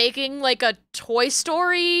was making like a Toy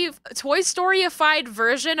Story-ified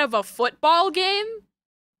version of a football game.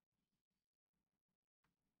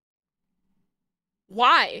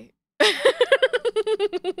 Why?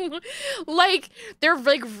 Like, they're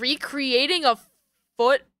like recreating a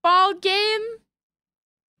football game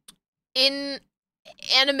in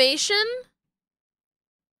animation?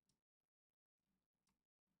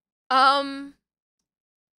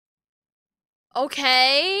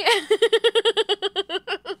 Okay.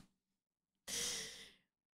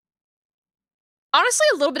 Honestly,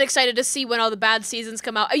 a little bit excited to see when all the bad seasons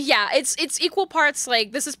come out. Yeah, it's equal parts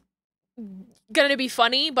like this is gonna be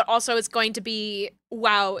funny, but also it's going to be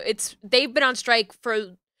wow. They've been on strike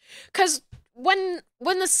for, cause when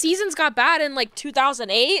the seasons got bad in like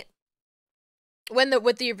 2008,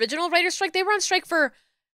 with the original writer's strike, they were on strike for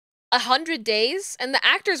 100 days, and the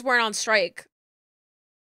actors weren't on strike.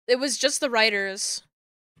 It was just the writers.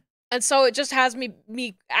 And so it just has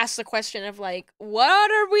me ask the question of like,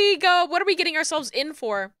 what are we getting ourselves in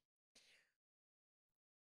for?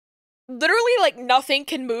 Literally, like, nothing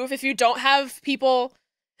can move if you don't have people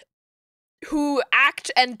who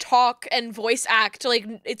act and talk and voice act. Like,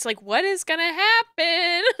 it's like, what is gonna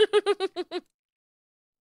happen?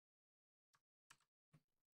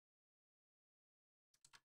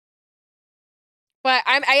 But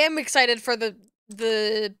I am excited for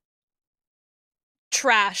the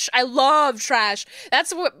trash. I love trash.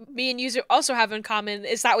 That's what me and you also have in common,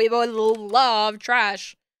 is that we both love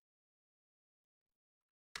trash.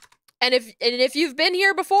 And if you've been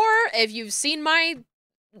here before, if you've seen my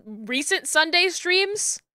recent Sunday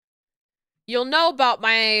streams, you'll know about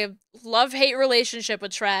my love-hate relationship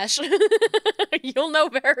with trash. You'll know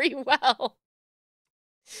very well.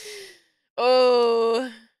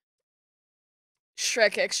 Oh.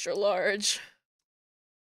 Shrek Extra Large.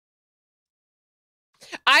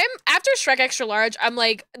 After Shrek Extra Large, I'm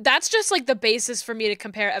like, that's just like the basis for me to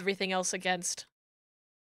compare everything else against.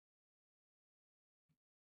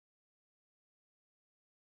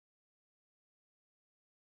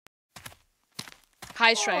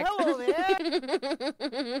 Hi, Shrek. Oh, hello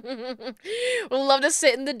there. Would love to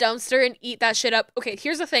sit in the dumpster and eat that shit up. Okay,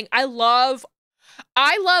 here's the thing. I love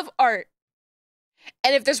art.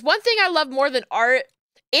 And if there's one thing I love more than art,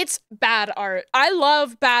 it's bad art. I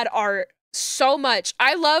love bad art so much.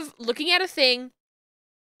 I love looking at a thing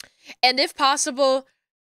and, if possible,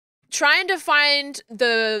 trying to find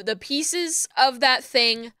the pieces of that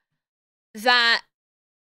thing that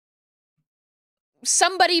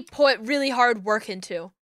somebody put really hard work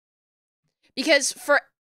into. Because for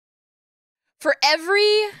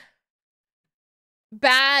every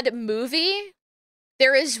bad movie,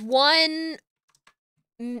 there is one,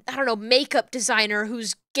 I don't know, makeup designer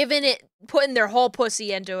who's putting their whole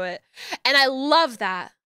pussy into it. And I love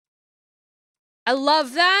that. I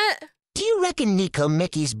love that. Do you reckon Neko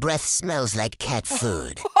Mikki's breath smells like cat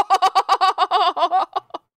food?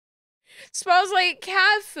 Smells like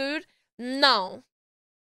cat food? No.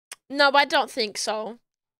 No, I don't think so.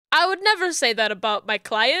 I would never say that about my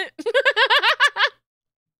client.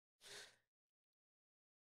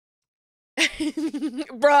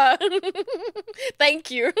 Bruh. Thank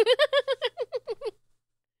you.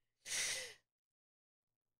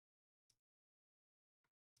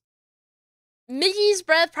 Mickey's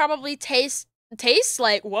breath probably tastes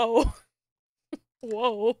like, whoa.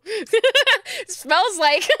 Whoa. Smells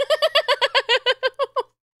like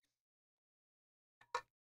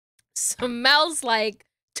smells like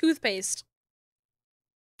toothpaste.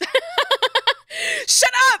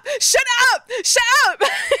 Shut up! Shut up! Shut up!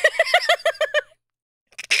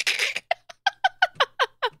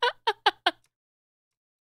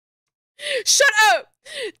 Shut up!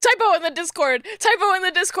 Typo in the Discord. Typo in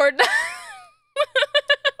the Discord.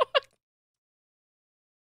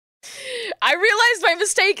 I realized my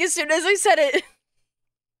mistake as soon as I said it.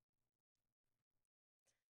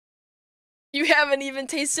 You haven't even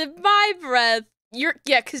tasted my breath. Yeah,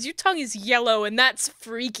 because your tongue is yellow and that's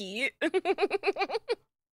freaky.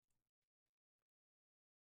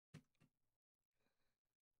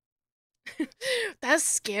 That's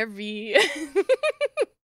scary.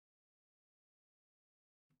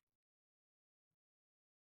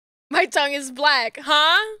 My tongue is black,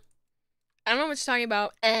 huh? I don't know what you're talking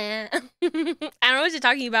about. I don't know what you're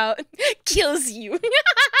talking about. Kills you.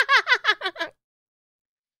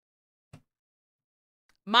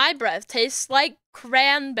 My breath tastes like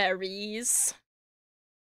cranberries.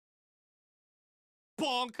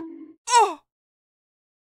 Bonk. Oh!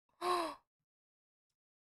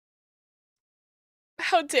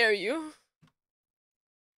 How dare you?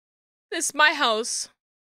 This is my house.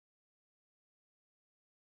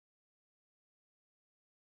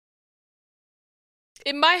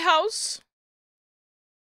 In my house?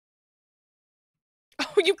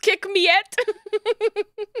 Oh, you kick me yet?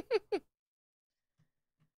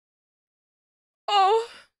 Oh.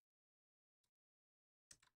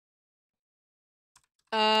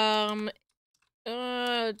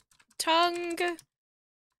 Tongue,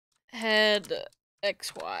 head,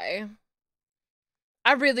 XY.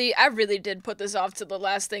 I really did put this off to the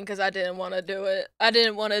last thing because I didn't want to do it. I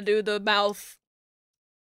didn't want to do the mouth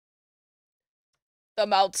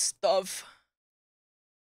stuff.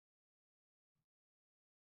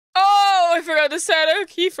 Oh, I forgot to set a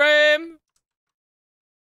keyframe.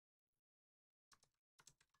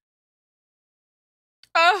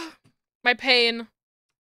 Oh, my pain.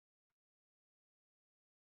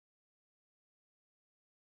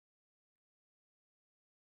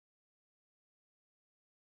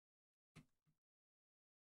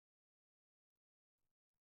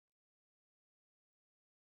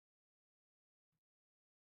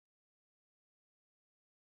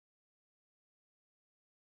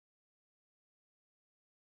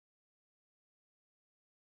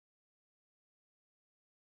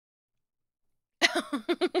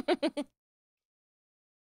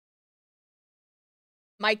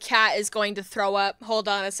 My cat is going to throw up. Hold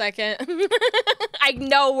on a second. I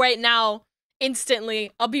know right now.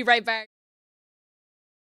 Instantly. I'll be right back.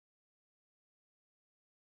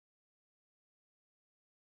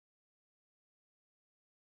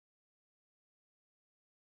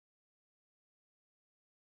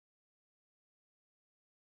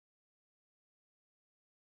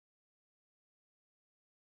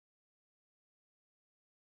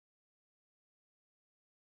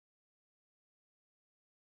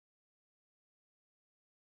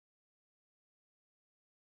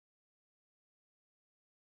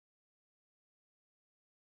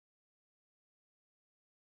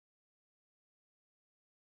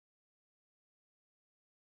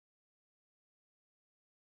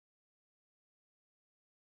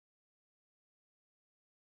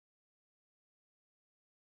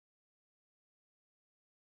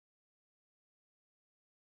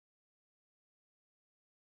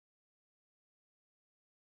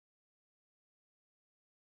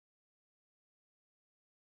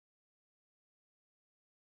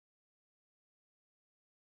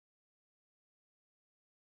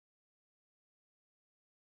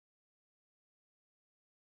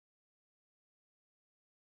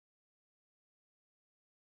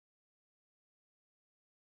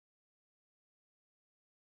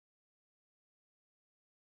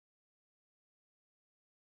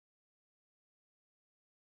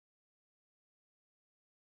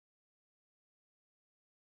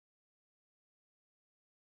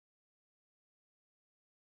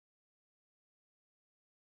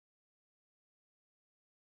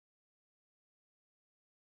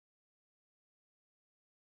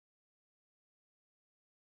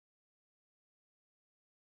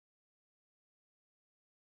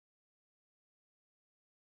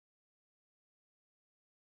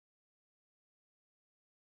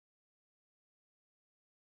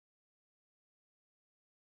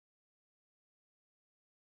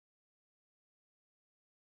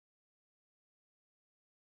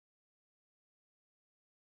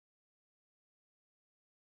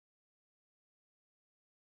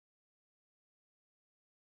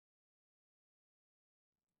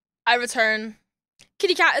 I return.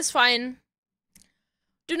 Kitty cat is fine.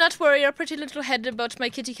 Do not worry your pretty little head about my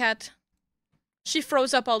kitty cat. She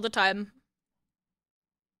froze up all the time.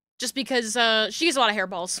 Just because, she gets a lot of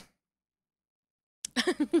hairballs.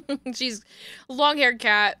 She's a long-haired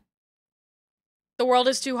cat. The world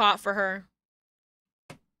is too hot for her.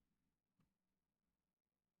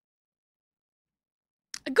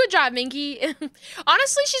 Good job, Minky.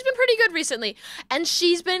 Honestly, she's been pretty good recently. And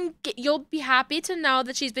she's been, you'll be happy to know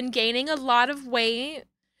that she's been gaining a lot of weight.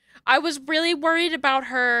 I was really worried about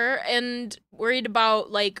her and worried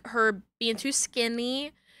about, like, her being too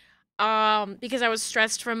skinny. Because I was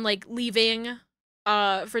stressed from, like, leaving,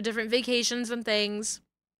 for different vacations and things.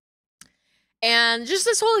 And just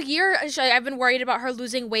this whole year, I've been worried about her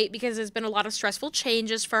losing weight because there's been a lot of stressful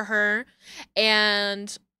changes for her.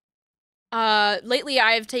 And lately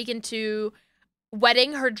I've taken to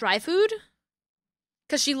wetting her dry food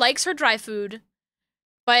because she likes her dry food.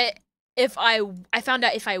 But if I found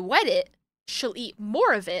out if I wet it, she'll eat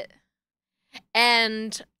more of it.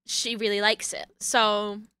 And she really likes it.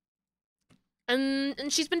 So, and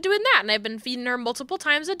she's been doing that. And I've been feeding her multiple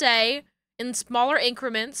times a day in smaller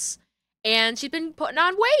increments. And she's been putting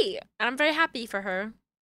on weight. And I'm very happy for her.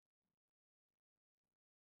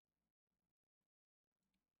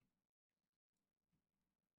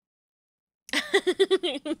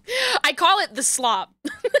 I call it the slop.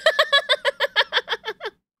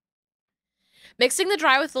 Mixing the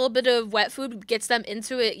dry with a little bit of wet food gets them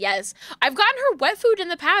into it, yes. I've gotten her wet food in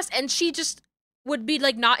the past, and she just would be,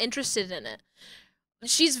 like, not interested in it.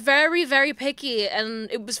 She's very, very picky, and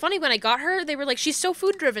it was funny when I got her, they were like, she's so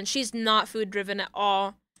food-driven. She's not food-driven at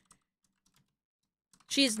all.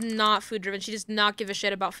 She's not food-driven. She does not give a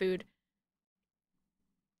shit about food.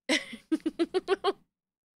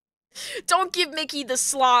 Don't give Mickey the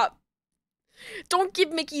slop. Don't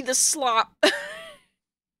give Mickey the slop.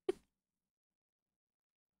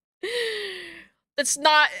 It's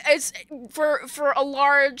not, it's, for a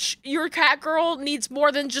large, your cat girl needs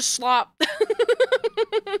more than just slop.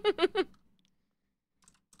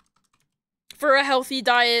 For a healthy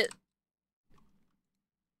diet.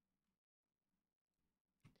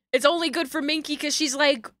 It's only good for Minky because she's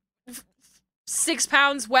like 6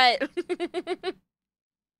 pounds wet.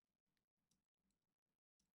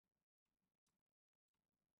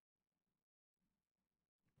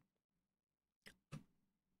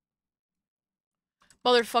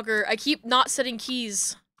 Motherfucker, I keep not setting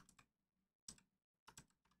keys.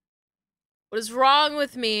 What is wrong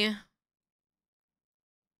with me?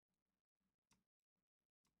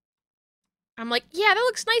 I'm like, yeah, that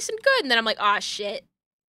looks nice and good. And then I'm like, ah, shit.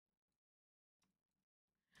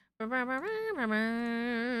 One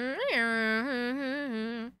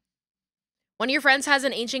of your friends has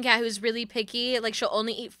an ancient cat who's really picky. Like, she'll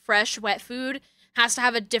only eat fresh wet food. Has to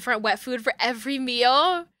have a different wet food for every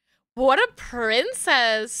meal. What a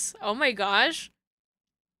princess. Oh my gosh.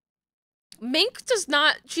 Mink does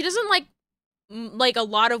not, she doesn't like a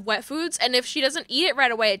lot of wet foods. And if she doesn't eat it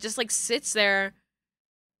right away, it just like sits there.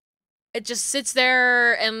 It just sits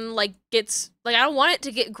there and like gets, like, I don't want it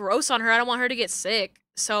to get gross on her. I don't want her to get sick.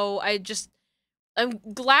 So I'm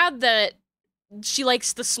glad that she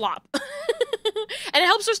likes the slop. And it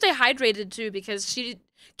helps her stay hydrated too, because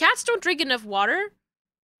cats don't drink enough water.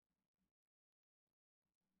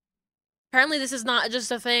 Apparently this is not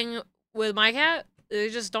just a thing with my cat. They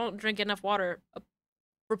just don't drink enough water,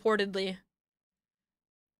 reportedly.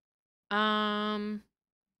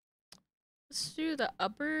 Let's do the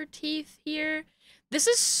upper teeth here. This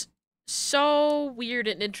is so weird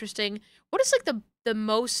and interesting. What is like the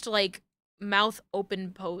most like mouth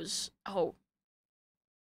open pose? Oh.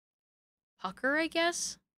 Pucker, I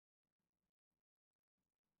guess?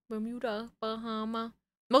 Bermuda, Bahama.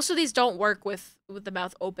 Most of these don't work with the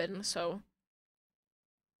mouth open, so.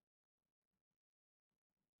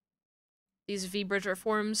 These V-bridger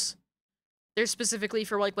forms, they're specifically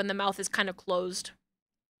for like when the mouth is kind of closed.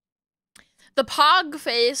 The pog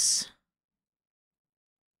face.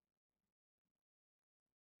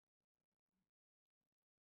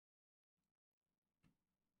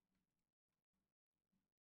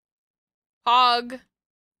 Pog.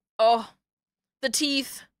 Oh, the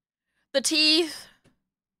teeth. The teeth.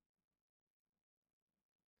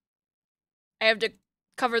 I have to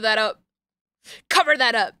cover that up. Cover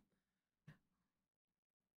that up.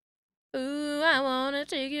 Ooh, I wanna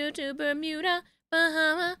take you to Bermuda,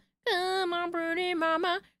 Bahama. Come on, pretty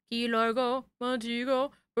mama. Key Largo,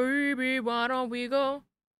 Montego. Baby, why don't we go?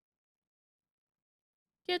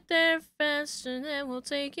 Get there fast and then we'll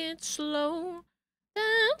take it slow.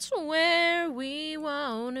 That's where we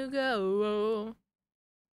wanna go.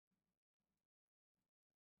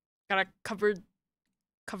 Gotta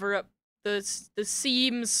cover up the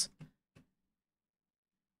seams.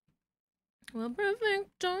 We'll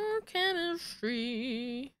perfect our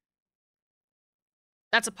chemistry.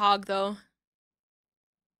 That's a pog, though.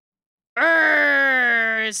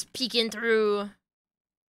 It's peeking through.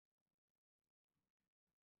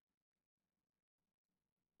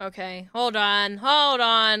 Okay, hold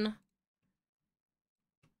on.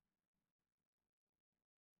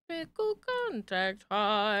 Pickle contact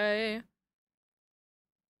high.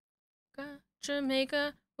 Got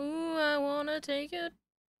Jamaica, ooh, I wanna take it.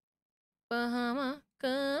 Bahama,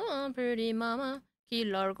 come on, pretty mama. Key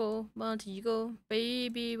Largo, Montego,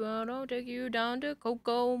 baby, why don't take you down to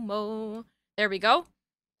Kokomo? There we go.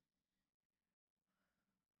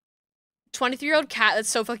 23-year-old cat that's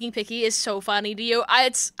so fucking picky is so funny to you.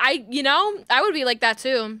 You know, I would be like that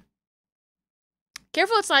too.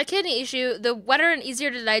 Careful, it's not a kidney issue. The wetter and easier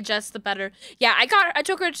to digest, the better. Yeah, I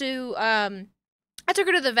took her to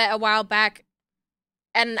the vet a while back,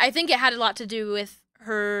 and I think it had a lot to do with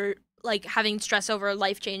her, like, having stress over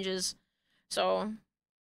life changes. So.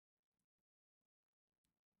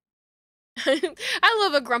 I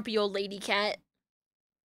love a grumpy old lady cat.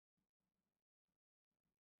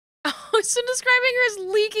 Oh, so describing her as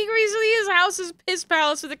leaking recently, his house is piss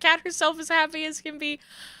palace, with the cat herself as happy as can be.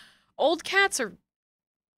 Old cats are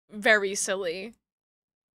very silly.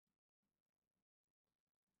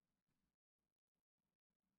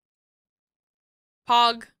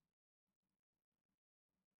 Pog.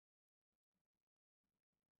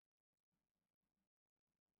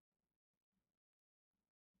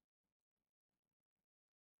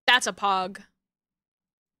 That's a pog.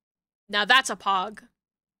 Now that's a pog.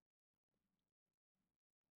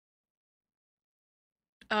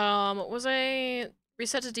 Was I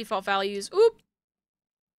reset to default values? Oop.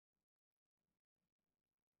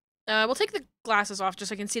 We'll take the glasses off just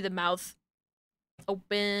so I can see the mouth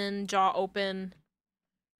open, jaw open.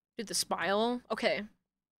 Do the smile. Okay.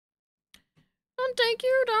 I'll take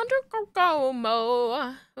you down to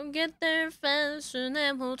Kokomo. We'll get there fast and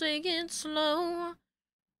then we'll take it slow.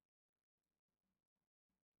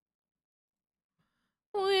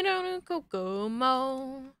 Way down to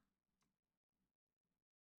Kokomo.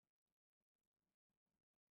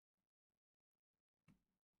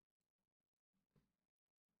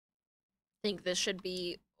 I think this should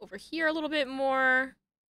be over here a little bit more.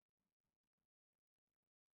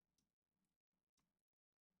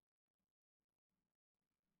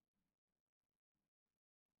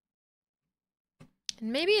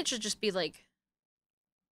 And maybe it should just be, like,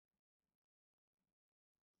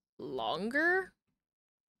 longer?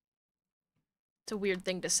 It's a weird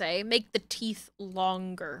thing to say. Make the teeth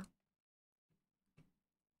longer.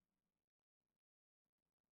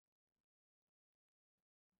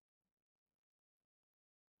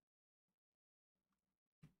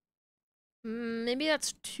 Maybe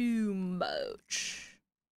that's too much.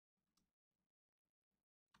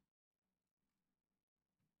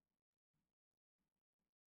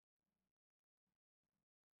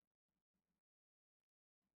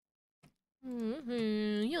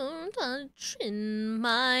 You're touching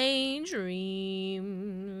my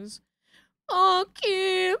dreams. Oh,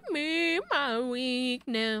 give me my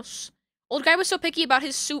weakness. Old guy was so picky about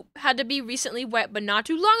his soup. Had to be recently wet, but not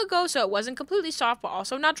too long ago, so it wasn't completely soft, but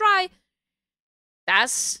also not dry.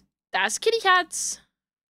 That's kitty cats.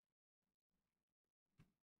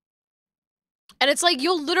 And it's like,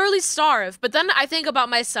 you'll literally starve. But then I think about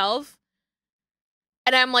myself.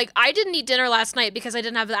 And I'm like, I didn't eat dinner last night because I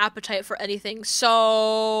didn't have the appetite for anything.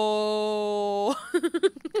 So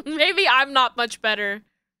maybe I'm not much better.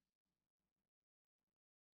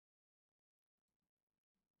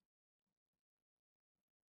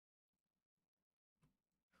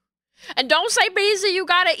 And don't say, Breezy, you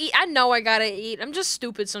gotta eat. I know I gotta eat. I'm just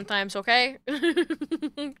stupid sometimes, okay?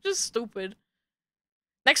 Just stupid.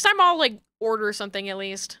 Next time I'll, like, order something at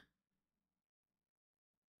least.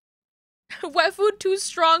 Wet food too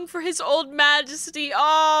strong for his old majesty.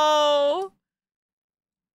 Oh!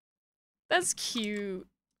 That's cute.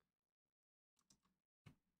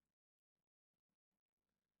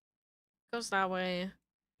 Goes that way.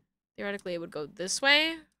 Theoretically, it would go this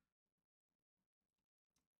way.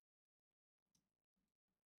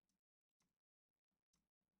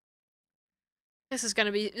 This is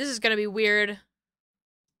gonna be weird.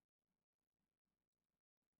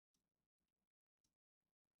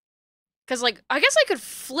 Cause like, I guess I could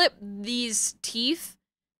flip these teeth,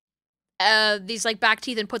 these like back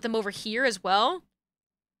teeth and put them over here as well.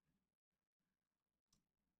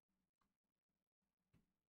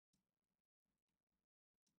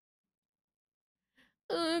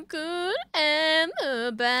 The good and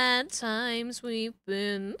the bad times we've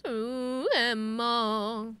been through them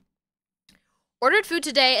all. Ordered food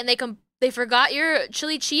today and they forgot your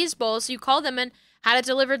chili cheese bowl, so you called them and had it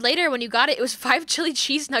delivered later. When you got it, it was 5 chili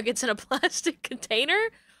cheese nuggets in a plastic container.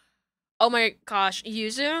 Oh my gosh,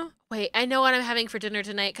 Yuzu? Wait, I know what I'm having for dinner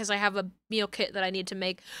tonight because I have a meal kit that I need to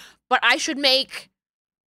make. But I should make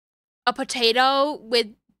a potato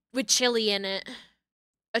with chili in it.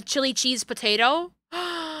 A chili cheese potato.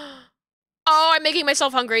 Oh, I'm making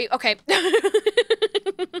myself hungry. Okay.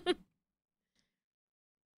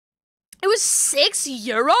 It was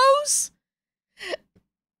 €6?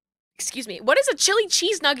 Excuse me. What is a chili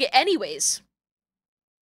cheese nugget anyways?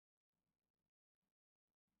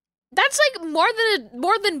 That's like more than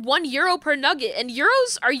 €1 per nugget. And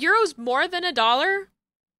are euros more than $1?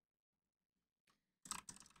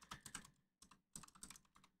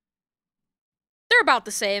 They're about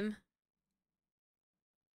the same.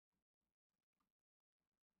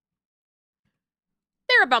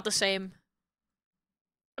 They're about the same.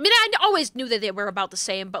 I mean, I always knew that they were about the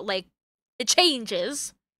same, but like, it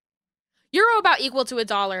changes. Euro about equal to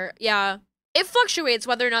 $1. Yeah. It fluctuates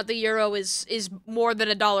whether or not the euro is more than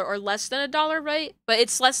 $1 or less than $1, right? But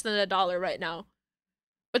it's less than $1 right now.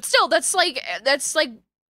 But still, that's like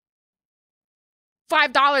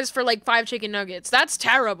 $5 for like 5 chicken nuggets. That's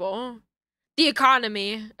terrible. The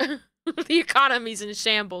economy. The economy's in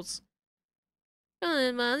shambles.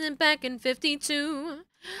 Back in 52,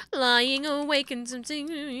 lying awake and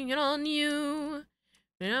something on you.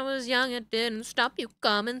 When I was young, it didn't stop you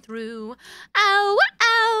coming through. Ow,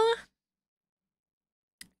 ow.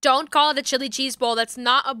 Don't call it a chili cheese bowl. That's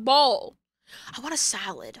not a bowl. I want a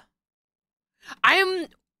salad.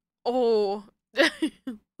 Oh.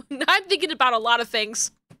 I'm thinking about a lot of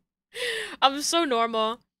things. I'm so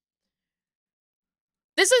normal.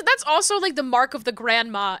 That's also like the mark of the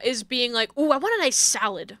grandma, is being like, ooh, I want a nice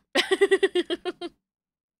salad.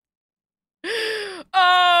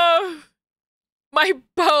 Oh, my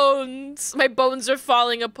bones are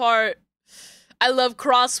falling apart. I love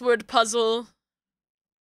crossword puzzle.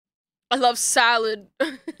 I love salad.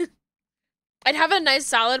 I'd have a nice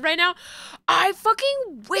salad right now. I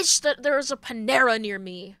fucking wish that there was a Panera near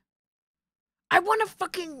me. I want a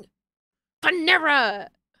fucking Panera.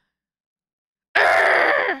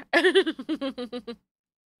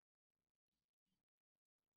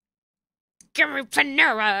 Give me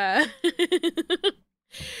Panera.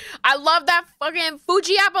 I love that fucking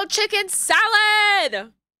Fuji apple chicken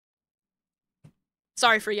salad.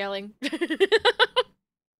 Sorry for yelling.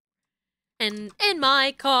 And in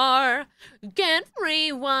my car, can't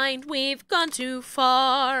rewind, we've gone too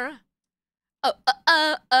far. Oh, oh,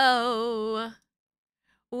 oh, oh.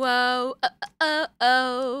 Whoa, oh, oh,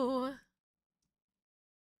 oh.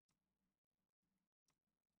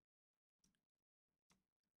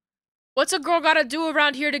 What's a girl gotta do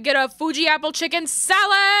around here to get a Fuji apple chicken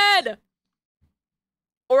salad?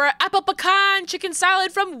 Or an apple pecan chicken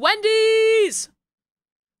salad from Wendy's?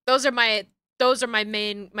 Those are my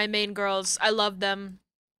main girls. I love them.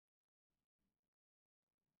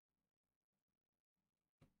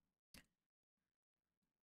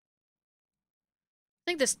 I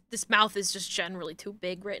think this mouth is just generally too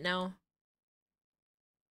big right now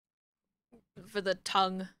for the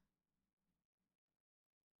tongue.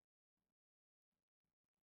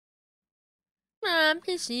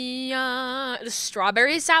 The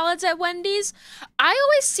strawberry salads at Wendy's. I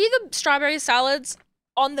always see the strawberry salads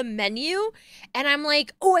on the menu, and I'm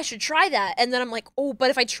like, oh, I should try that. And then I'm like, oh, but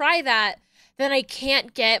if I try that, then I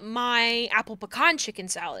can't get my apple pecan chicken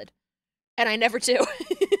salad. And I never do.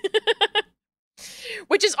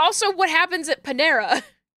 Which is also what happens at Panera.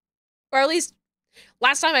 Or at least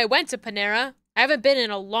last time I went to Panera. I haven't been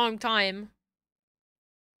in a long time.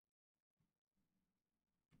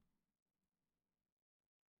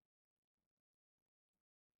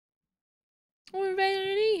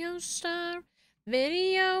 Radio star,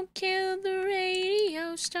 video killed the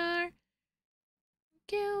radio star.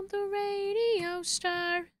 Killed the radio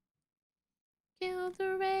star. Killed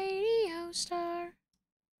the radio star.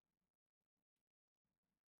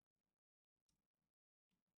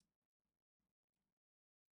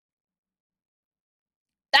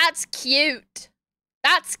 That's cute.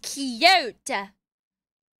 That's cute.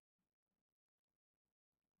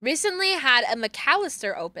 Recently had a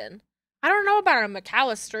McAllister open. I don't know about a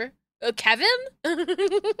McAllister. Kevin?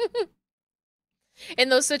 In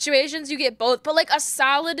those situations, you get both. But, like, a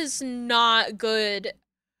salad is not good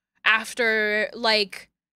after,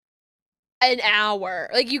 like, an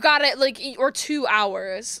hour. Like, you gotta, like, or 2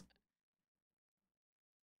 hours.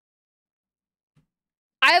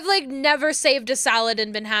 I've, like, never saved a salad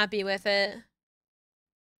and been happy with it.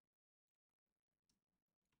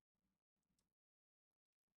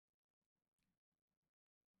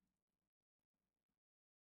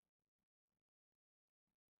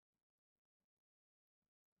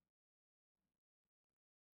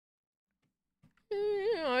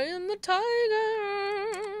 I am the tiger.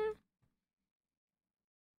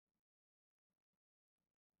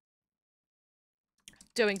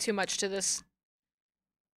 Doing too much to this.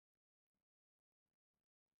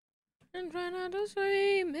 And try not to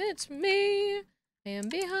scream, it's me. I am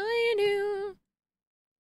behind you.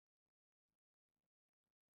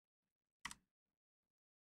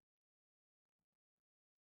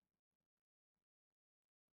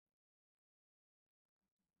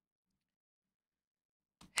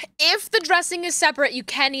 If the dressing is separate, you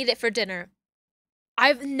can eat it for dinner.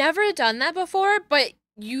 I've never done that before, but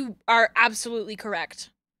you are absolutely correct.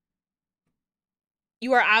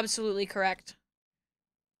 You are absolutely correct.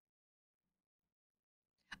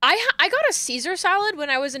 I got a Caesar salad when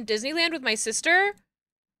I was in Disneyland with my sister,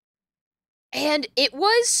 and it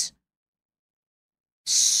was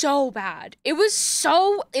so bad. It was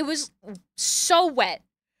so wet.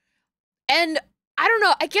 And I don't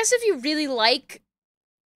know, I guess if you really like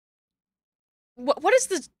what is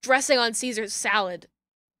the dressing on Caesar's salad?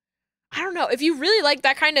 I don't know. If you really like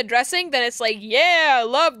that kind of dressing, then it's like, yeah, I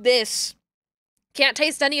love this. Can't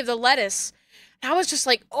taste any of the lettuce. And I was just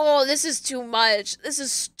like, oh, this is too much. This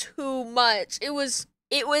is too much. It was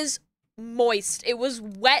moist. It was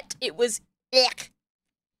wet. It was ick.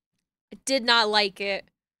 I did not like it.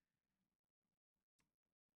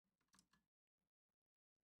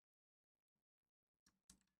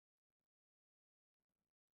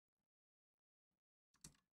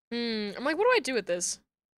 I'm like, what do I do with this?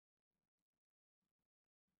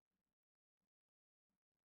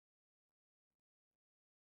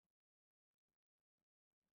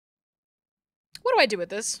 What do I do with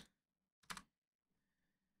this?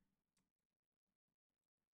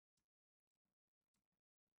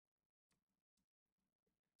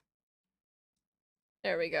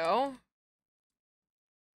 There we go.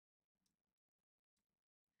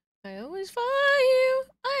 I always find you.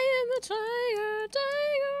 I am the tiger,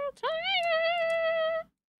 tiger, tiger.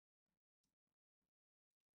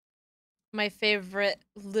 My favorite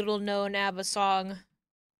little known ABBA song.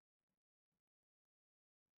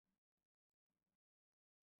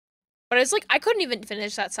 But it's like I couldn't even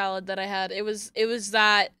finish that salad that I had. It was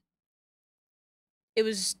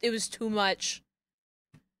too much.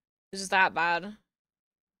 It was that bad.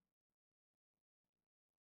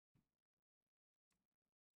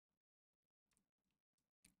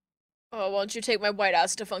 Oh, why don't you take my white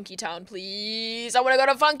ass to Funky Town, please? I want to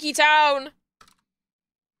go to Funky Town!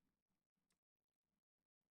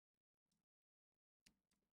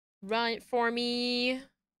 Run it for me.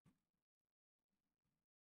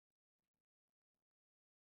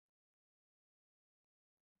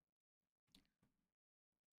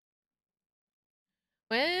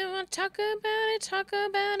 When I talk about it, talk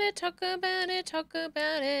about it, talk about it, talk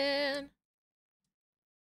about it.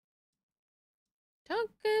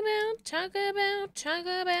 Talk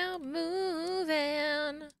about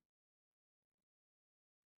moving.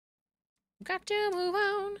 Got to move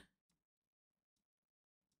on.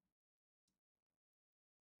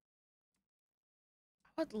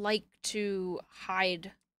 I would like to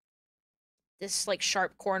hide this, like,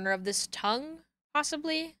 sharp corner of this tongue,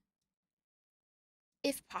 possibly.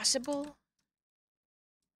 If possible.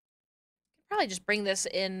 Probably just bring this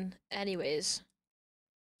in anyways.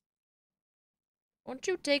 Won't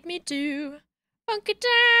you take me to Funky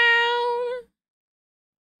Town?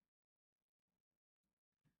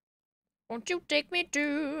 Won't you take me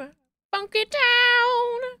to Funky Town?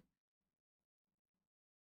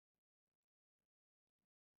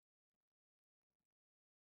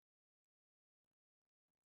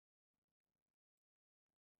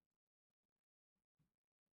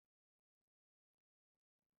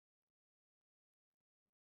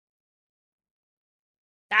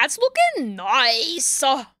 That's looking nice.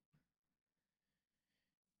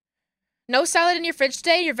 No salad in your fridge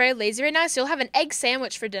today? You're very lazy right now, so you'll have an egg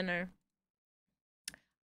sandwich for dinner.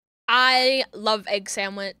 I love egg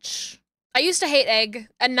sandwich. I used to hate egg,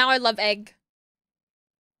 and now I love egg.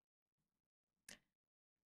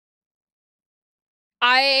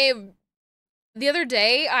 The other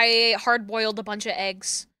day, I hard-boiled a bunch of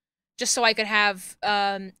eggs, just so I could have,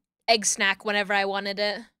 egg snack whenever I wanted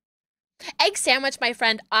it. Egg sandwich, my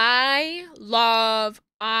friend, I love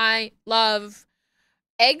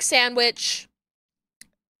egg sandwich,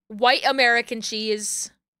 white American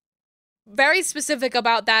cheese. Very specific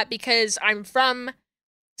about that because I'm from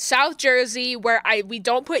South Jersey where we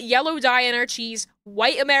don't put yellow dye in our cheese,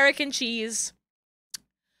 white American cheese.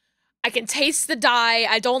 I can taste the dye,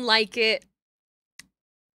 I don't like it.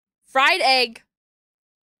 Fried egg,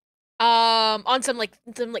 on some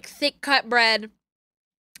thick cut bread,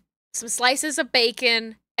 some slices of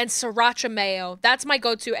bacon, and sriracha mayo. That's my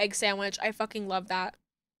go-to egg sandwich. I fucking love that.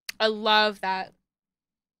 I love that.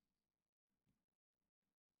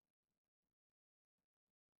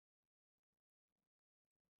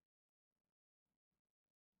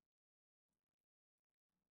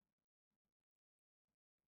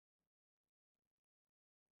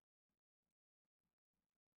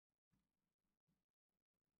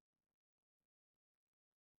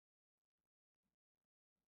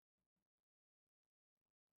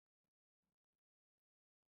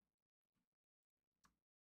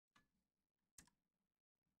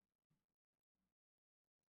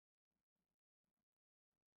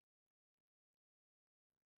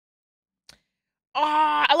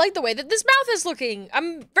 Ah, I like the way that this mouth is looking.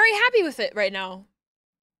 I'm very happy with it right now.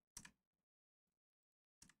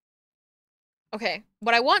 Okay,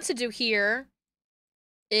 what I want to do here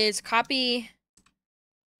is copy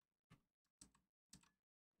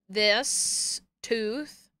this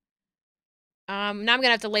tooth. Now I'm gonna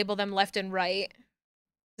have to label them left and right.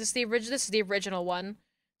 This is the original one.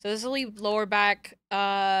 So this will leave lower back,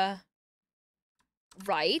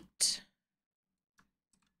 right.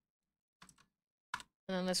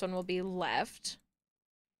 And then this one will be left.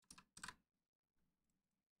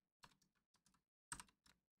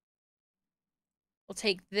 We'll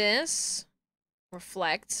take this,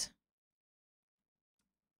 reflect,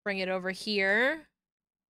 bring it over here.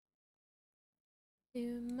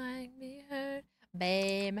 You might be hurt,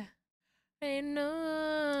 babe. I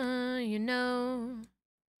know, you know.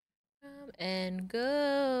 Come and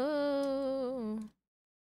go.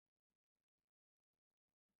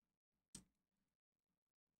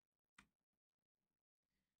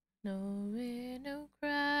 No rain, no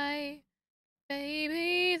cry.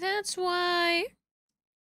 Baby, that's why.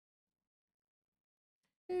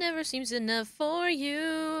 Never seems enough for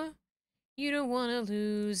you. You don't want to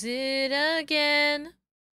lose it again.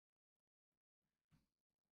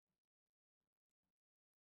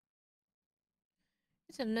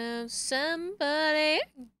 To love somebody,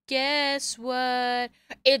 guess what?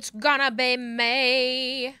 It's gonna be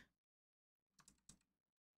me.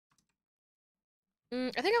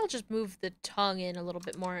 I think I'll just move the tongue in a little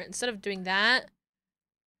bit more. Instead of doing that,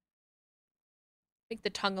 make the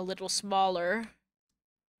tongue a little smaller.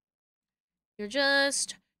 You're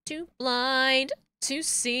just too blind to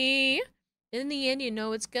see. In the end, you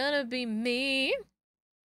know it's gonna be me.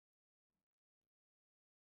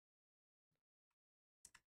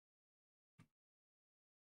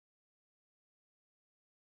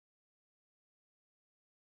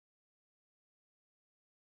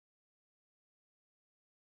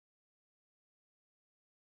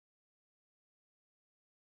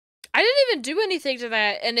 I didn't even do anything to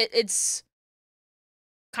that, and it's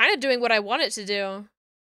kind of doing what I want it to do.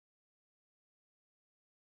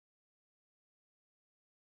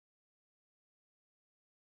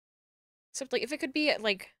 Except, like, if it could be at,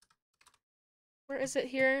 like... Where is it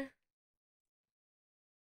here?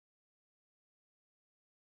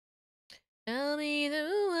 Tell me the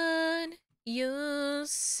one you'll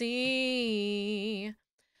see.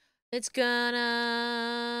 It's gonna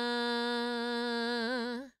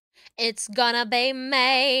be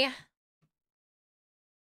me.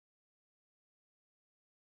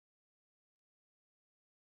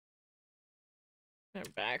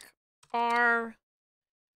 Back R.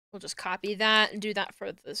 We'll just copy that and do that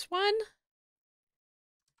for this one.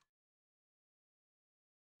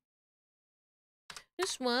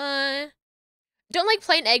 This one. Don't like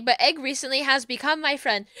plain egg, but egg recently has become my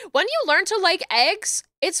friend. When you learn to like eggs,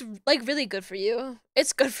 it's like really good for you.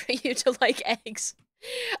 It's good for you to like eggs.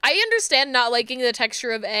 I understand not liking the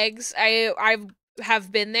texture of eggs. I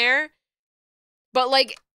have been there. But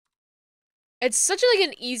like it's such like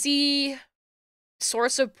an easy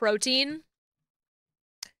source of protein.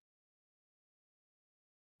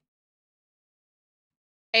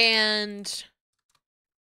 And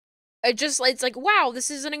it's like, wow, this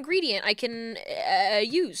is an ingredient I can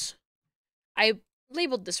use. I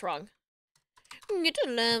labeled this wrong. Get to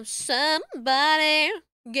love somebody,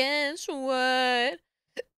 guess what?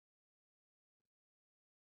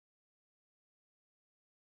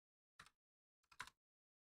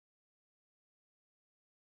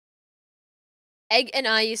 Egg and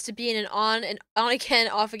I used to be in an on again,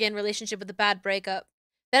 off again relationship with a bad breakup.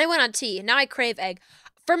 Then I went on tea. Now I crave egg.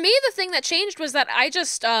 For me, the thing that changed was that I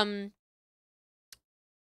just, I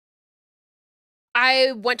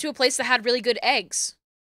went to a place that had really good eggs.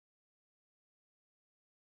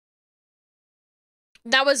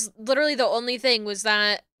 That was literally the only thing, was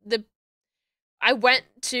that I went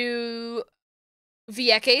to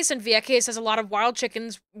Vieques, and Vieques has a lot of wild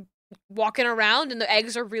chickens walking around, and the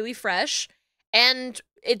eggs are really fresh, and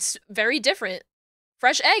it's very different.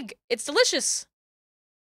 Fresh egg. It's delicious.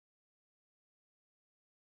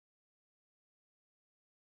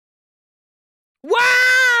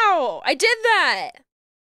 Wow! I did that!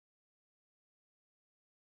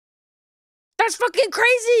 That's fucking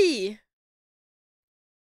crazy!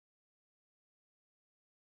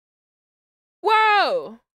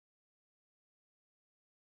 Whoa!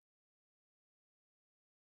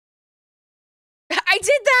 I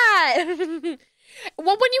did that!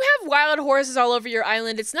 Well, when you have wild horses all over your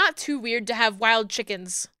island, it's not too weird to have wild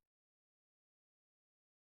chickens.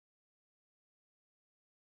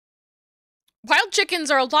 Wild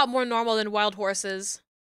chickens are a lot more normal than wild horses.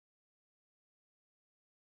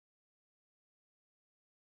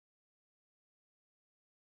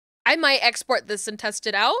 I might export this and test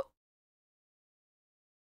it out.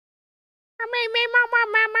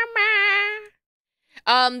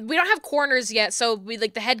 We don't have corners yet, so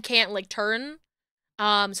the head can't like turn.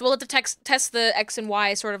 So we'll have to test the X and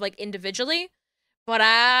Y sort of like individually. But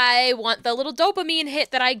I want the little dopamine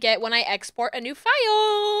hit that I get when I export a new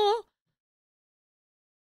file.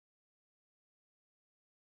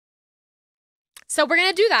 So we're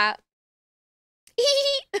gonna do that.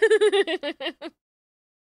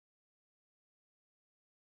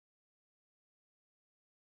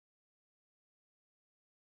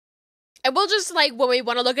 And we'll just, like, when we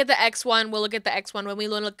want to look at the X one, we'll look at the X one. When we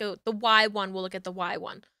want to look at the Y one, we'll look at the Y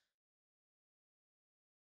one.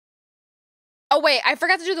 Oh, wait, I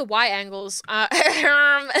forgot to do the Y angles. For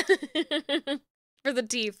the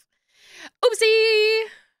teeth. Oopsie!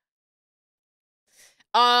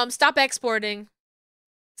 Stop exporting.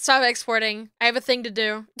 Stop exporting. I have a thing to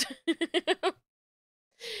do.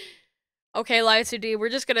 Okay, Live 2D, we're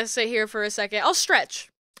just gonna sit here for a second. I'll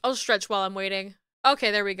stretch. I'll stretch while I'm waiting.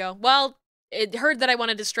 Okay, there we go. Well, it heard that I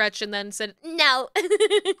wanted to stretch and then said, no.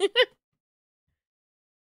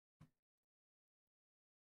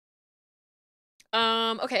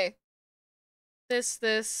 Okay. This.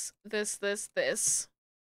 The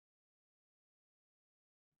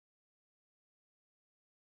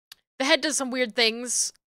head does some weird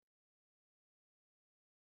things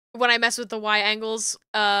when I mess with the Y angles,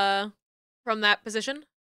 from that position.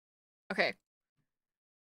 Okay.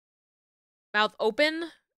 Mouth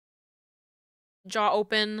open. Jaw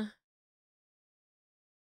open.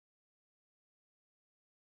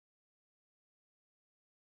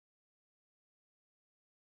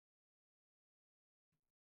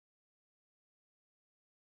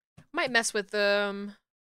 Might mess with the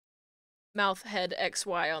mouth, head, X,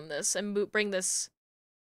 Y on this and bring this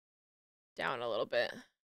down a little bit.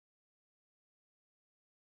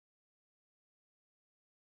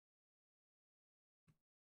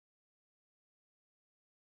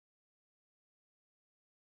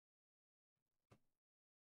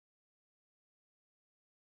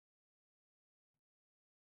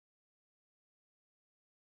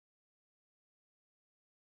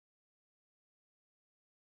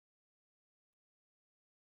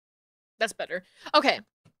 That's better. Okay.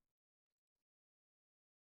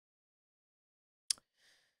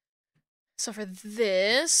 So for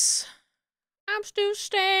this, I'm still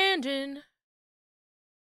standing.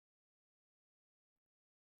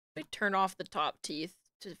 Let me turn off the top teeth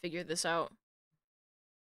to figure this out.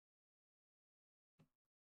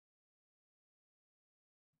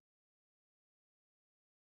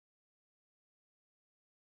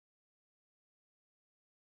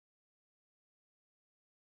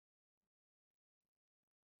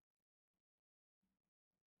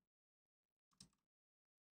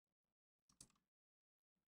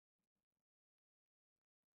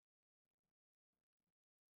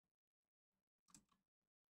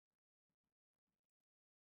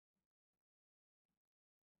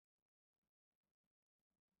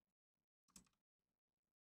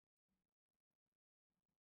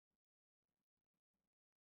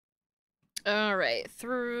 Alright,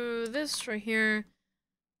 through this right here.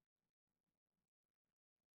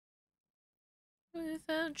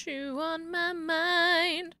 Without you on my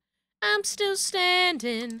mind, I'm still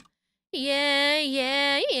standing. Yeah,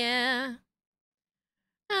 yeah, yeah.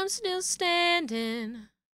 I'm still standing.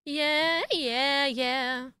 Yeah, yeah,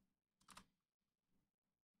 yeah.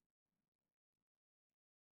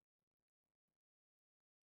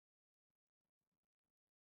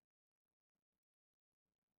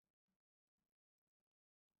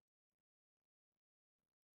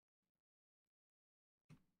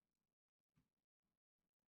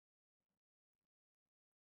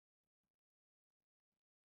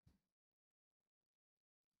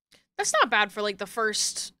 That's not bad for like the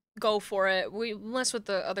first go for it. We mess with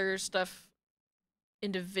the other stuff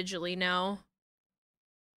individually now.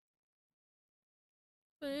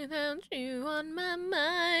 Without you on my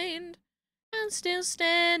mind, I'm still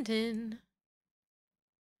standing.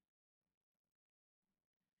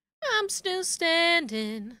 I'm still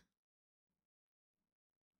standing.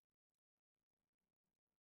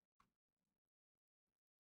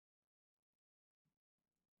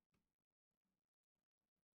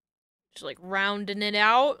 Just like rounding it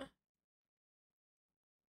out.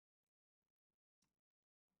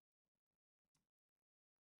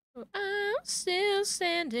 I'm still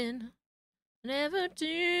standing. Never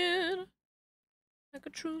did. Like a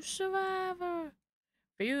true survivor.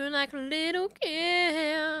 Feeling like a little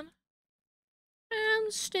kid.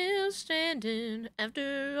 I'm still standing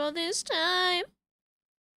after all this time.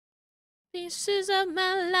 Pieces of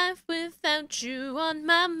my life without you on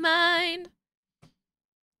my mind.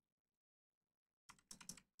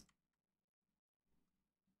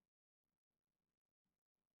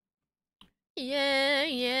 Yeah,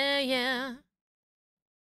 yeah, yeah.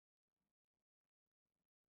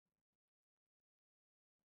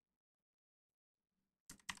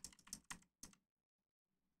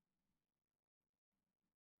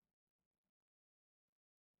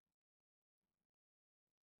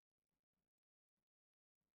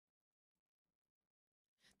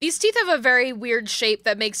 These teeth have a very weird shape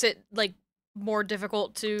that makes it like more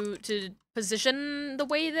difficult to position the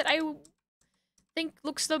way that I think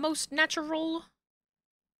looks the most natural.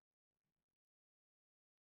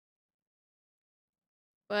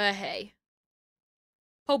 But hey,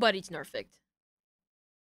 po buddy's perfect.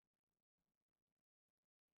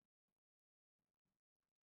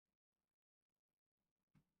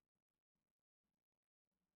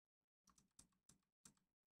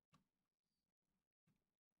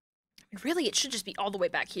 Really, it should just be all the way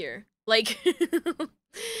back here. Like,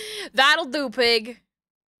 that'll do, pig.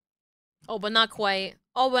 Oh, but not quite.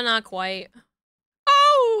 Oh, but not quite.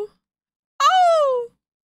 Oh! Oh!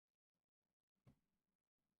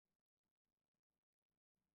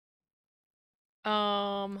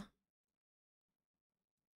 Um...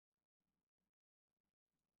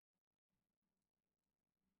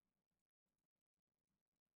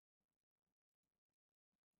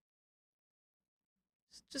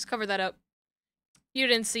 Just cover that up. You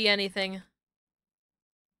didn't see anything.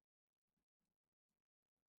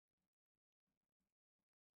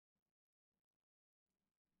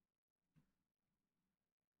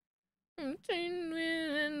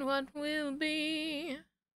 And what will be?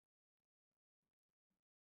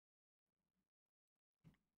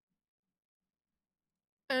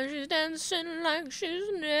 And she's dancing like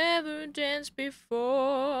she's never danced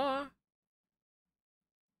before.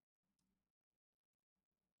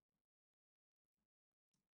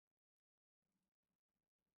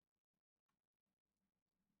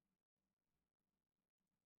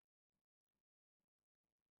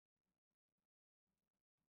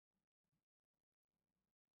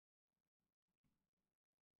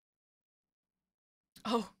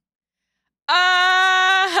 Oh.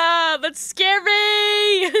 Ah, that's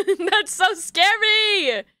scary! That's so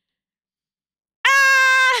scary!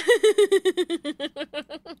 Ah!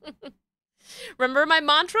 Remember my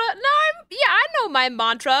mantra? No, yeah, I know my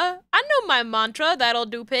mantra. I know my mantra. That'll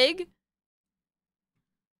do, pig.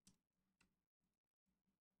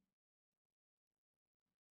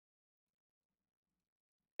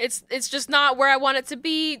 It's just not where I want it to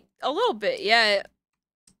be a little bit yet.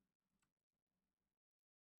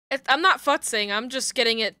 I'm not futzing. I'm just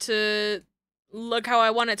getting it to look how I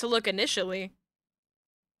want it to look initially.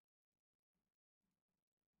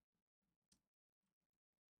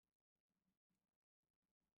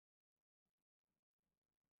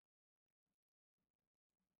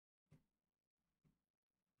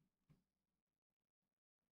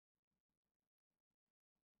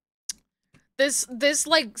 This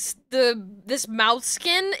like this mouth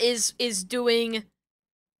skin is doing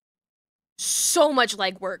so much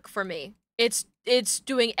legwork for me. It's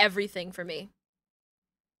doing everything for me.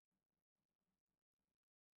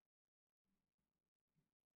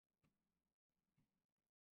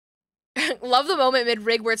 Love the moment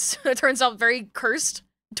mid-rig where it turns out very cursed.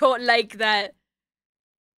 Don't like that.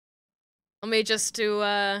 Let me just do,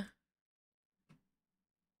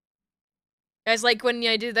 guys like when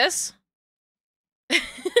I do this?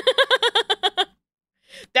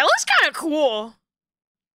 That looks kind of cool.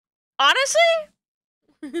 Honestly?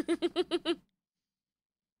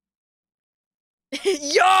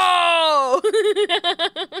 Yo!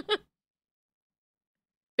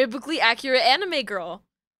 Biblically accurate anime girl.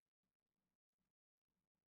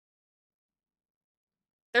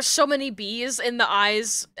 There's so many bees in the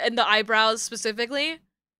eyes and the eyebrows specifically.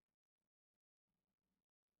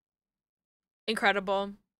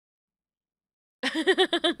 Incredible.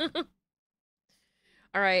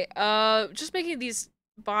 Alright, just making these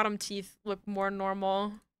bottom teeth look more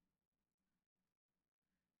normal.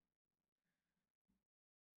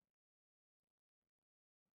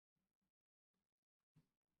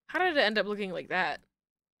 How did it end up looking like that?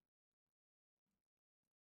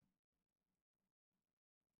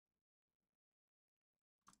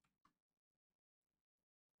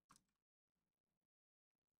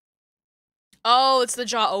 Oh, it's the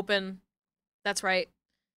jaw open. That's right.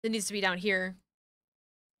 It needs to be down here.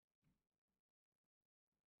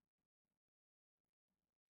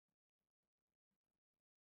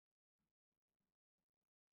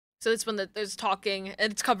 So it's when there's talking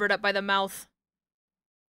and it's covered up by the mouth.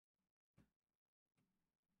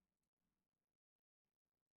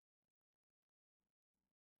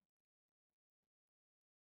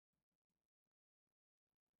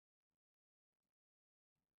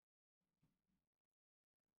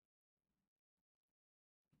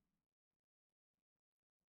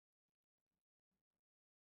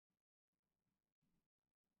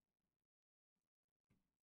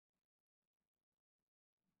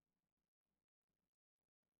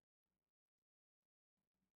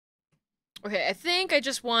 Okay, I think I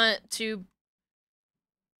just want to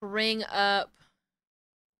bring up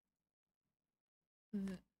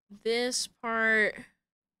this part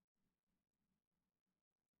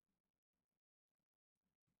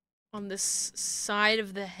on this side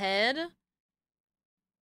of the head.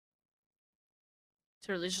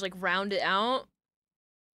 To really just like round it out.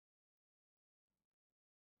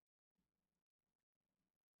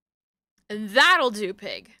 And that'll do,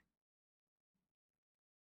 pig.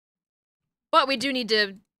 But we do need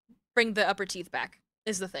to bring the upper teeth back,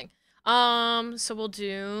 is the thing. So we'll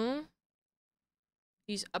do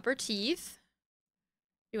these upper teeth.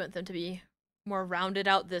 You want them to be more rounded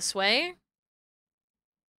out this way.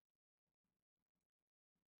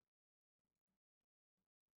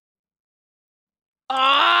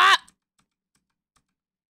 Ah!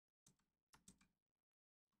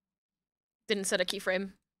 Didn't set a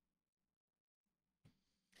keyframe.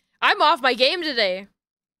 I'm off my game today.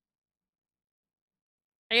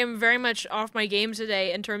 I am very much off my game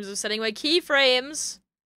today in terms of setting my keyframes.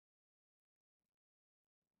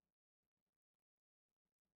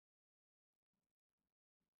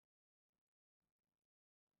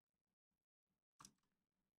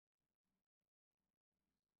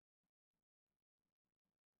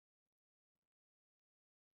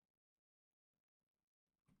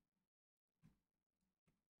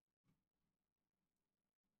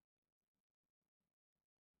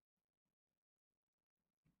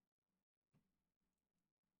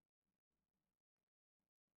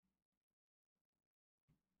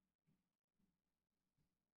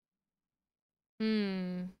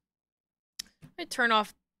 Let me turn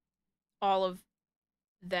off all of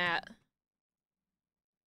that.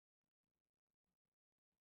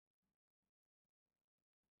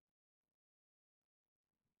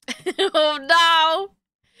 Oh no!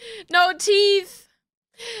 No teeth.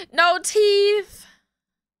 No teeth.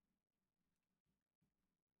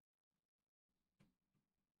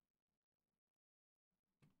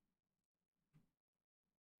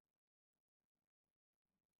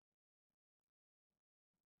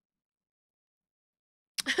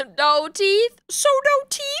 No teeth. So no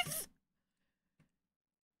teeth.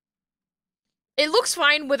 It looks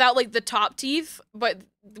fine without like the top teeth, but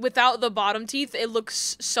without the bottom teeth, it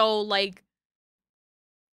looks so like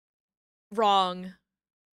wrong.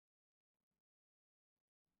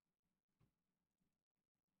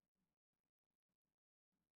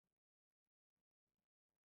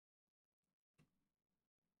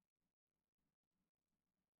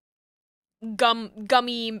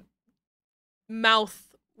 Gummy mouth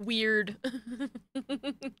weird.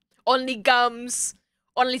 Only gums.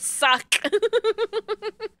 Only suck.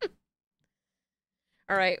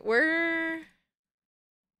 Alright, we're...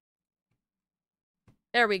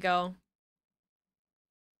 There we go.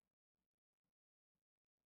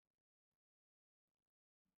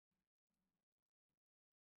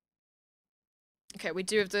 Okay, we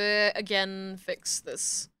do have to, again, fix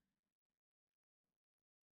this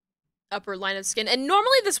upper line of skin. And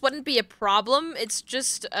normally this wouldn't be a problem. It's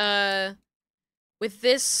just, with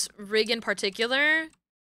this rig in particular,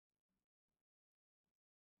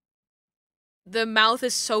 the mouth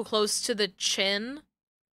is so close to the chin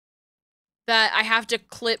that I have to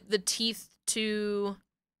clip the teeth to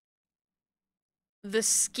the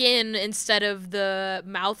skin instead of the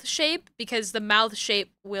mouth shape, because the mouth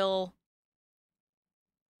shape will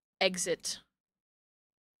exit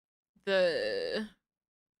the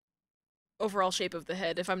overall shape of the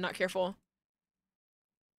head if I'm not careful.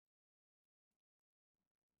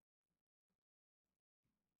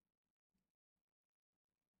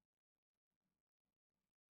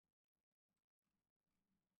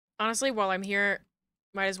 Honestly, while I'm here,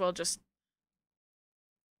 might as well just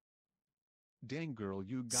Dang girl,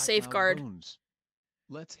 you got safeguard. loud bones.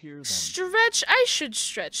 Let's hear them. Stretch. I should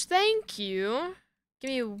stretch. Thank you. Give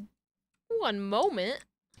me one moment.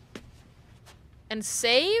 And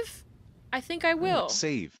save? I think I will.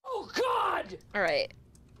 Save. Oh God! Alright.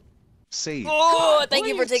 Save. Oh, thank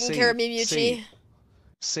you for taking Save. care of me, Muchi.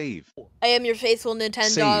 Save. I am your faithful Nintendo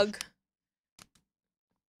Save. dog.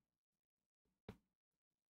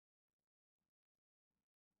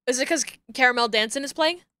 Is it because Caramel Dancing is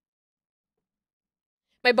playing?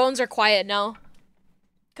 My bones are quiet now.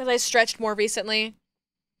 Because I stretched more recently.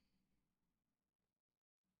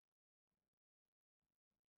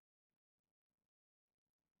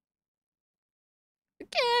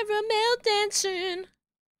 Caramel Dancing.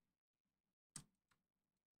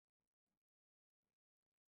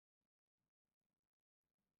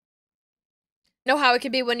 Know how it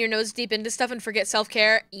can be when you're nose deep into stuff and forget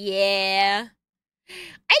self-care? Yeah.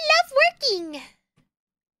 I love working.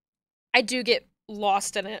 I do get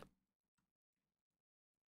lost in it.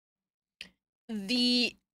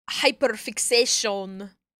 The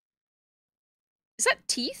hyperfixation. Is that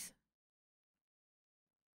teeth?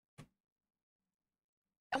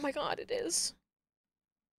 Oh my god, it is.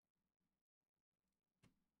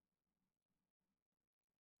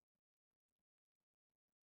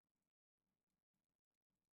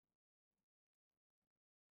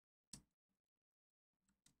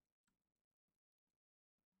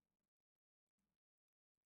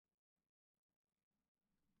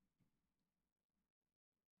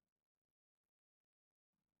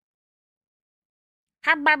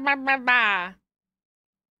 Ha ba ba ba ba.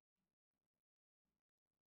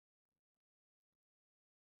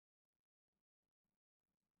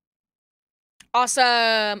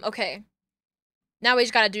 Awesome. Okay. Now we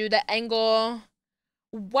just gotta do the angle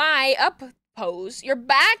Y up pose. Your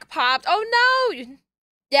back popped. Oh no!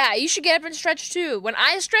 Yeah, you should get up and stretch too. When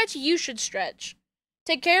I stretch, you should stretch.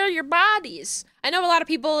 Take care of your bodies. I know a lot of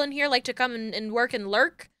people in here like to come and work and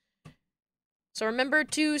lurk. So remember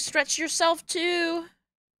to stretch yourself too.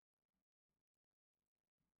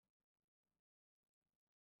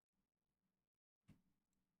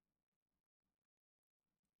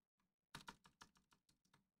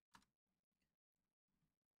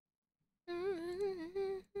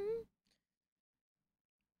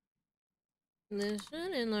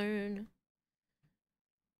 Listen and learn.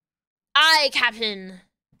 Aye, Captain.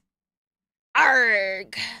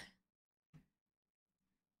 Arg.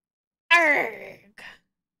 Arg.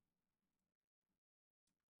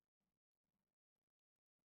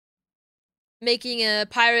 Making a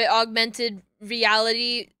pirate augmented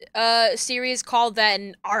reality series called that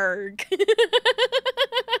an ARG.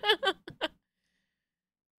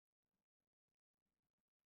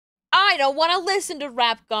 I don't want to listen to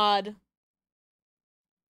Rap God.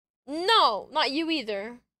 No, not you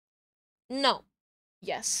either. No.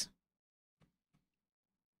 Yes.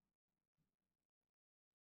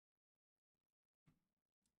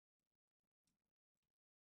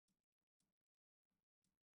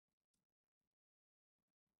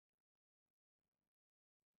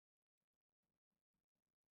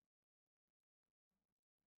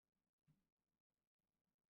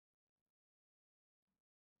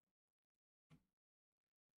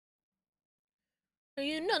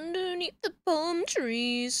 And underneath the palm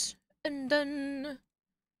trees, and then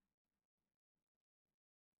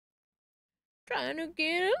trying to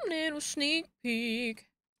get a little sneak peek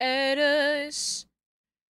at us.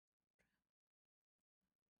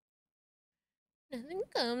 Nothing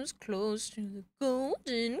comes close to the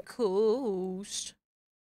Golden Coast.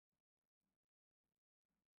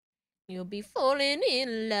 You'll be falling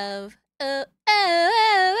in love. Oh, oh,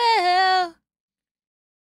 oh, oh.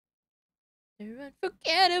 They're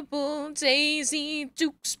unforgettable Daisy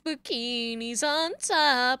Dukes bikinis on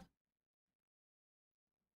top.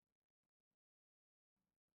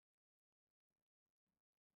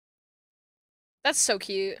 That's so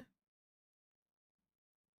cute.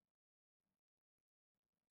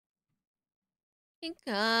 You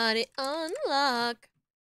got it on lock.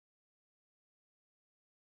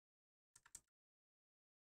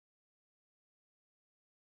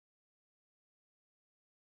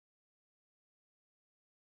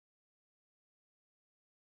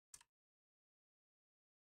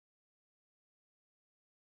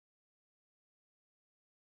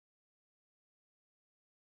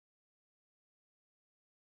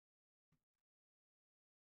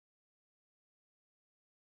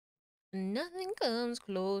 Nothing comes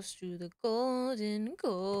close to the Golden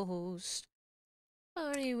Coast.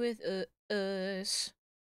 Party with us.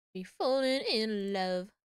 Be falling in love.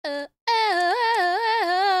 Oh, oh,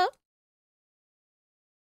 oh.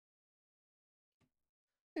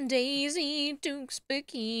 Daisy Dukes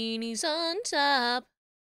bikinis on top.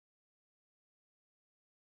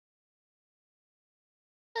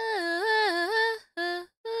 Oh, oh,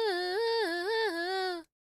 oh.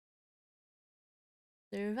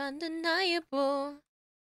 They're undeniable.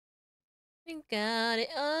 You got it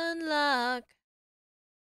on lock.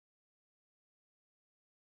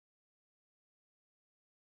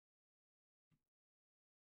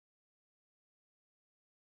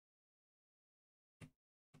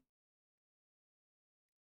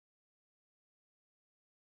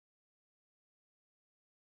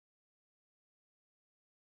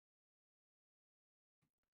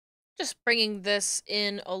 Just bringing this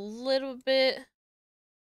in a little bit.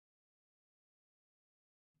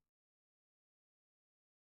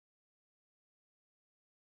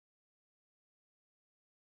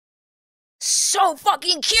 So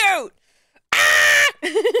fucking cute! Ah!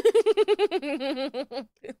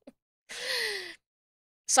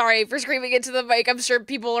 Sorry for screaming into the mic. I'm sure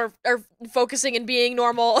people are focusing and being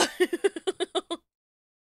normal.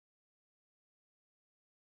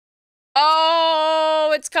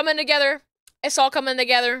 Oh, it's coming together. It's all coming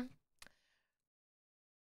together.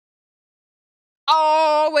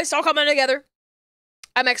 Oh, it's all coming together.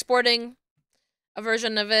 I'm exporting a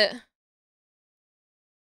version of it.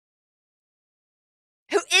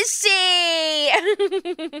 Who is she?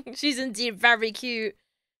 She's indeed very cute.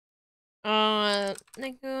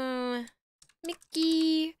 Neko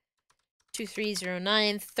Mikki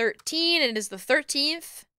 230913. It is the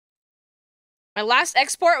 13th. My last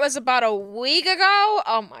export was about a week ago.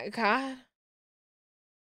 Oh my god.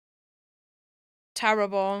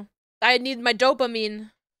 Terrible. I need my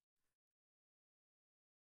dopamine.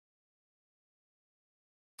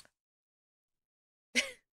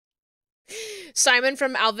 Simon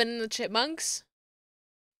from Alvin and the Chipmunks.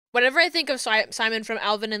 Whenever I think of Simon from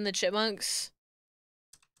Alvin and the Chipmunks,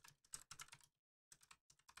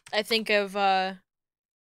 I think of,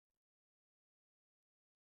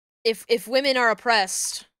 if women are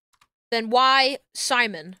oppressed, then why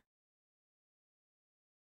Simon?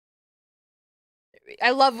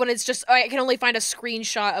 I love when it's just, I can only find a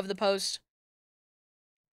screenshot of the post.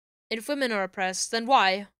 If women are oppressed, then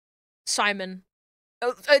why Simon?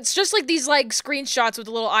 It's just like these like screenshots with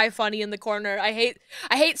a little eye funny in the corner. I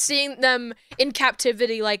hate seeing them in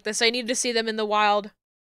captivity like this. I need to see them in the wild.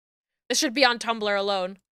 This should be on Tumblr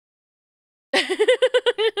alone.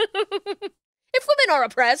 If women are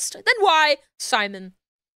oppressed, then why Simon?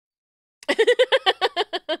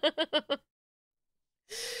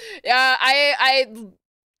 Yeah, I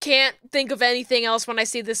can't think of anything else when I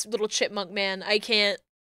see this little chipmunk man. I can't.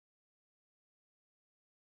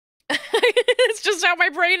 It's just how my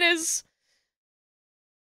brain is.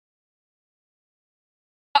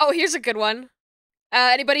 Oh, here's a good one.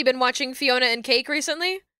 Anybody been watching Fiona and Cake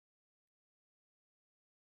recently?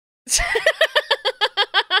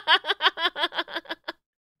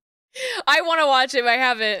 I want to watch it, but I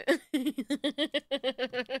haven't.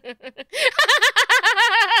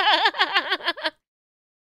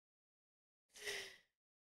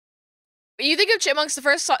 You think of Chipmunks, the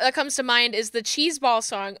first song that comes to mind is the Cheese Ball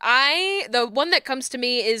song. The one that comes to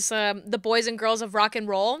me is the Boys and Girls of Rock and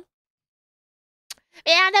Roll.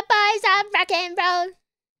 And the Boys of Rock and Roll.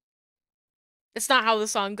 It's not how the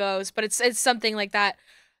song goes, but it's something like that.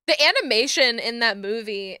 The animation in that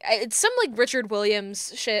movie, it's some like Richard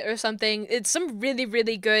Williams shit or something. It's some really,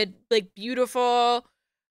 really good, like beautiful,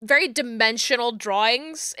 very dimensional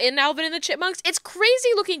drawings in Alvin and the Chipmunks. It's crazy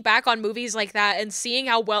looking back on movies like that and seeing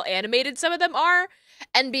how well animated some of them are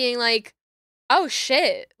and being like, oh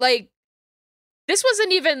shit, like this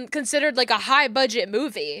wasn't even considered like a high budget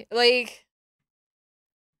movie. Like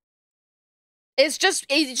it's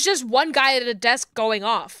just one guy at a desk going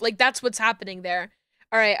off. Like that's what's happening there.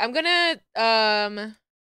 All right, I'm gonna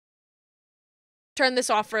turn this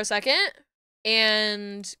off for a second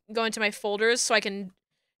and go into my folders so I can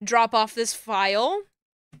drop off this file.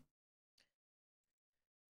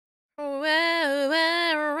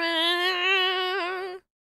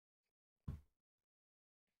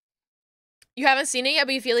 You haven't seen it yet,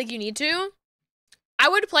 but you feel like you need to? I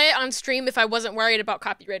would play it on stream if I wasn't worried about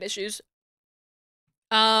copyright issues.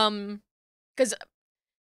 Because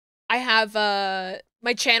I have,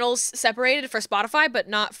 my channel's separated for Spotify, but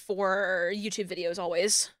not for YouTube videos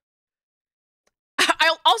always.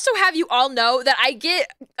 I'll also have you all know that I get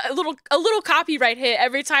a little copyright hit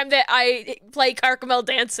every time that I play Carcamel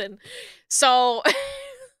Dancin'. So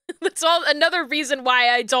that's all another reason why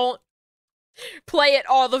I don't play it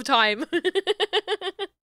all the time.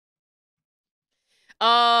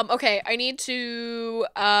 Okay, I need to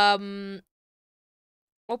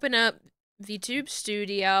open up VTube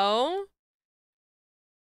Studio.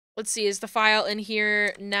 Let's see, is the file in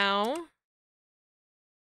here now?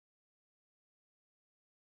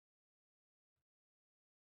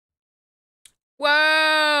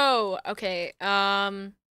 Whoa! Okay,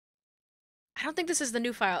 I don't think this is the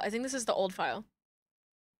new file. I think this is the old file.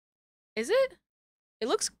 Is it? It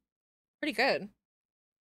looks pretty good.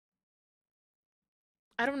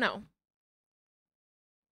 I don't know.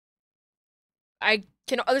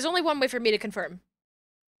 There's only one way for me to confirm.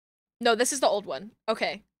 No, this is the old one.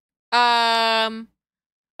 Okay. I'm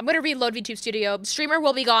gonna reload VTube Studio. Streamer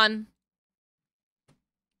will be gone.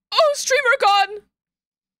 Oh, streamer gone!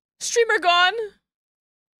 Streamer gone!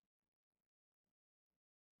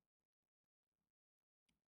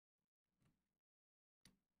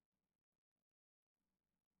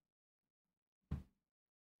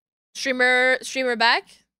 Streamer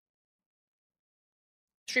back?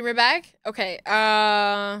 Streamer back? Okay,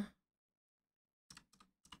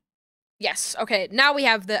 yes, okay, now we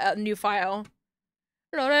have the new file.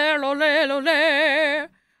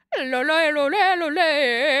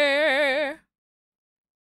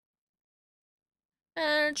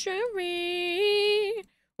 Actually,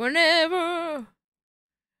 whenever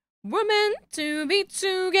we're meant to be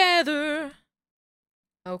together.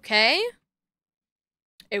 Okay.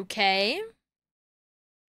 Okay.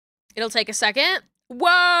 It'll take a second.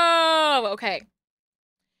 Whoa! Okay.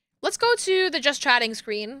 Let's go to the just chatting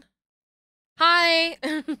screen. Hi!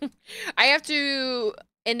 I have to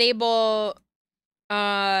enable,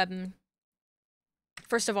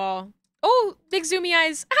 first of all. Oh, big zoomy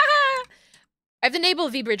eyes. I have to enable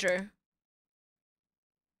VBridger.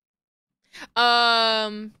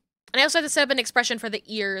 And I also have to set up an expression for the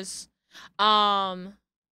ears.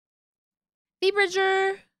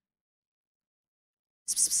 VBridger.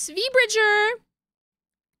 VBridger.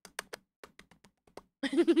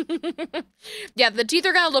 Yeah, the teeth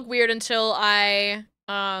are gonna look weird until I,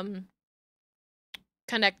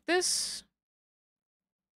 connect this.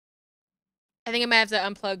 I think I might have to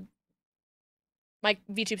unplug my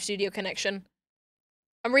VTube Studio connection.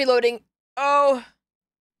 I'm reloading. Oh.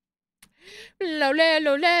 Lole.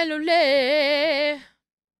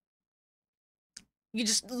 You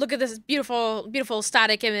just look at this beautiful, beautiful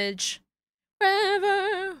static image.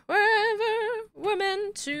 Wherever we're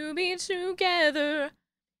meant to be together.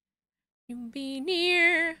 You be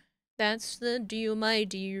near. That's the deal, my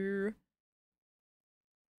dear.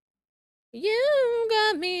 You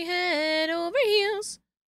got me head over heels.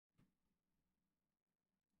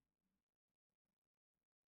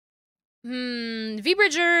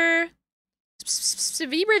 VBridger.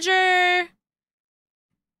 VBridger.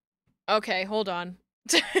 Okay, hold on.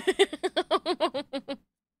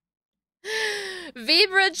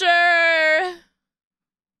 VBridger.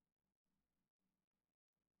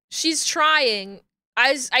 She's trying.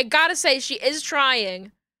 I gotta say, she is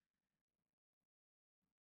trying.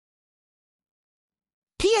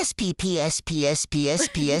 PSP PSP PSP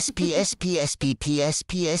PSP PSP PSP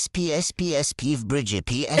PSP PSP Bridget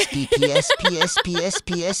PSP PSP PSP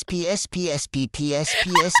PSP PSP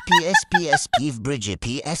PSP PSP Bridget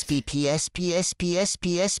PSP PSP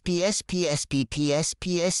PSP PSP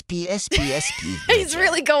PSP He's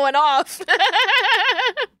really going off.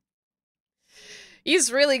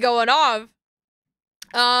 He's really going off.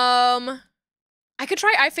 I could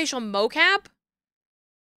try eye facial mocap.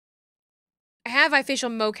 I have eye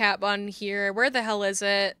facial mocap on here. Where the hell is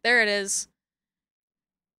it? There it is.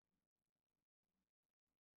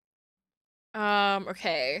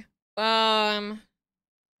 Okay. There,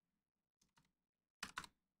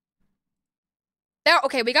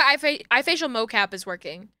 okay, we got eye facial mocap is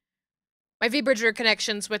working. My VBridger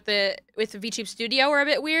connections with the VTube Studio are a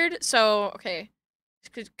bit weird, so okay.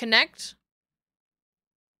 Connect.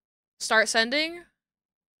 Start sending.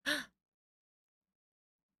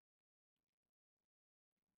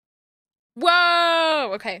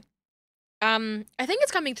 Whoa! Okay. I think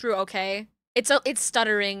it's coming through okay. It's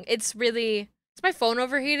stuttering. It's really... Is my phone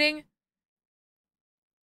overheating?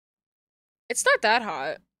 It's not that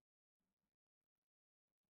hot.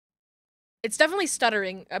 It's definitely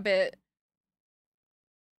stuttering a bit.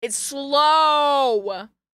 It's slow!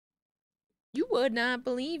 You would not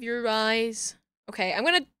believe your eyes. Okay, I'm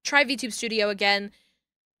gonna try VTube Studio again.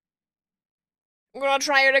 I'm gonna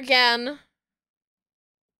try it again.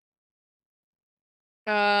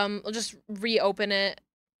 I'll just reopen it.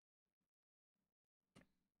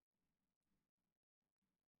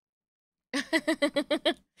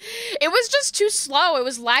 It was just too slow. It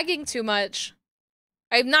was lagging too much.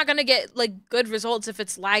 I'm not gonna get, like, good results if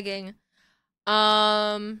it's lagging.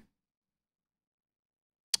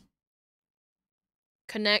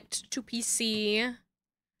 Connect to PC.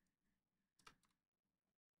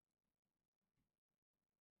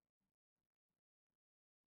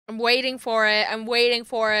 I'm waiting for it. I'm waiting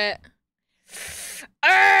for it.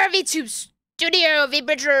 VTube Studio,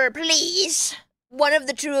 VBridger, please. One of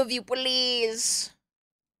the two of you, please.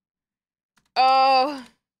 Oh.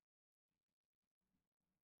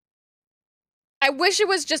 I wish it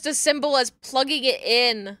was just as simple as plugging it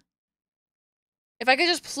in. If I could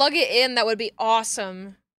just plug it in, that would be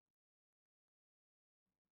awesome.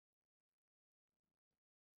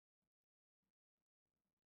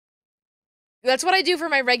 That's what I do for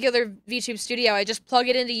my regular VTube Studio. I just plug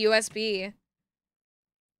it into USB.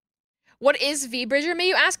 What is VBridger, may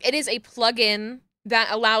you ask? It is a plugin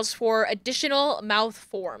that allows for additional mouth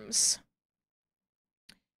forms.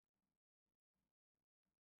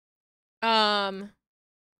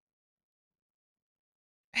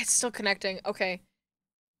 It's still connecting. Okay.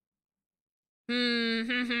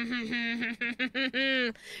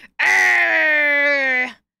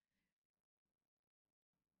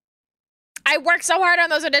 I worked so hard on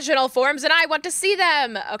those additional forms and I want to see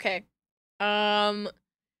them. Okay.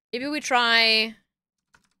 Maybe we try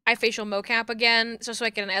eye facial mocap again, just so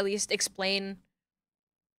I can at least explain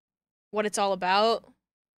what it's all about.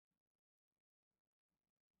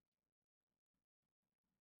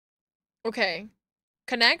 Okay.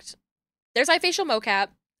 Connect. There's eye facial mocap.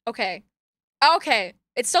 Okay. Okay.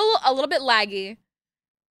 It's still a little bit laggy.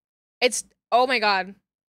 It's, oh my god.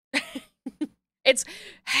 It's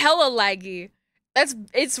hella laggy.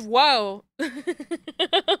 It's whoa.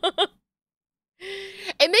 It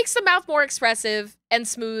makes the mouth more expressive and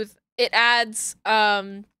smooth. It adds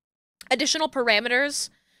additional parameters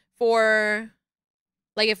for,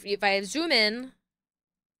 like, if I zoom in,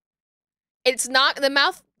 it's not, the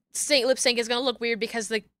mouth lip sync is gonna look weird because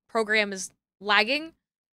the program is lagging,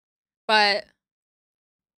 but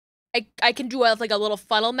I can do like a little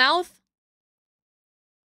funnel mouth.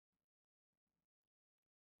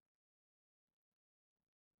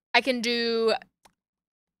 I can do,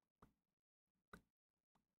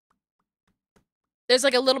 there's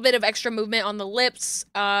like a little bit of extra movement on the lips,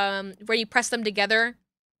 where you press them together.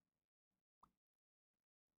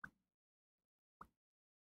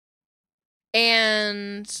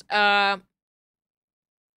 And, mouth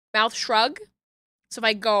shrug. So if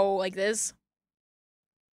I go like this,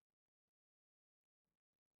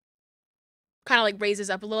 kind of like raises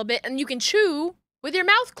up a little bit, and you can chew with your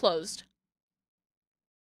mouth closed.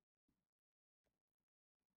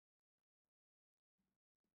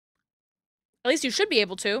 At least you should be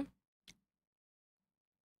able to.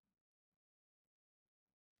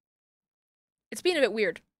 It's being a bit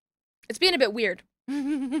weird. It's being a bit weird.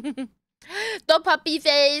 The puppy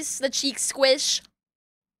face, the cheek squish.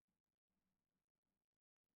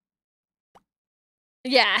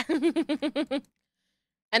 Yeah.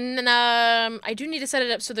 And then, I do need to set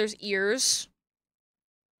it up so there's ears.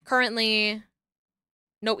 Currently,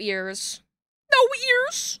 no ears. No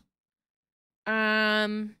ears! A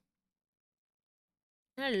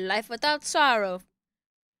life without sorrow.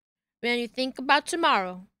 When you think about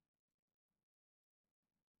tomorrow,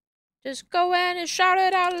 just go in and shout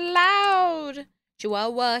it out loud.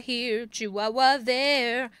 Chihuahua here, Chihuahua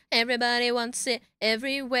there. Everybody wants it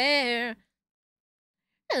everywhere.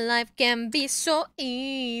 And life can be so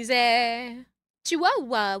easy.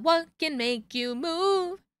 Chihuahua, what can make you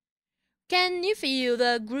move? Can you feel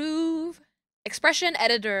the groove? Expression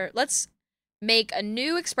editor. Let's make a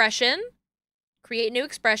new expression. Create new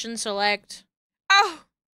expression, select. Oh!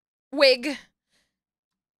 Wig.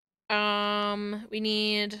 We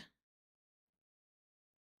need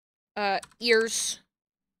ears.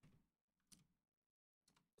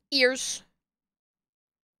 Ears.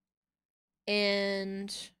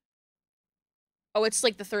 And oh, it's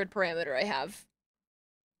like the third parameter I have.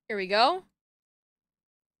 Here we go.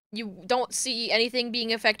 You don't see anything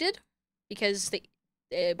being affected because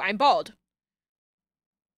I'm bald.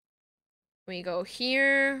 We go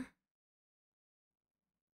here.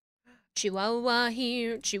 Chihuahua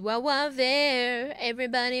here, Chihuahua there.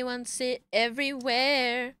 Everybody wants it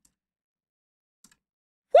everywhere.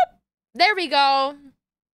 Whoop! There we go.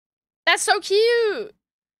 That's so cute.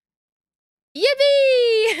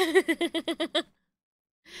 Yippee!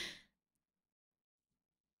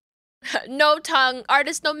 No tongue.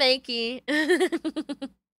 Artist no makey.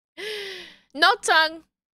 No tongue.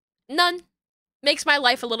 None. Makes my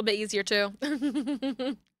life a little bit easier too.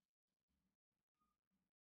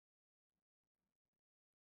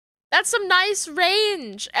 That's some nice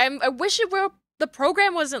range. I wish the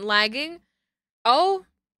program wasn't lagging. Oh,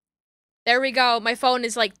 there we go. My phone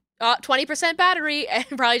is like 20% battery and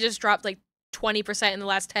probably just dropped like 20% in the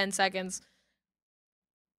last 10 seconds.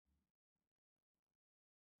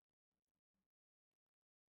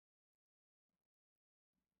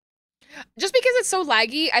 Just because it's so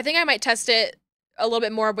laggy, I think I might test it a little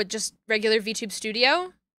bit more with just regular VTube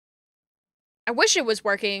Studio. I wish it was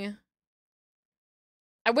working.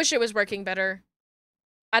 I wish it was working better.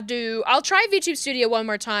 I'll try VTube Studio one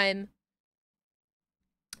more time.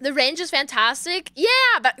 The range is fantastic. Yeah,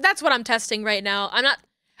 that's what I'm testing right now. I'm not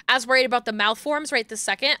as worried about the mouth forms right this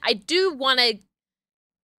second. I do want to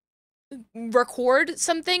record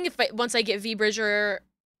something once I get VBridger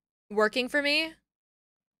working for me.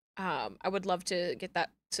 I would love to get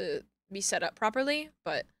that to be set up properly,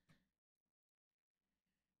 but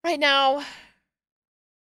right now,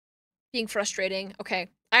 being frustrating. Okay,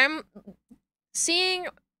 I'm seeing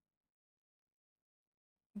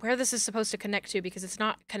where this is supposed to connect to because it's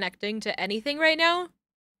not connecting to anything right now.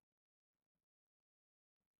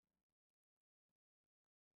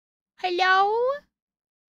 Hello?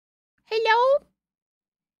 Hello?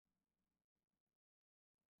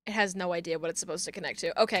 It has no idea what it's supposed to connect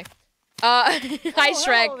to. Okay. Hi,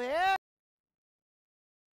 Shrek.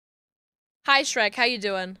 Hi, Shrek. How you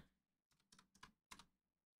doing?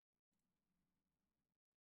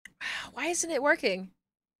 Why isn't it working?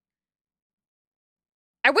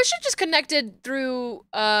 I wish it just connected through,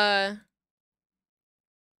 the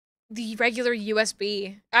regular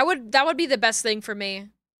USB. That would be the best thing for me.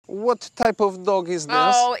 What type of dog is this?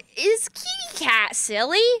 Oh, is Kitty Cat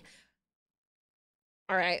silly?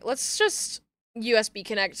 Alright, let's just USB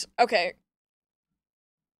connect. Okay.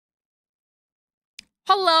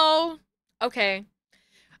 Hello! Okay.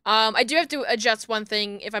 I do have to adjust one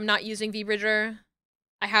thing if I'm not using VBridger.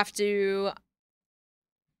 I have to...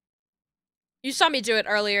 You saw me do it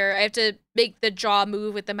earlier. I have to make the jaw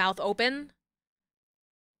move with the mouth open.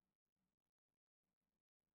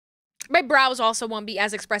 My brows also won't be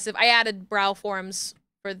as expressive. I added brow forms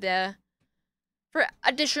for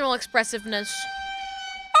additional expressiveness.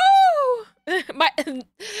 Oh! my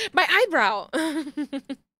eyebrow.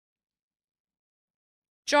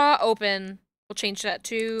 Jaw open. We'll change that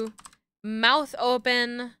to mouth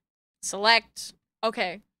open. Select.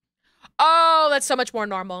 Okay. Oh, that's so much more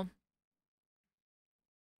normal.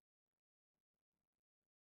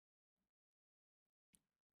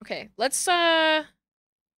 Okay, let's have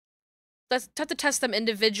to test them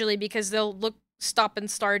individually because they'll look stop and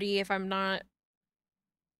starty if I'm not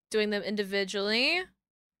doing them individually.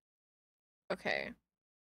 Okay.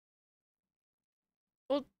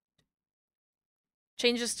 We'll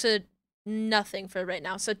change this to nothing for right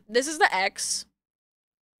now. So this is the X.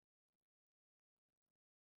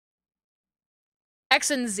 X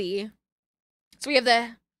and Z. So we have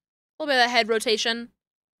the little bit of the head rotation.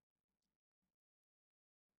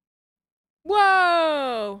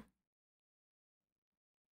 Whoa!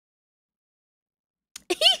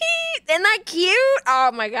 Isn't that cute?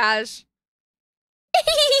 Oh my gosh.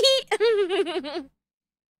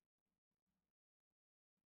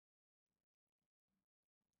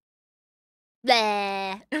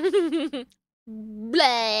 Blah.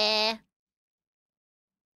 Blah.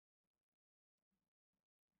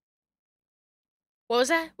 What was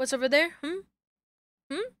that? What's over there? Hmm?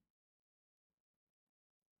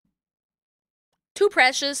 Too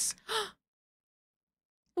precious.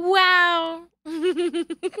 Wow. Wow.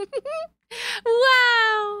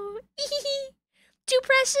 Too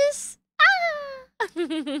precious. Ah.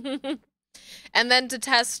 And then to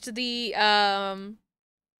test the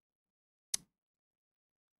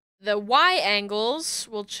Y angles,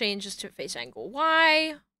 we'll change this to face angle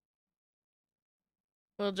Y.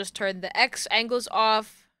 We'll just turn the X angles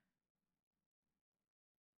off.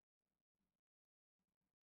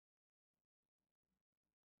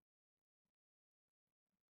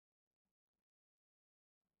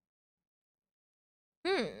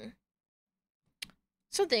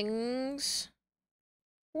 Something's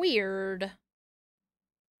weird.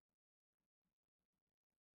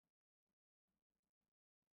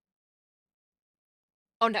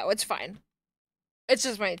 Oh no, it's fine. It's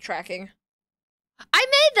just my tracking. I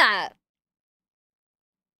made that!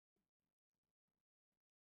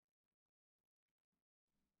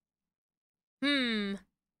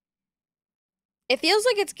 It feels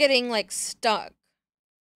like it's getting, like, stuck.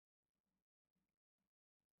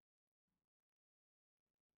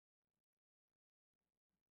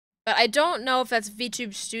 But I don't know if that's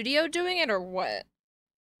VTube Studio doing it or what.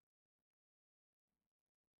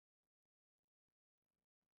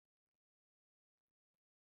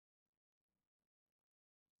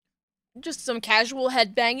 Just some casual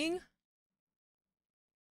headbanging.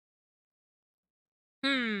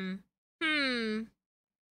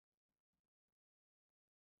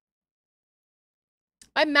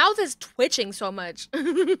 My mouth is twitching so much.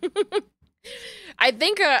 I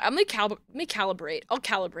think I'm gonna calibrate. I'll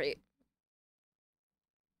calibrate.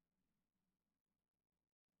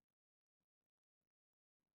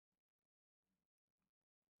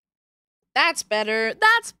 That's better.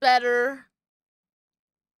 That's better.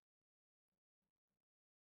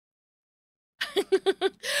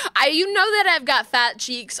 You know that I've got fat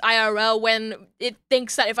cheeks IRL when it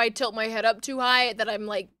thinks that if I tilt my head up too high that I'm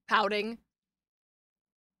like pouting.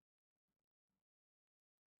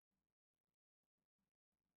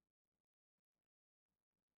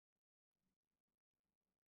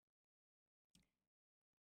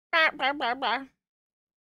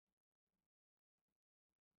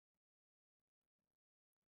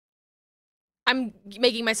 I'm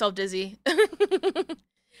making myself dizzy.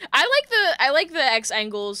 I like the X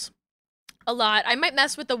angles a lot. I might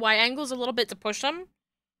mess with the Y angles a little bit to push them.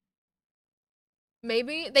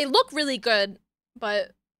 Maybe. They look really good,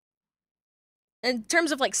 but in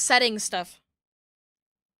terms of like setting stuff,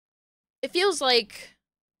 it feels like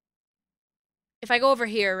if I go over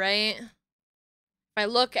here, right? If I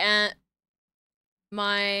look at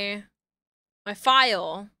my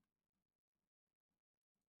file,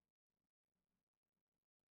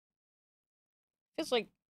 feels like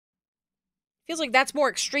that's more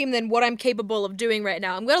extreme than what I'm capable of doing right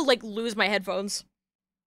now. I'm gonna like lose my headphones.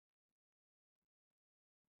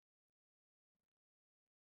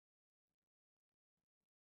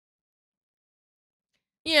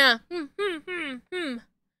 Yeah.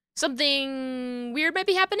 Something weird might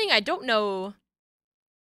be happening. I don't know.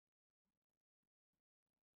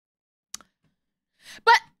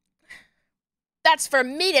 But that's for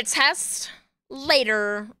me to test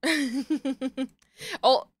later.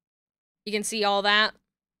 Oh, you can see all that.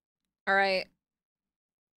 All right.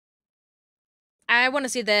 I want to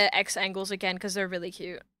see the X angles again because they're really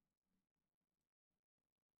cute.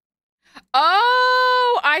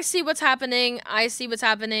 Oh, I see what's happening. I see what's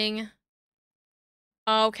happening.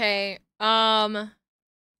 Okay.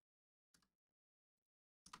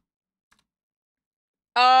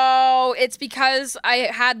 Oh, it's because I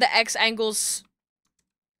had the X angles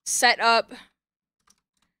set up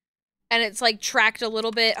and it's like tracked a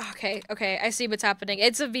little bit. Okay, okay, I see what's happening.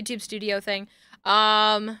 It's a VTube Studio thing.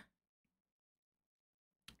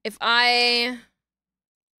 If I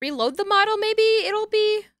reload the model, maybe it'll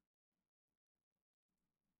be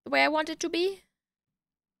the way I want it to be.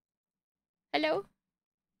 Hello?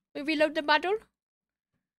 We reload the model?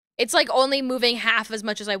 It's like only moving half as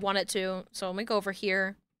much as I want it to. So let me go over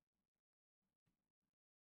here.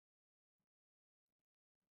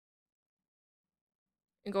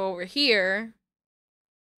 And go over here.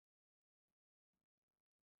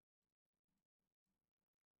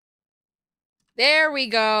 There we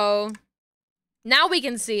go. Now we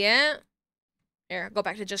can see it. Here, go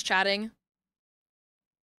back to just chatting.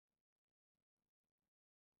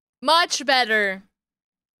 Much better.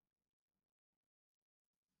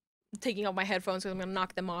 I'm taking out my headphones because I'm gonna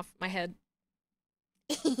knock them off my head.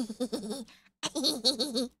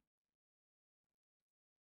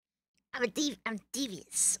 I'm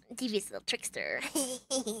devious. Devious little trickster.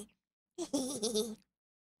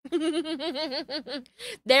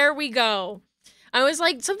 There we go. I was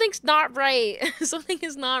like, something's not right. Something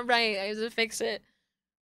is not right. I have to fix it.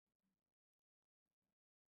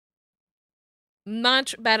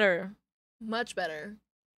 Much better. Much better.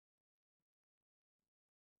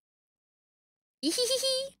 This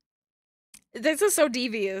is so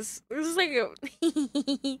devious. This is like a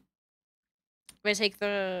if I take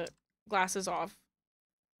the glasses off.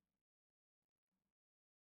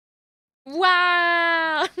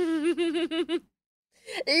 Wow!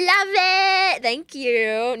 Love it! Thank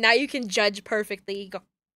you. Now you can judge perfectly. Go.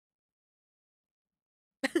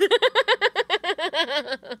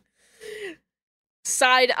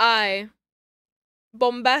 Side eye.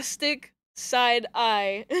 Bombastic side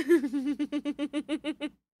eye.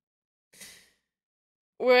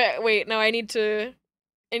 Wait, no, I need to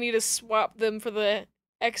swap them for the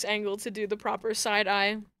X angle to do the proper side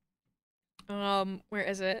eye. Where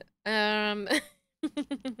is it?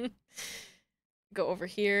 Go over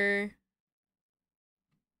here.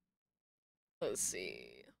 Let's see.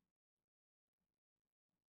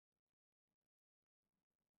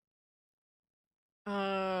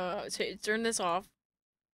 Turn this off.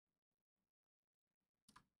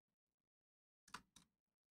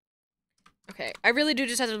 Okay, I really do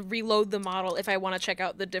just have to reload the model if I want to check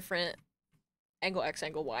out the different angle X,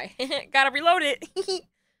 angle Y. Gotta reload it.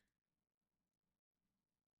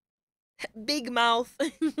 Big mouth.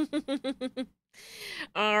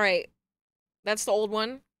 All right, that's the old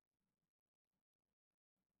one.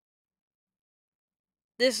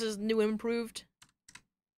 This is new improved.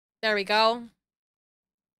 There we go.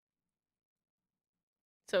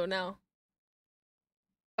 So now.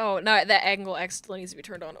 Oh, no, that angle X still needs to be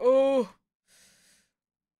turned on. Oh.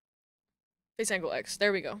 Face angle X.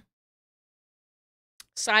 There we go.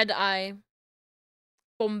 Side eye.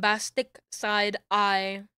 Bombastic side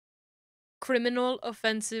eye. Criminal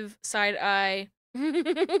offensive side eye.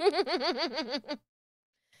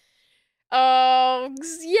 Oh,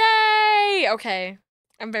 yay! Okay.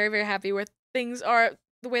 I'm very, very happy with things are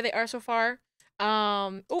the way they are so far.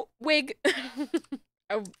 Oh, wig.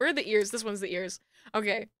 Oh, where are the ears? This one's the ears.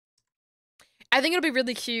 Okay. I think it'll be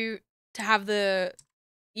really cute to have the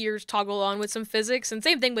ears toggle on with some physics, and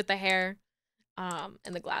same thing with the hair, and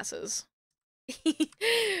the glasses.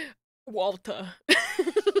 Walter.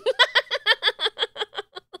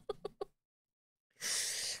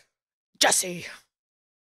 Jesse.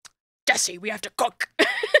 Jesse, we have to cook.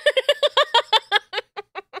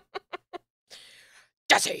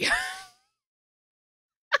 Jesse.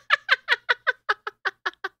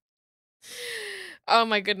 Oh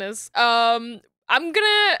my goodness. I'm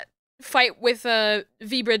gonna fight with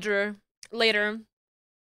V Bridger later.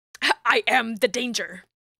 I am the danger.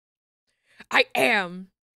 I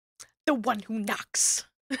am the one who knocks.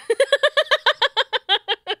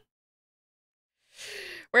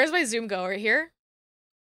 Where's my zoom go? Right here?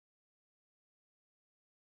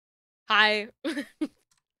 Hi.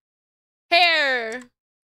 Hair.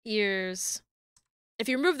 Ears. If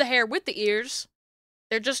you remove the hair with the ears,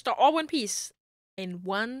 they're just all one piece. In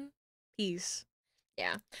one piece.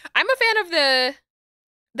 Yeah. I'm a fan of the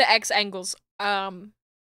X angles. The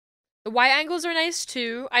Y angles are nice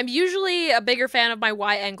too. I'm usually a bigger fan of my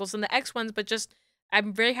Y angles than the X ones, but just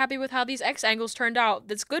I'm very happy with how these X angles turned out.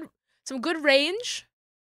 That's good. Some good range.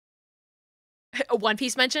 A One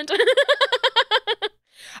Piece mentioned.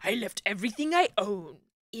 I left everything I own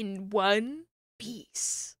in one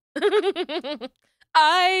piece.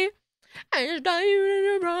 I died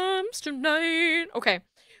in your arms tonight. Okay.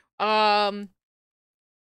 I've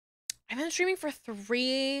been streaming for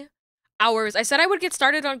 3 hours. I said I would get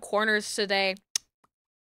started on corners today.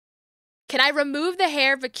 Can I remove the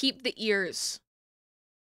hair but keep the ears?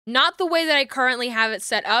 Not the way that I currently have it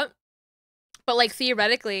set up, but like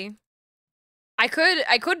theoretically. I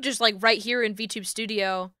could just like right here in VTube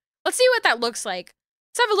Studio. Let's see what that looks like.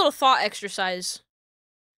 Let's have a little thought exercise.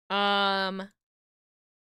 Model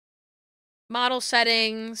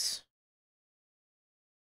settings.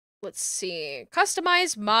 Let's see.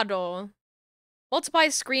 Customize model. Multiply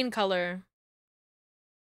screen color.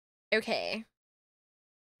 Okay.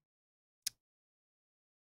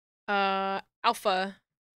 Alpha.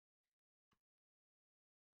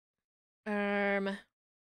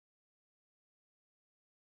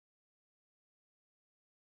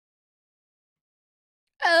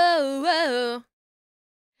 Oh, oh.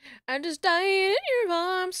 I just died in your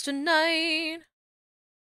arms tonight.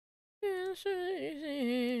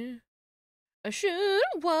 I should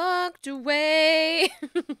have walked away.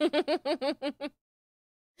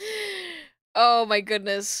 Oh my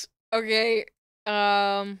goodness. Okay.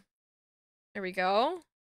 There we go.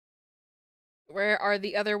 Where are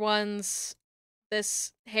the other ones?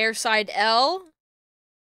 This hair side L.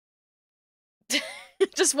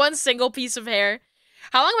 Just one single piece of hair.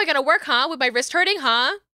 How long am I gonna work, huh? With my wrist hurting,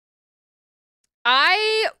 huh?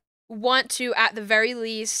 I want to, at the very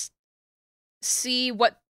least, see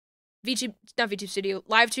what not VTube Studio,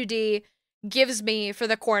 Live 2D gives me for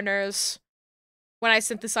the corners when I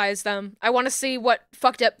synthesize them. I want to see what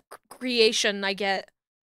fucked up creation I get.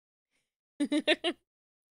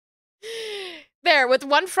 There, with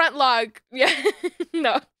one front log. Yeah,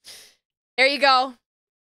 no. There you go.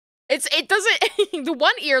 It doesn't, the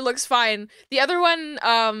one ear looks fine. The other one,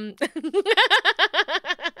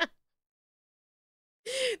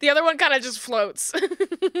 the other one kind of just floats.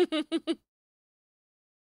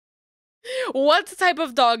 What type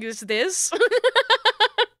of dog is this?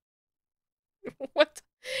 What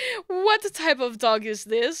type of dog is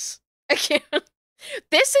this? I can't.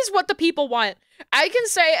 This is what the people want. I can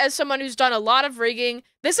say, as someone who's done a lot of rigging,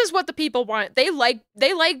 this is what the people want. They like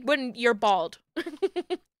when you're bald.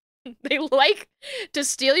 They like to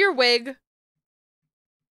steal your wig.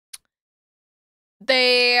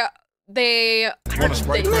 They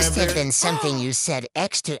Must have been something you said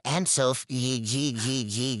extra Ansof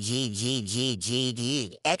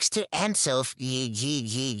extra Ansof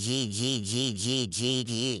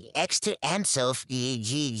extra Ansof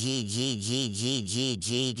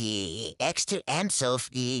extra Ansof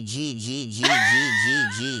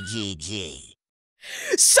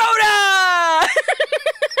Soda!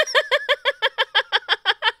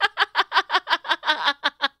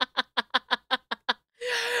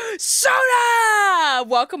 Soda!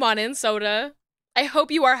 Welcome on in, Soda. I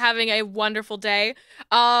hope you are having a wonderful day.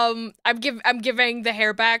 I'm giving the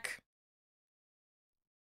hair back.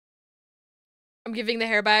 I'm giving the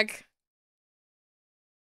hair back.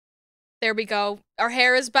 There we go. Our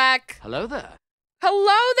hair is back. Hello there.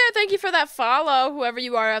 Hello there. Thank you for that follow, whoever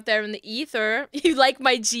you are out there in the ether. You like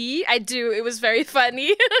my G? I do. It was very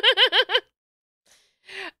funny.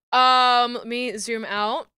 Let me zoom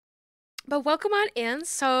out. But welcome on in,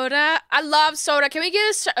 Soda. I love Soda. Can we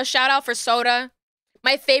get a shout out for Soda?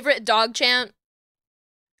 My favorite dog chant.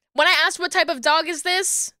 When I asked what type of dog is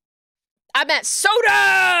this, I meant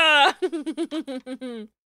Soda!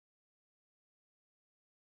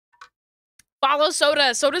 Follow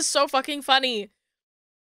Soda. Soda's so fucking funny.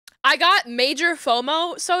 I got major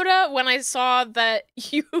FOMO, Soda, when I saw that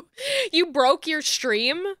you broke your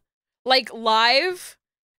stream, like, live.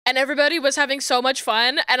 And everybody was having so much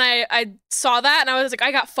fun, and I saw that, and I was like,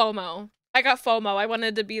 I got FOMO. I got FOMO. I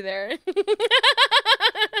wanted to be there. This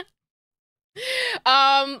is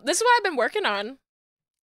what I've been working on.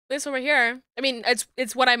 This over here. I mean,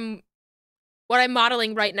 it's what I'm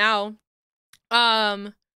modeling right now.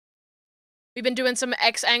 We've been doing some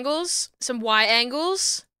X angles, some Y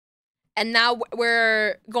angles, and now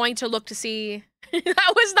we're going to look to see.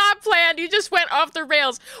 That was not planned. You just went off the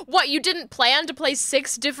rails. What, you didn't plan to play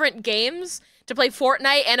 6 different games? To play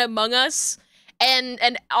Fortnite and Among Us?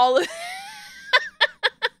 And all of...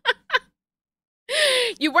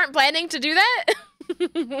 You weren't planning to do that?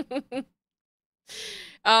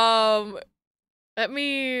 Let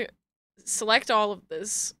me select all of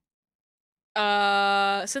this.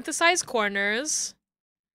 Synthesize corners.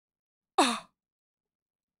 Oh.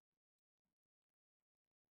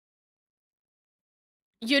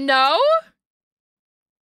 You know?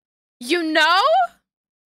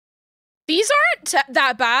 These aren't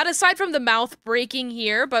that bad, aside from the mouth breaking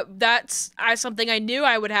here, but that's something I knew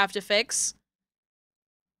I would have to fix.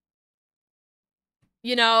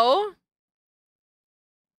 You know?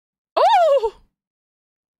 Oh!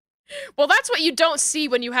 Well, that's what you don't see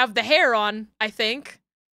when you have the hair on, I think.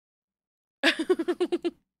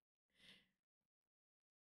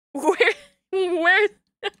 Where's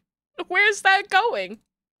that going?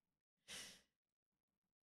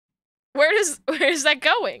 Where's that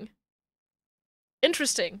going?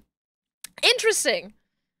 Interesting. Interesting.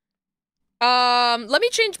 Let me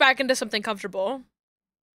change back into something comfortable.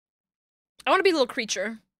 I want to be a little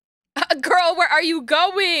creature. Girl, where are you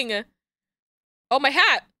going? Oh, my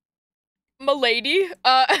hat. M'lady.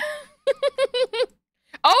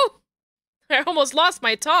 Oh! I almost lost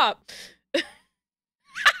my top.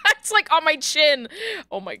 It's like on my chin.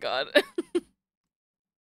 Oh my god.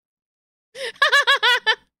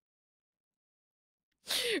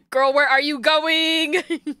 Girl, where are you going?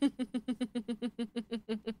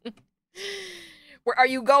 Where are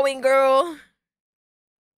you going, girl?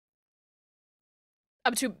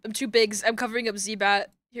 I'm too big. I'm covering up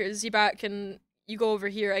Z-Bat. Here, Z-Bat, can you go over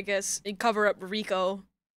here, I guess, and cover up Rico?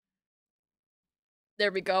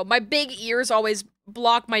 There we go. My big ears always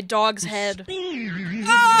block my dog's head. Oh,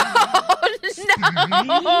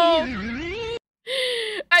 no!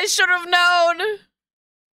 I should have known!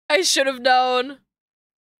 I should have known.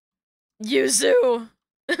 Yuzu.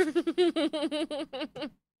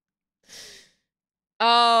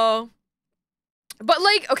 Oh. But,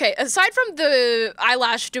 like, okay, aside from the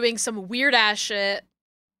eyelash doing some weird-ass shit,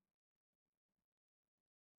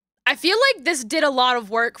 I feel like this did a lot of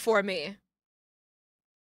work for me.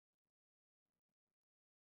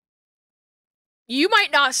 You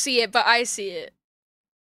might not see it, but I see it.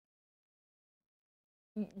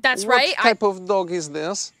 That's right. What type of dog is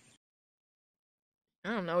this? I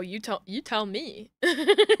don't know. You tell me.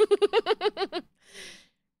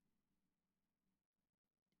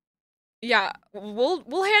 Yeah,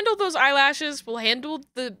 we'll handle those eyelashes. We'll handle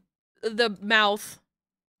the mouth.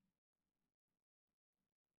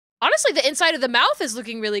 Honestly, the inside of the mouth is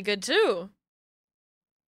looking really good too.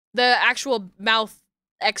 The actual mouth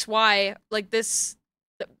XY, like this,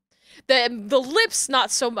 the lips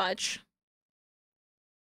not so much.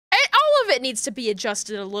 All of it needs to be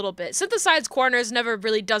adjusted a little bit. Synthesized corners never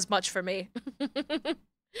really does much for me.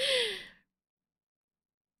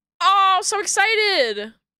 Oh, so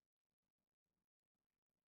excited!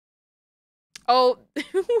 Oh,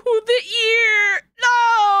 the ear!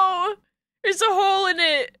 No! There's a hole in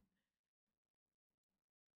it.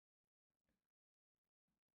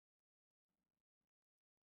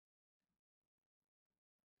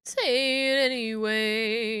 Say it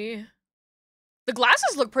anyway. The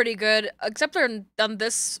glasses look pretty good, except they're on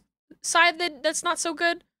this side that's not so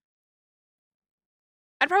good.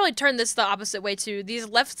 I'd probably turn this the opposite way too. These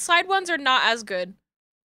left side ones are not as good.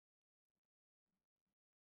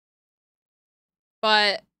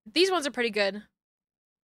 But these ones are pretty good.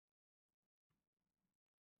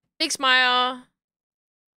 Big smile.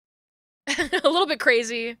 A little bit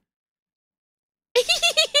crazy.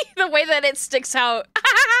 The way that it sticks out.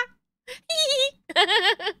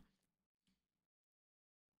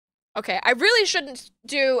 Okay, I really shouldn't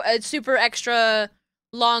do a super extra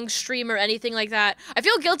long stream or anything like that. I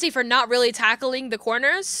feel guilty for not really tackling the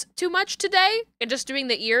corners too much today and just doing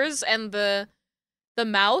the ears and the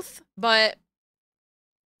mouth, but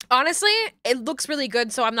honestly, it looks really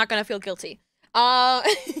good, so I'm not gonna feel guilty. And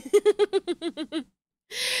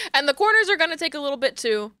the corners are gonna take a little bit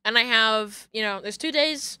too, and I have, you know, there's 2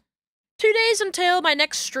 days until my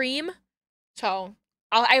next stream, so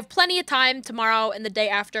I have plenty of time tomorrow and the day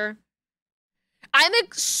after. I'm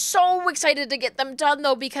so excited to get them done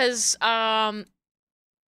though, because I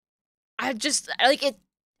just like it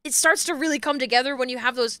starts to really come together when you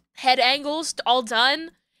have those head angles all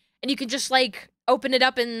done, and you can just like open it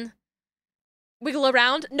up and wiggle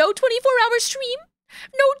around. No 24-hour stream.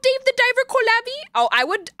 No Dave the Diver collabby. Oh,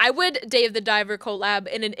 I would Dave the Diver collab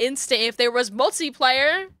in an instant if there was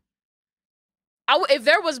multiplayer. If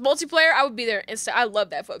there was multiplayer, I would be there instant. I love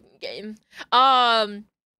that fucking game.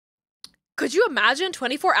 Could you imagine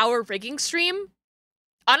 24-hour rigging stream?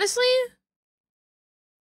 Honestly,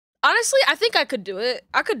 I think I could do it.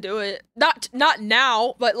 I could do it. Not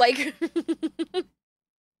now, but like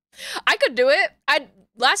I could do it.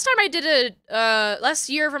 Last time I did last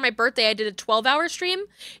year for my birthday, I did a 12-hour stream.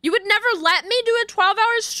 You would never let me do a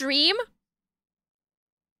 12-hour stream?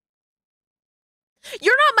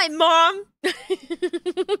 You're not my mom.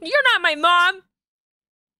 You're not my mom.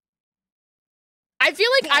 I feel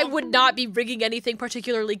like I would not be rigging anything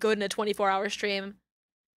particularly good in a 24-hour stream.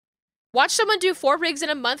 Watch someone do 4 rigs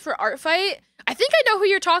in a month for Art Fight. I think I know who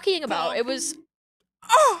you're talking about. It was...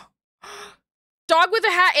 Oh! Dog with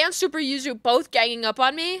a Hat and Super Yuzu both ganging up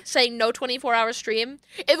on me, saying no 24-hour stream.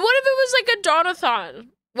 What if it was like a donathon?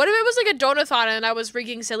 What if it was like a donathon and I was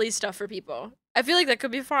rigging silly stuff for people? I feel like that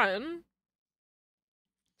could be fun.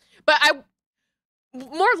 But I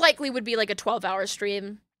more likely would be like a 12-hour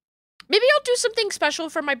stream. Maybe I'll do something special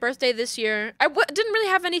for my birthday this year. I didn't really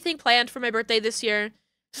have anything planned for my birthday this year,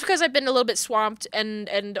 just because I've been a little bit swamped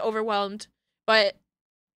and overwhelmed. But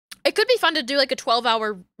it could be fun to do like a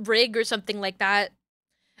 12-hour rig or something like that.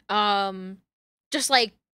 Just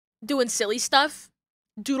like doing silly stuff.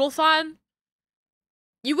 Doodle-thon.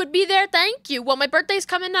 You would be there, thank you. Well, my birthday's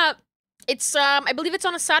coming up. It's, I believe it's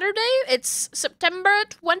on a Saturday. It's September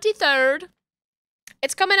 23rd.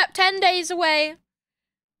 It's coming up 10 days away.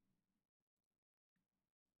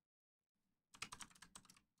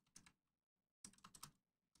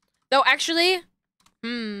 Though actually,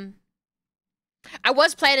 I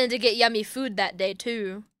was planning to get yummy food that day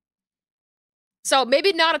too. So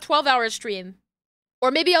maybe not a 12-hour stream. Or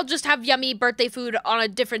maybe I'll just have yummy birthday food on a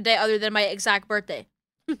different day other than my exact birthday.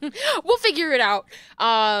 We'll figure it out.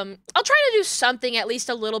 I'll try to do something at least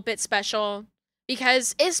a little bit special.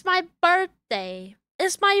 Because it's my birthday.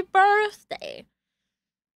 It's my birthday.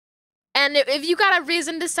 And if you got a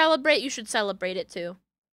reason to celebrate, you should celebrate it too.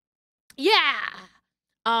 Yeah.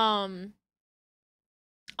 I'll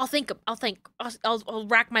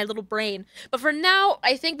rack my little brain. But for now,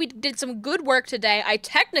 I think we did some good work today. I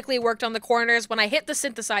technically worked on the corners when I hit the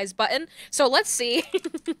synthesize button. So let's see.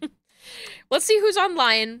 Let's see who's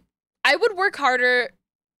online. I would work harder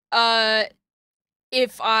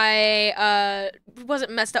if I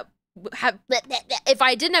wasn't messed up. If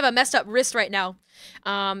I didn't have a messed up wrist right now.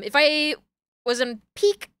 If I was in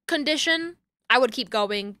peak condition, I would keep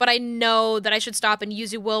going. But I know that I should stop, and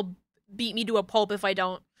Yuzu will beat me to a pulp if I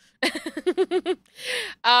don't.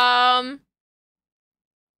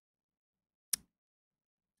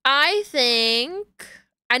 I think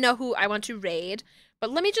I know who I want to raid,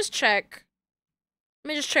 but let me just check. Let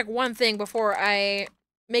me just check one thing before I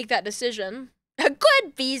make that decision.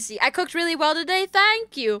 Good, BZ. I cooked really well today.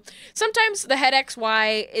 Thank you. Sometimes the head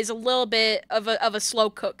XY is a little bit of a slow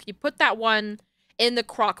cook. You put that one in the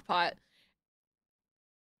crock pot.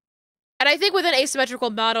 And I think with an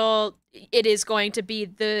asymmetrical model, it is going to be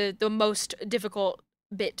the most difficult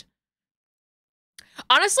bit.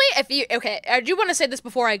 Honestly, okay, I do want to say this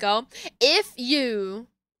before I go. If you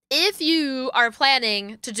are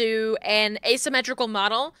planning to do an asymmetrical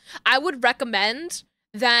model, I would recommend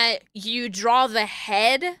that you draw the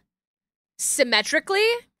head symmetrically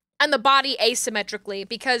and the body asymmetrically,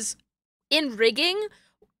 because in rigging,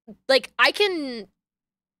 like, I can,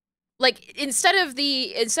 like, instead of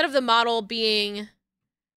the model being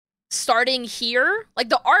starting here, like,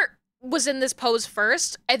 the art was in this pose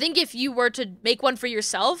first. I think if you were to make one for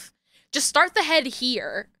yourself, just start the head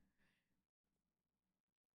here.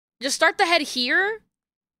 Just start the head here,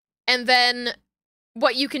 and then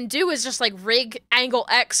what you can do is just, like, rig angle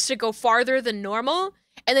X to go farther than normal,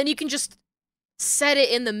 and then you can just set it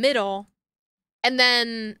in the middle, and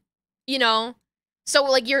then, you know, so,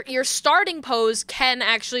 like, your starting pose can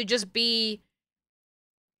actually just be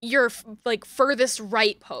your, like, furthest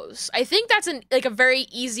right pose. I think that's a very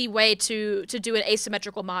easy way to do an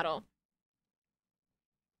asymmetrical model.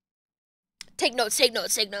 Take notes, take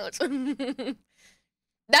notes, take notes.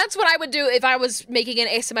 That's what I would do if I was making an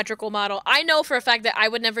asymmetrical model. I know for a fact that I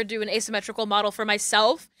would never do an asymmetrical model for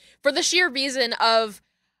myself, for the sheer reason of,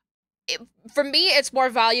 for me, it's more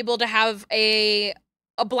valuable to have a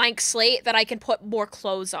blank slate that I can put more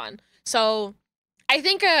clothes on. So I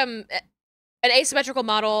think an asymmetrical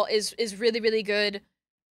model is really, really good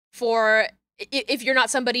for if you're not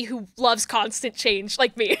somebody who loves constant change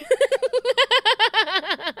like me.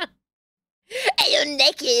 Hey, you're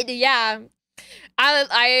naked. Yeah.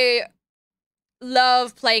 I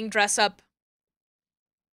love playing dress up.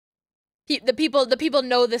 The people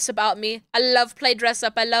know this about me. I love play dress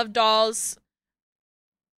up. I love dolls.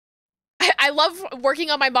 I love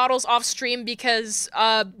working on my models off stream because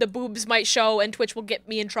the boobs might show and Twitch will get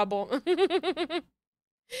me in trouble.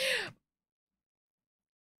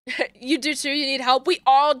 You do too? You need help? We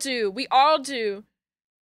all do. We all do.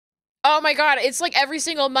 Oh my god, it's like every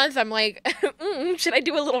single month I'm like, should I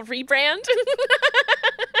do a little rebrand?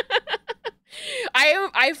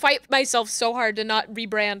 I fight myself so hard to not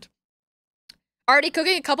rebrand. Already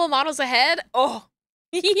cooking a couple models ahead? Oh.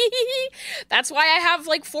 That's why I have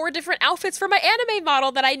like 4 different outfits for my anime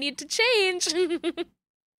model that I need to change.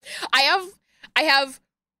 I have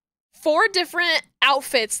 4 different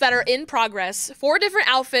outfits that are in progress. 4 different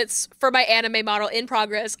outfits for my anime model in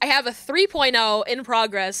progress. I have a 3.0 in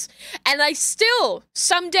progress. And I still,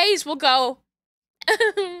 some days will go,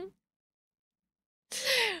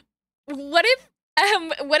 what if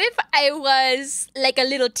I was like a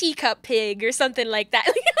little teacup pig or something like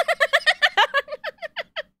that?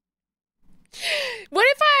 What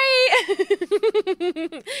if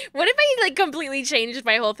I like completely changed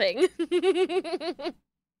my whole thing?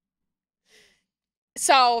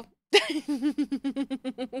 So,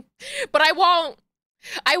 but I won't.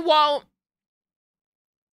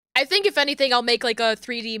 I think if anything, I'll make like a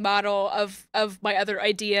 3D model of my other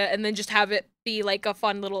idea and then just have it be like a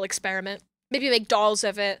fun little experiment. Maybe make dolls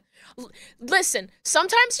of it. Listen,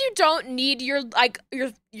 sometimes you don't need your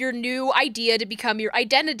new idea to become your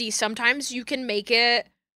identity. Sometimes you can make it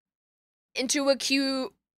into a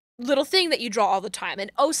cute little thing that you draw all the time,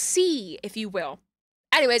 an OC, if you will.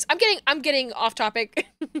 Anyways, I'm getting off topic.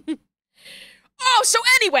 Oh, so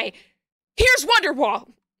anyway, here's Wonderwall.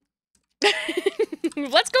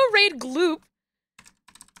 Let's go raid Gloop.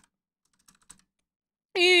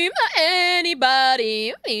 If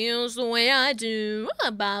anybody feels the way I do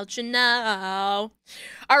about you now.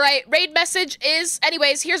 All right, raid message is,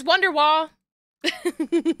 anyways, here's Wonderwall.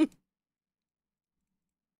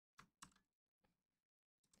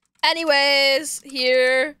 Anyways,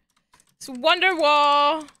 here's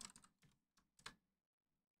Wonderwall.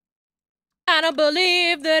 I don't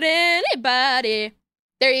believe that anybody.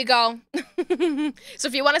 There you go. So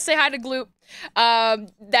if you want to say hi to Gloop,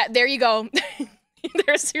 there you go.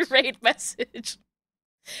 There's your raid message.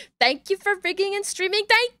 Thank you for rigging and streaming.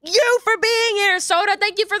 Thank you for being here, Soda.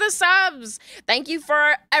 Thank you for the subs. Thank you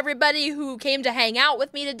for everybody who came to hang out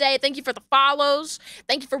with me today. Thank you for the follows.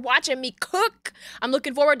 Thank you for watching me cook. I'm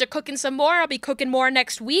looking forward to cooking some more. I'll be cooking more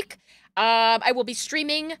next week. I will be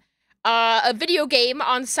streaming a video game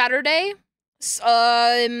on Saturday.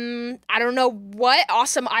 I don't know what.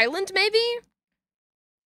 Awesome Island, maybe?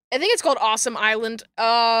 I think it's called Awesome Island.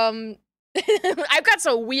 I've got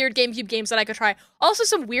some weird GameCube games that I could try. Also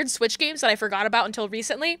some weird Switch games that I forgot about until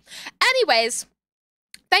recently. Anyways,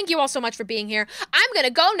 thank you all so much for being here. I'm gonna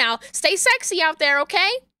go now. Stay sexy out there,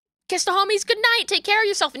 okay? Kiss the homies goodnight. Take care of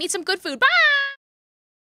yourself and eat some good food. Bye!